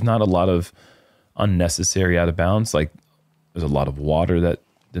course. There's not a lot of unnecessary out of bounds. Like there's a lot of water that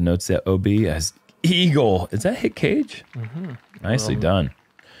denotes that OB as eagle. Is that hit cage? Mm-hmm. Nicely done.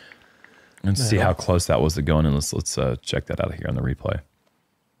 Let's see how close that was to going in. Let's check that out here on the replay.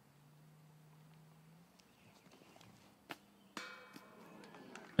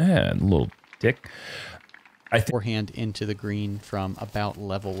 And a little dick. Forehand into the green from about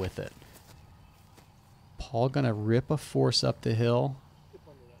level with it. Paul gonna rip a force up the hill.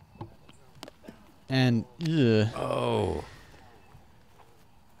 And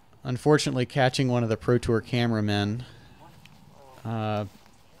unfortunately catching one of the Pro Tour cameramen. Yeah,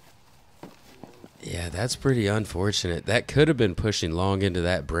 that's pretty unfortunate. That could have been pushing long into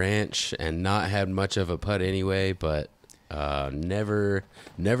that branch and not had much of a putt anyway, but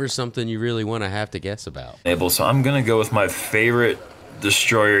never something you really want to have to guess about. So I'm going to go with my favorite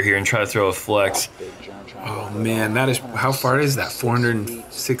destroyer here and try to throw a flex. Oh, man, that is, how far is that?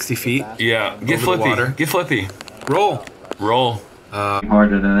 460 feet? Yeah, get flippy. Get flippy. Roll.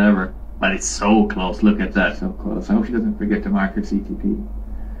 Harder than ever. But it's so close. Look at that. So close. I hope she doesn't forget to mark her CTP.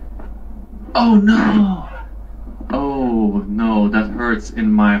 Oh, no. Oh, no. That hurts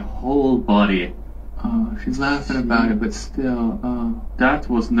in my whole body. Oh, she's laughing about it, but still, that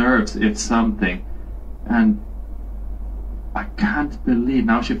was nerves, if something. And I can't believe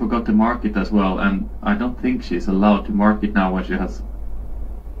now she forgot to mark it as well, and I don't think she's allowed to mark it now when she has.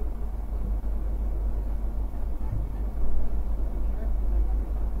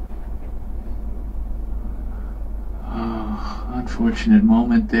 Oh, unfortunate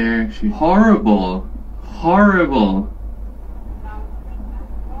moment there. Horrible.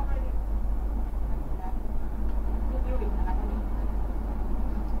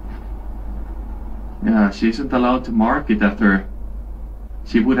 Yeah, she isn't allowed to mark it after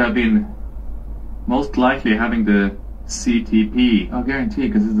she would have been most likely having the CTP. I'll guarantee,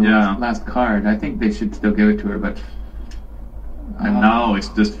 because it's the last card. I think they should still give it to her, but... And now it's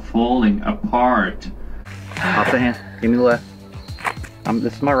just falling apart. Off the hand. Give me the left.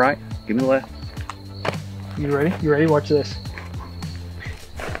 This is my right. Give me the left. You ready? You ready? Watch this.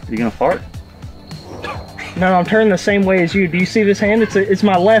 You gonna fart? No, I'm turning the same way as you. Do you see this hand? It's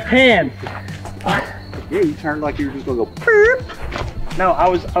my left hand. Yeah, you turned like you were just gonna go beep. No, I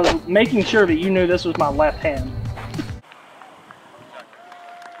was making sure that you knew this was my left hand.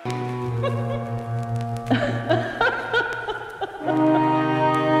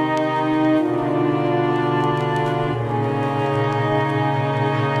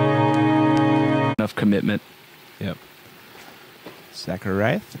 Enough commitment. Yep.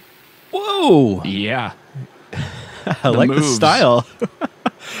 Zachariah. Whoa! Yeah. I like the style.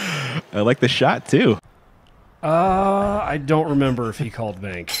 I like the shot too. I don't remember if he called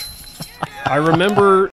bank. I remember